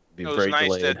just Yeah, like be It was very nice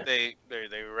delayed.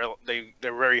 that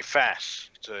they're very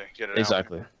fast to get it out.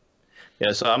 Exactly.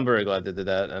 Yeah, so I'm very glad they did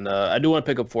that, and I do want to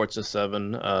pick up Forza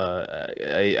 7.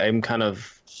 I'm kind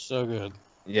of So good.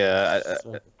 yeah.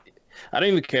 I don't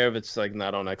even care if it's like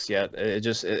not on X yet.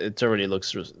 It already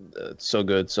looks so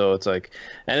good. So it's like,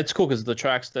 and it's cool because the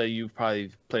tracks that you've probably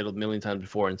played a million times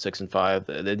before in 6 and 5,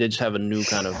 they just have a new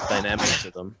kind of dynamic to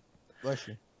them. Bless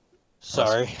you.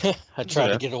 Sorry. I tried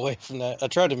okay. to get away from that. I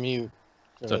tried to mute.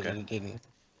 It's okay. and it didn't.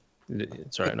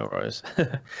 It's all right, no worries.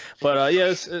 But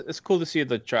yeah, it's cool to see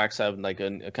the tracks have like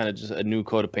a kind of just a new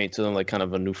coat of paint to them, like kind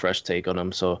of a new fresh take on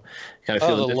them. So kind of Oh,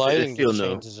 feel the it lighting feel just new.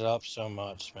 changes it up so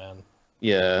much, man.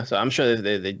 Yeah, so I'm sure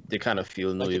they kind of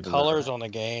feel new. Like the even colors on the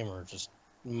game are just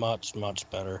much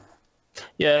better.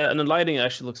 Yeah, and the lighting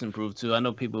actually looks improved too. I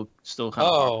know people still kind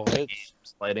of Oh,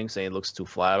 it's lighting saying it looks too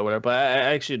flat or whatever, but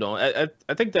I actually don't.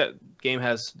 I think that game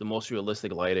has the most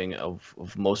realistic lighting of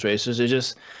most racers.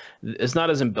 It's not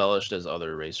as embellished as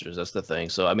other racers. That's the thing.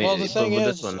 So I mean, well, the thing with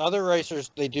is, this one, other racers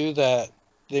they do that.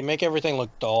 They make everything look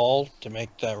dull to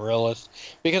make that realist,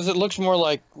 because it looks more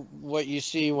like what you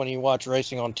see when you watch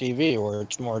racing on TV, where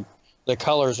it's more the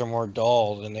colors are more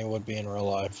dull than they would be in real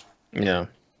life. yeah,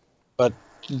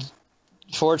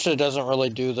 Fortunately, it doesn't really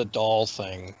do the dull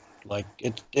thing. Like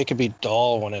it could be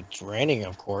dull when it's raining,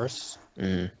 of course,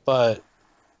 mm, but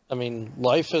I mean,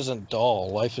 life isn't dull.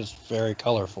 Life is very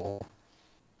colorful.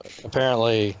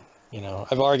 Apparently,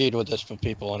 I've argued with this with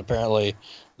people, and apparently,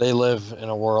 they live in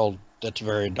a world that's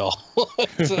very dull.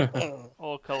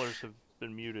 All colors have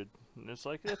been muted. And it's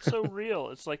like, it's so real.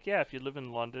 It's like, yeah, if you live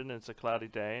in London and it's a cloudy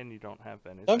day and you don't have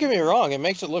anything. Don't get me wrong; it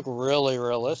makes it look really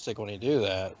realistic when you do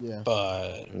that. Yeah.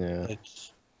 But yeah.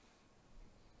 it's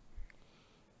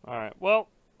All right. Well,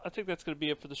 I think that's going to be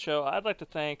it for the show. I'd like to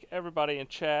thank everybody in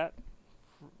chat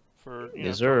for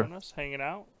Yes, sir. joining us, hanging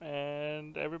out,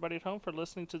 and everybody at home for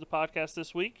listening to the podcast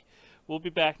this week. We'll be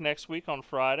back next week on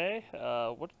Friday.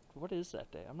 What is that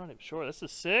day? I'm not even sure. This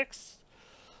is 6th.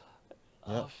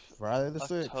 of Friday the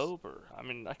 6th. October. I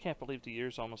mean, I can't believe the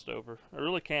year's almost over. I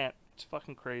really can't. It's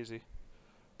fucking crazy.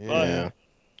 Yeah.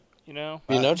 You know?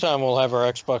 In no time, we'll have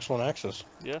our Xbox One X's.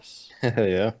 Yes.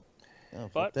 Yeah. Yeah,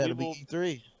 But that'll we will- be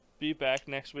E3. Be back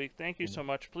next week. Thank you so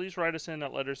much. Please write us in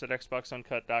at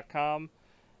letters@xboxuncut.com.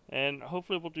 And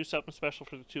hopefully we'll do something special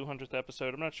for the 200th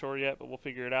episode. I'm not sure yet, but we'll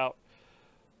figure it out.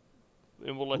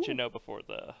 And we'll let you know before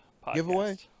the podcast.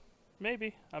 Giveaway?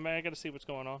 Maybe. I mean, I got to see what's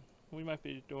going on. We might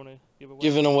be doing a giveaway.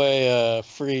 Giving away a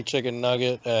free chicken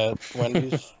nugget at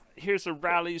Wendy's. Here's a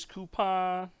Rally's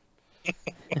coupon.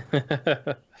 All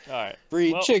right.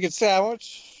 Free Well- chicken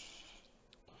sandwich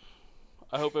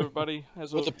I hope everybody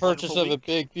has with a the purchase wonderful of a week.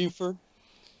 big Buford.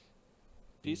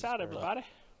 Peace out, everybody.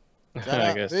 Shout I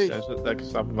out. guess Peace. that can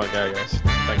stop by, guys.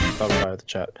 Thanks for stopping by the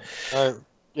chat. All right,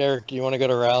 Eric, you want to go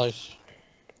to Rallies?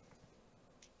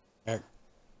 Eric.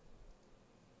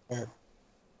 All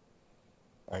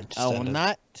right, just I will end it.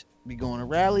 not be going to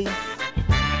rally.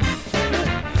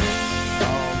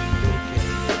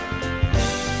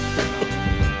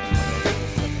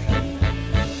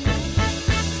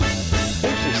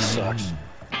 This sucks.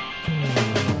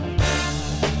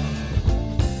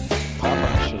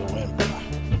 Popeye should have won.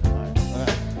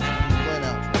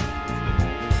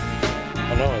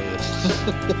 I know he is.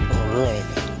 I'm ruining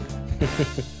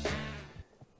it.